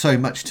added so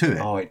much to it.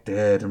 Oh, it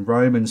did. And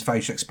Roman's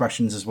facial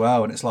expressions as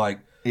well. And it's like,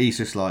 he's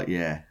just like,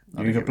 yeah,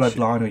 you're either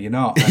bloodline or you're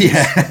not.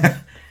 Yeah.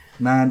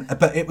 Man,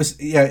 but it was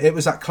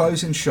that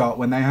closing shot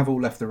when they have all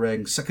left the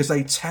ring because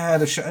they tear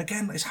the shirt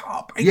again. It's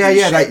heartbreaking.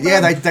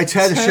 They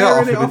tear the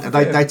shirt off.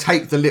 They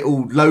take the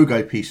little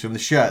logo piece from the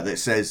shirt that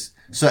says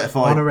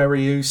certified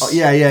honorary use.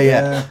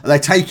 Yeah. They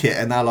take it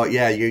and they're like,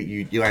 yeah,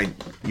 you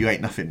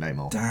ain't nothing no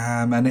more.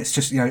 Damn, and it's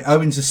just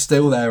Owens is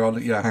still there on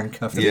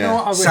handcuffed.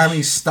 Yeah.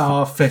 Sammy's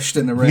starfished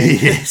in the ring.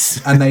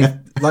 Yes, and they,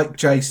 like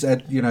Jay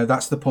said,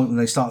 that's the point when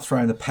they start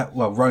throwing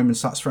Roman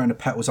starts throwing the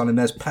petals on him.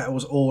 There's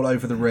petals all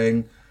over the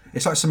ring.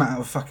 It's like some out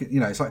of fucking,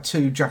 it's like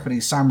two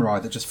Japanese samurai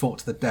that just fought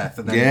to the death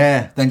and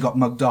then got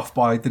mugged off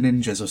by the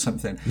ninjas or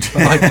something.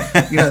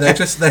 But they're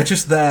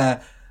just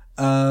there,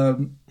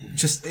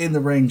 just in the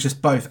ring,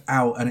 just both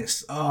out, and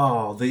it's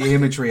the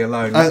imagery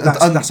alone.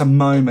 That's a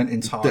moment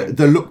in time.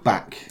 The look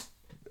back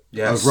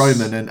of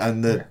Roman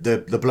and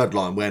the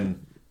bloodline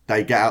when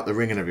they get out the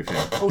ring and everything.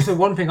 Also,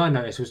 one thing I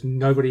noticed was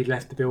nobody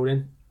left the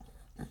building.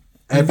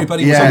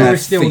 Everybody was on their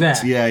still feet.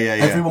 There.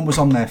 Yeah. Everyone was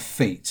on their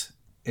feet.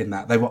 In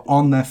that they were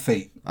on their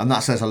feet, and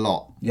that says a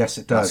lot. Yes,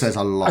 it does. That says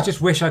a lot. I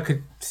just wish I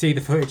could see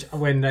the footage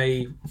when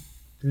they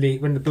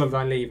leave, when the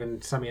bloodline leave,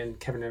 and Sammy and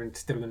Kevin are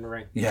still in the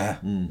ring. Yeah,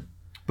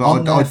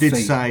 but I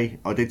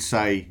did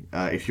say,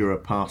 if you're a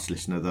past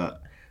listener,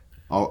 that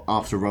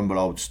after Rumble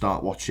I would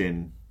start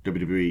watching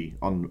WWE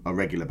on a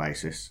regular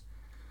basis,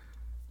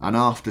 and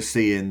after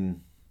seeing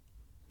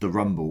the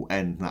Rumble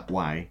end that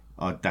way,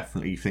 I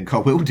definitely think I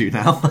will do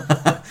now.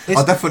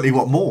 I definitely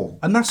want more.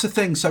 And that's the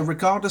thing. So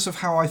regardless of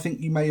how I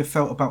think you may have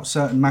felt about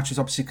certain matches,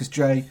 obviously, because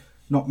Jay,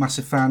 not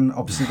massive fan,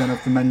 obviously, then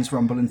of the men's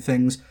Rumble and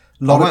things.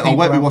 I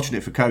won't be watching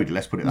it for Cody,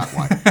 let's put it that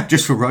way.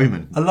 Just for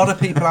Roman. A lot of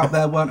people out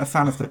there weren't a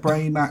fan of the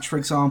Bray match, for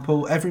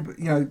example.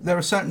 There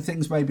are certain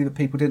things maybe that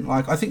people didn't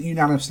like. I think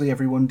unanimously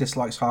everyone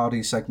dislikes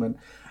Hardy's segment.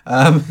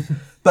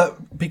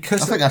 But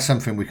because... I think that's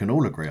something we can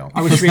all agree on.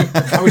 I wish you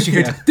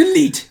could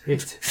delete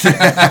it.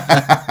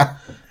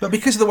 But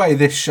because of the way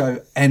this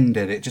show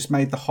ended, it just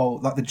made the whole,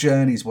 the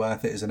journey's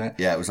worth it, isn't it?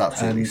 Yeah, it was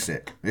absolutely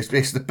sick.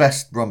 It's the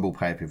best Rumble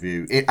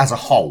pay-per-view as a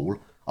whole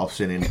I've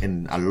seen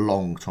in a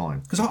long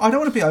time. Because I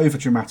don't want to be over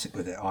dramatic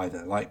with it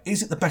either. Like,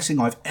 is it the best thing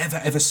I've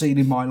ever seen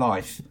in my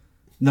life?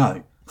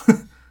 No.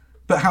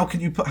 But how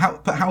can you put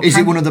Is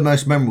it one of the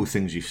most memorable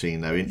things you've seen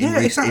though in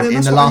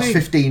the last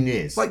 15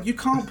 years? Like, you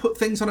can't put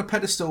things on a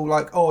pedestal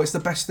like, it's the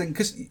best thing,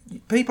 because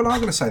people are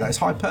going to say that it's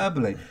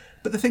hyperbole.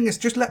 But the thing is,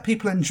 just let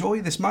people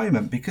enjoy this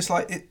moment, because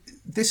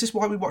this is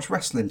why we watch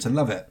wrestling, to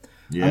love it.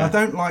 Yeah. And I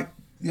don't like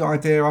the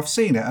idea. I've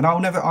seen it, and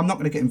I'm not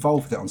going to get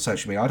involved with it on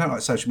social media. I don't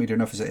like social media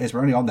enough as it is. We're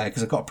only on there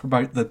because I've got to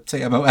promote the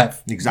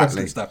TMOF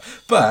exactly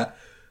stuff. But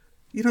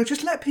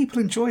just let people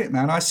enjoy it,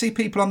 man. I see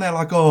people on there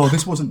like, oh,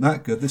 this wasn't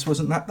that good, this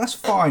wasn't that. That's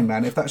fine,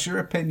 man. If that's your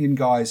opinion,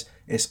 guys,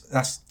 it's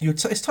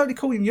totally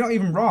cool. And you're not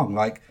even wrong.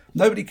 Like,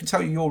 nobody can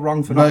tell you you're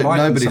wrong for not liking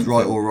nobody's something.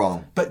 right or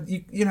wrong. But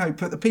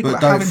but the people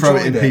But that have don't throw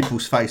enjoyed it in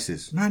people's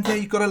faces. Man, yeah,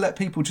 you've got to let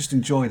people just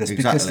enjoy this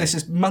because this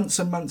is months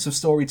and months of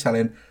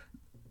storytelling.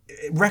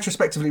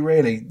 Retrospectively,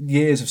 really,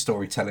 years of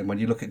storytelling when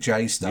you look at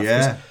Jay's stuff.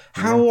 Yeah.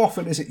 How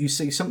often is it you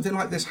see something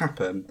like this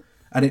happen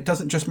and it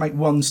doesn't just make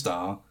 1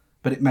 star,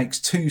 but it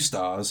makes 2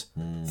 stars,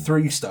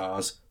 3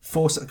 stars,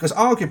 4 stars? Because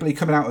arguably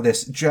coming out of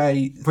this,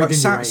 Jay,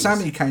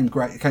 Sammy came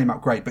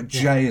out great, but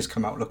Jay has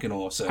come out looking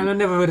awesome. And I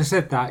never would have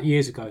said that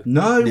years ago.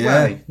 No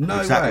way.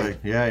 Exactly.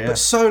 Yeah. But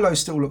Solo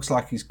still looks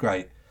like he's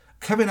great.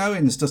 Kevin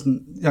Owens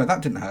doesn't...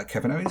 that didn't hurt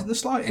Kevin Owens in the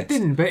slightest. It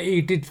didn't, but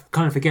he did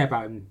kind of forget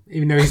about him,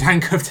 even though he's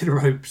handcuffed to the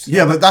ropes.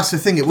 Yeah, but that's the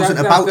thing. It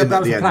wasn't about him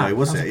at the end, though,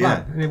 was it?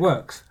 Yeah. And it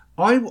works.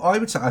 I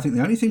would say, I think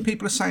the only thing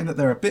people are saying that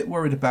they're a bit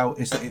worried about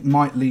is that it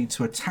might lead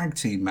to a tag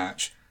team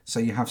match.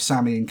 So you have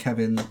Sammy and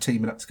Kevin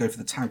teaming up to go for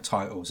the tag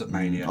titles at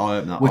Mania.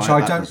 Which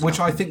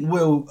I think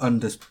will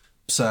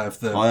underserve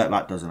them. I hope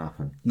that doesn't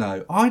happen.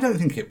 No, I don't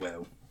think it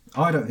will.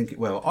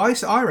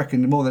 I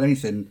reckon more than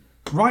anything...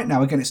 Right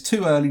now, again, it's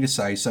too early to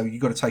say, so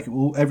you've got to take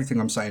everything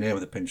I'm saying here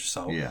with a pinch of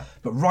salt. Yeah.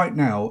 But right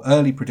now,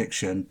 early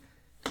prediction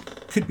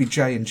could be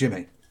Jay and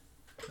Jimmy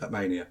at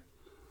Mania.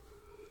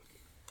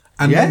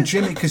 And then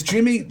Jimmy, because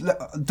Jimmy,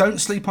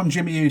 don't sleep on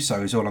Jimmy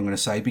Uso is all I'm going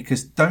to say,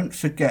 because don't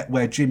forget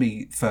where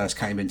Jimmy first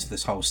came into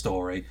this whole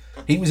story.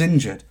 He was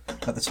injured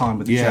at the time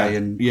with the Jay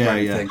and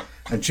Ray thing.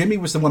 And Jimmy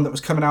was the one that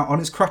was coming out on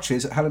his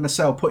crutches at Hell in a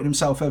Cell, putting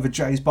himself over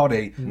Jay's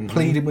body,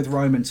 pleading with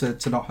Roman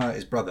to not hurt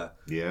his brother.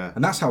 Yeah.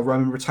 And that's how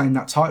Roman retained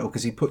that title,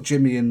 because he put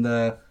Jimmy in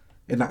that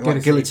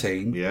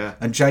guillotine. Yeah.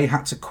 And Jay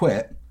had to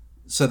quit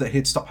so that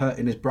he'd stop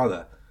hurting his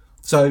brother.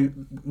 So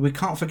we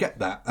can't forget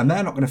that, and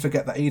they're not going to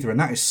forget that either. And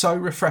that is so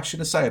refreshing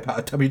to say about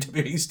a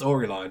WWE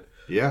storyline.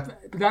 Yeah,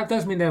 but that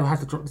does mean they'll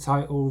have to drop the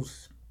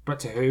titles, but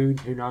to who?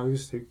 Who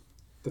knows? Who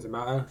doesn't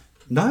matter.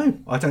 No,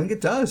 I don't think it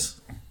does.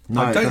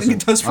 No, I don't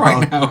think it does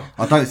now.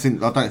 I don't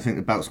think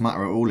the belts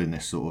matter at all in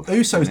this sort of.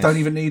 Usos don't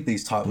even need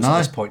these titles at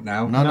this point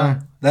now. No.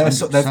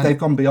 They've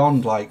gone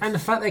beyond and the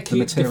fact they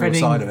keep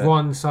defending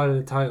one side of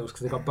the titles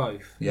because they've got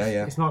both.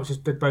 Yeah. It's not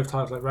just both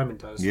titles like Roman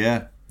does.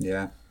 Yeah.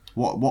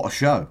 What a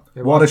show!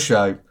 What a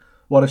show!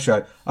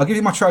 I'll give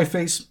you my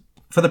trophies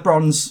for the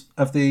bronze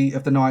of the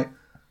night.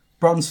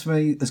 Bronze for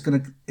me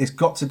it's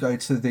got to go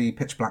to the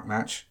Pitch Black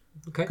match.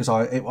 Okay. Because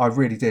I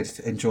really did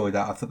enjoy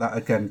that. I thought that,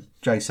 again,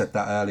 Jay said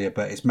that earlier,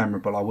 but it's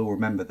memorable. I will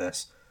remember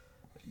this.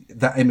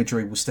 That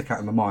imagery will stick out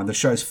in my mind. The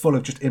show's full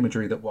of just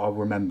imagery that I'll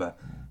remember.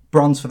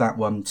 Bronze for that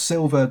one.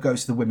 Silver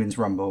goes to the Women's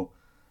Rumble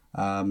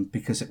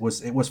because it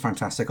was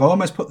fantastic. I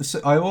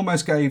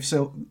almost gave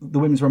the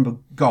Women's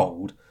Rumble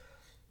gold.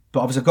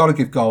 But obviously I've got to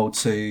give gold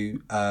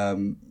to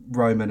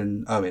Roman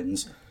and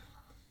Owens.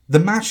 The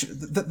match,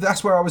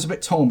 that's where I was a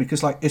bit torn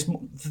because it's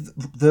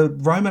the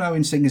Roman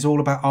Owens thing is all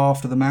about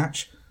after the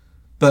match.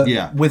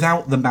 But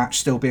without the match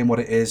still being what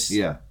it is,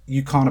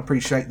 you can't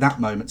appreciate that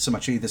moment so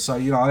much either. So,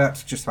 I have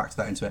to just factor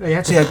that into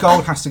it. So,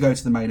 gold has to go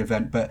to the main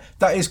event. But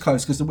that is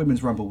close because the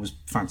Women's Rumble was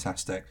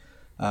fantastic.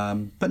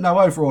 But no,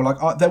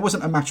 overall, there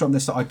wasn't a match on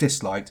this that I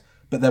disliked.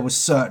 But there was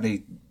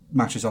certainly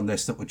matches on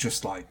this that were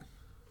just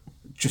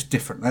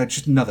different. They're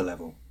just another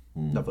level.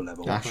 Another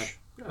level. Ash?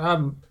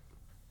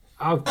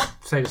 I'll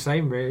say the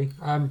same, really.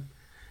 No,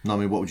 I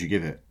mean, what would you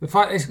give it?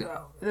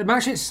 The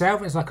match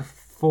itself is like a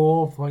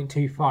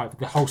 4.25.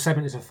 The whole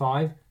segment is a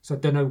 5, so I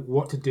don't know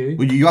what to do.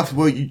 Well, you have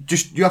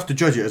to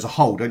judge it as a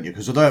whole, don't you?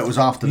 Because although it was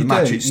after the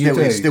match, it's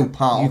still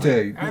part of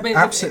it. You do.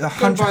 Absolutely,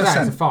 100%. That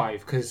as a 5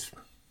 because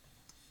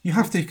you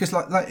have to, because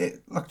like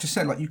I just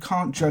said, you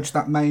can't judge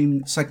that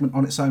main segment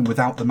on its own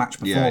without the match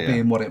before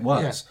being what it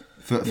was. Yeah.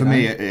 For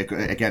me,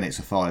 again, it's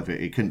a 5.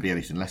 It couldn't be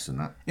anything less than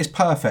that. It's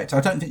perfect.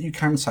 I don't think you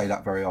can say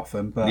that very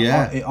often, but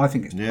I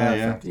think it's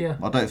perfect. Yeah.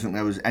 I don't think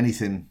there was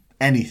anything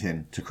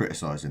to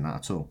criticise in that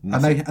at all.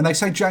 And they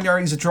say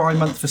January is a dry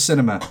month for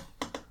cinema,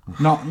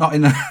 not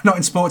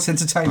in sports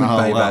entertainment,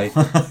 baby.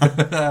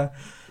 Well.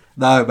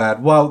 No,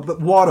 man. Well,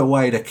 what a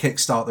way to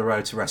kickstart the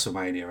road to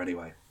WrestleMania,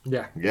 anyway.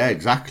 Yeah. Yeah,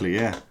 exactly.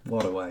 Yeah.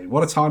 What a way.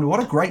 What a time.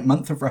 What a great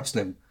month of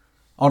wrestling.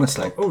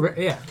 Honestly.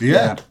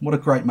 Yeah. What a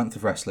great month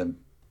of wrestling.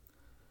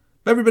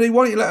 But everybody,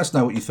 why don't you let us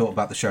know what you thought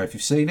about the show? If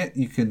you've seen it,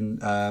 you can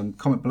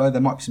comment below.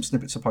 There might be some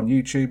snippets up on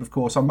YouTube, of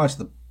course. On most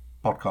of the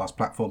podcast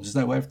platforms, there's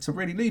nowhere to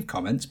really leave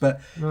comments, but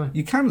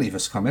you can leave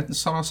us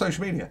comments on our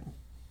social media.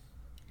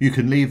 You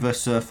can leave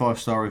us a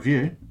 5-star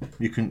review.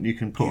 You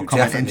can put a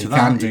comment into that.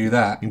 You can do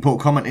that. You can put a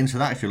comment into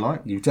that if you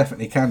like. You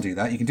definitely can do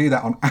that. You can do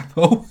that on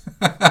Apple,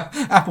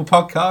 Apple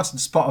Podcasts and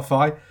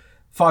Spotify.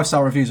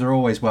 5-star reviews are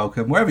always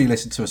welcome. Wherever you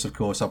listen to us, of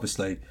course,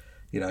 obviously.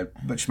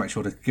 Just make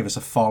sure to give us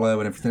a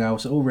follow and everything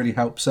else. It all really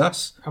helps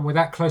us. And we're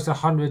that close to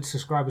 100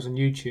 subscribers on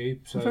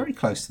YouTube. So we're very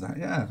close to that,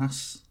 yeah.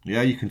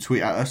 You can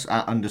tweet at us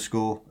at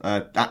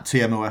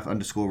TMOF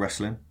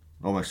 _wrestling.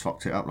 Almost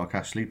fucked it up like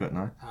Ashley, but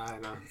no. I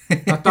know.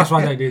 That's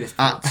why I don't do this.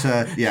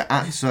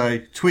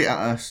 Tweet at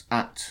us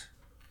at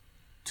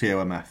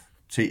TOMF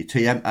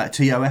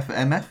TOF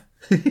MF.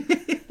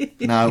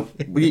 No,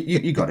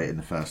 you got it in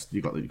the first.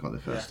 You got it the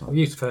first time. I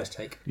used the first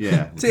take.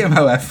 Yeah.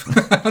 TMOF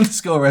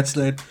 _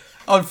 wrestling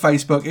on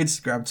Facebook,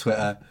 Instagram,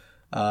 Twitter.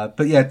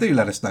 But yeah, do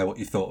let us know what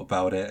you thought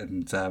about it,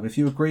 and if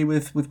you agree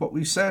with what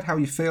we've said, how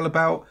you feel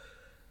about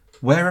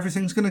where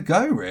everything's going to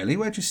go, really.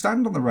 Where do you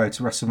stand on the road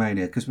to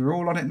WrestleMania? Because we're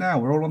all on it now.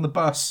 We're all on the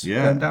bus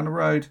going down the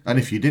road. And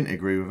if you didn't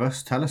agree with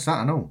us, tell us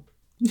that and all.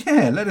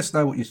 Yeah, let us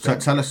know what you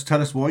think. Tell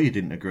us why you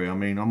didn't agree. I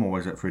mean, I'm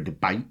always up for a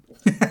debate.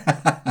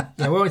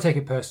 Yeah, we won't take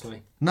it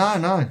personally.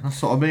 No,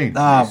 that's what I mean.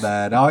 Oh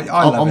man,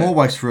 I'm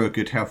always for a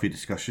good, healthy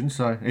discussion.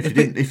 So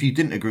if you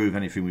didn't agree with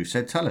anything we've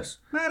said, tell us.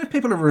 Man, if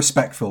people are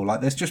respectful,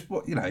 like there's just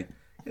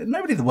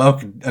nobody in the world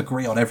can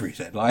agree on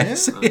everything. Like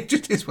it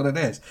just is what it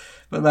is.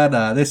 But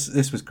man,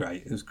 this was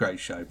great. It was a great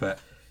show. But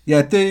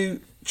yeah, do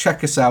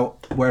check us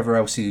out wherever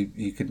else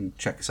you can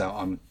check us out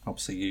on.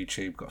 Obviously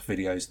YouTube, got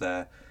videos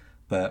there.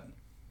 But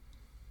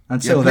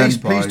until then,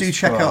 please do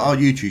check out our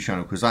YouTube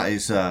channel, because that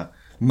is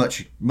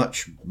much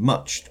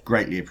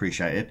greatly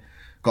appreciated.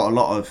 Got a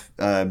lot of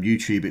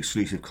YouTube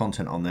exclusive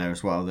content on there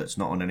as well that's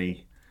not on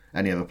any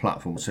other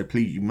platform. So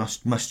please, you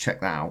must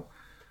check that out.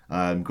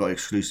 Got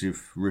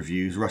exclusive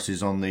reviews. Russ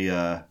is on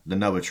the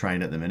Noah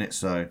train at the minute,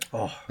 so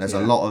there's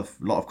a lot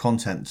of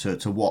content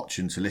to watch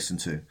and to listen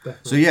to.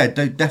 Definitely. So yeah,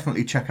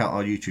 definitely check out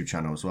our YouTube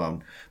channel as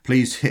well.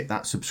 Please hit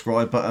that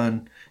subscribe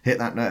button, hit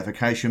that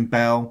notification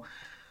bell,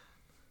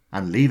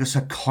 and leave us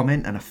a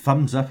comment and a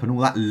thumbs up and all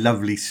that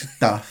lovely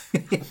stuff.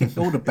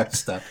 All the best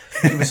stuff.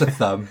 Give us a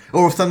thumb.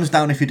 Or a thumbs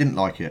down if you didn't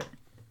like it.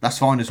 That's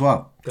fine as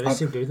well. Do they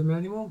still do them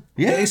anymore?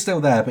 Yeah, it's still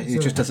there, but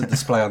it just doesn't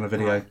display on the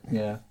video.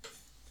 Yeah.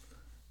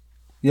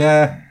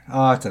 Yeah,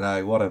 I don't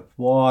know. What a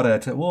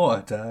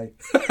day.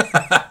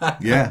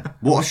 Yeah,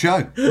 what a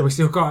show. We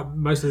still got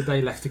most of the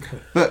day left to go.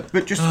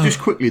 But just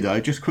quickly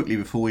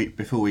before we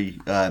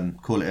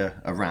call it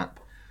a wrap,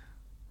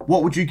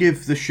 what would you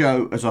give the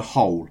show as a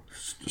whole?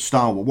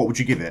 Star Wars, what would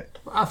you give it?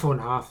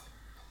 4.5.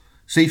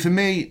 See, for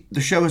me,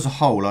 the show as a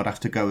whole, I'd have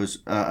to go as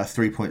a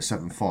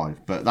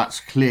 3.75, but that's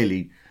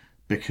clearly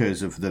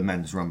because of the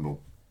men's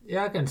rumble.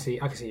 Yeah, I can see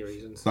your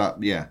reasons.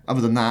 But yeah,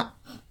 other than that,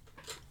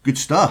 good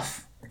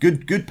stuff.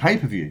 Good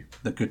pay-per-view.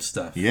 The good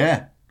stuff.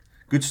 Yeah.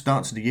 Good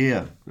start to the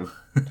year of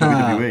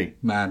WWE.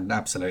 Man,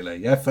 absolutely.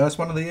 Yeah, first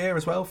one of the year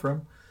as well for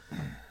him.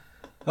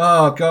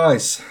 Oh,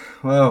 guys.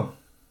 Well,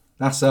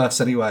 that's us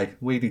anyway.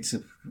 We're going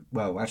to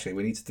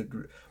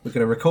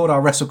record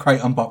our WrestleCrate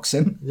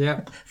unboxing.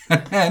 Yeah.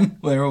 And then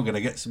we're all going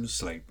to get some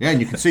sleep. Yeah,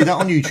 and you can see that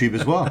on YouTube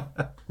as well.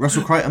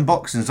 WrestleCrate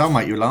unboxings, they'll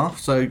make you laugh.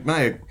 So,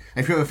 mate,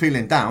 if you're ever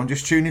feeling down,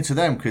 just tune into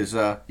them, because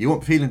you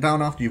won't be feeling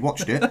down after you've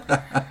watched it.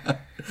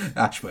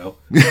 Ash will.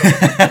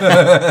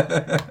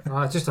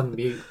 Just on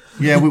mute.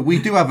 Yeah, we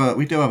do have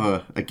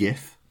a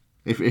GIF.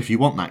 If you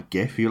want that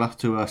GIF, you'll have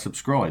to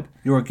subscribe.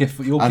 You're GIF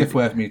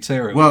worth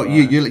material. Well,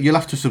 you'll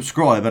have to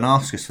subscribe and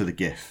ask us for the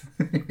GIF,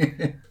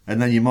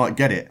 and then you might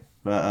get it.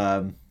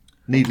 But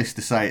needless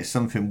to say, it's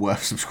something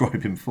worth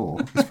subscribing for.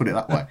 Let's put it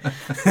that way.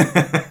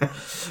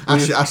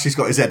 Ashley's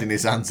got his head in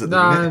his hands at the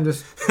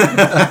minute.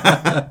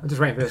 I'm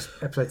just waiting for this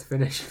episode to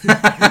finish.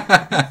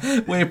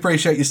 We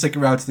appreciate you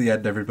sticking around to the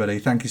end, everybody.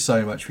 Thank you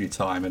so much for your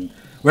time, and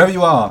wherever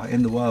you are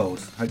in the world,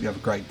 hope you have a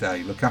great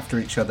day. Look after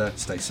each other.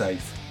 Stay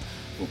safe.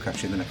 We'll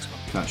catch you in the next one.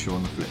 Catch you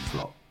on the flip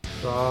flop.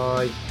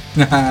 Bye.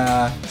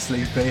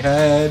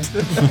 Sleepyhead.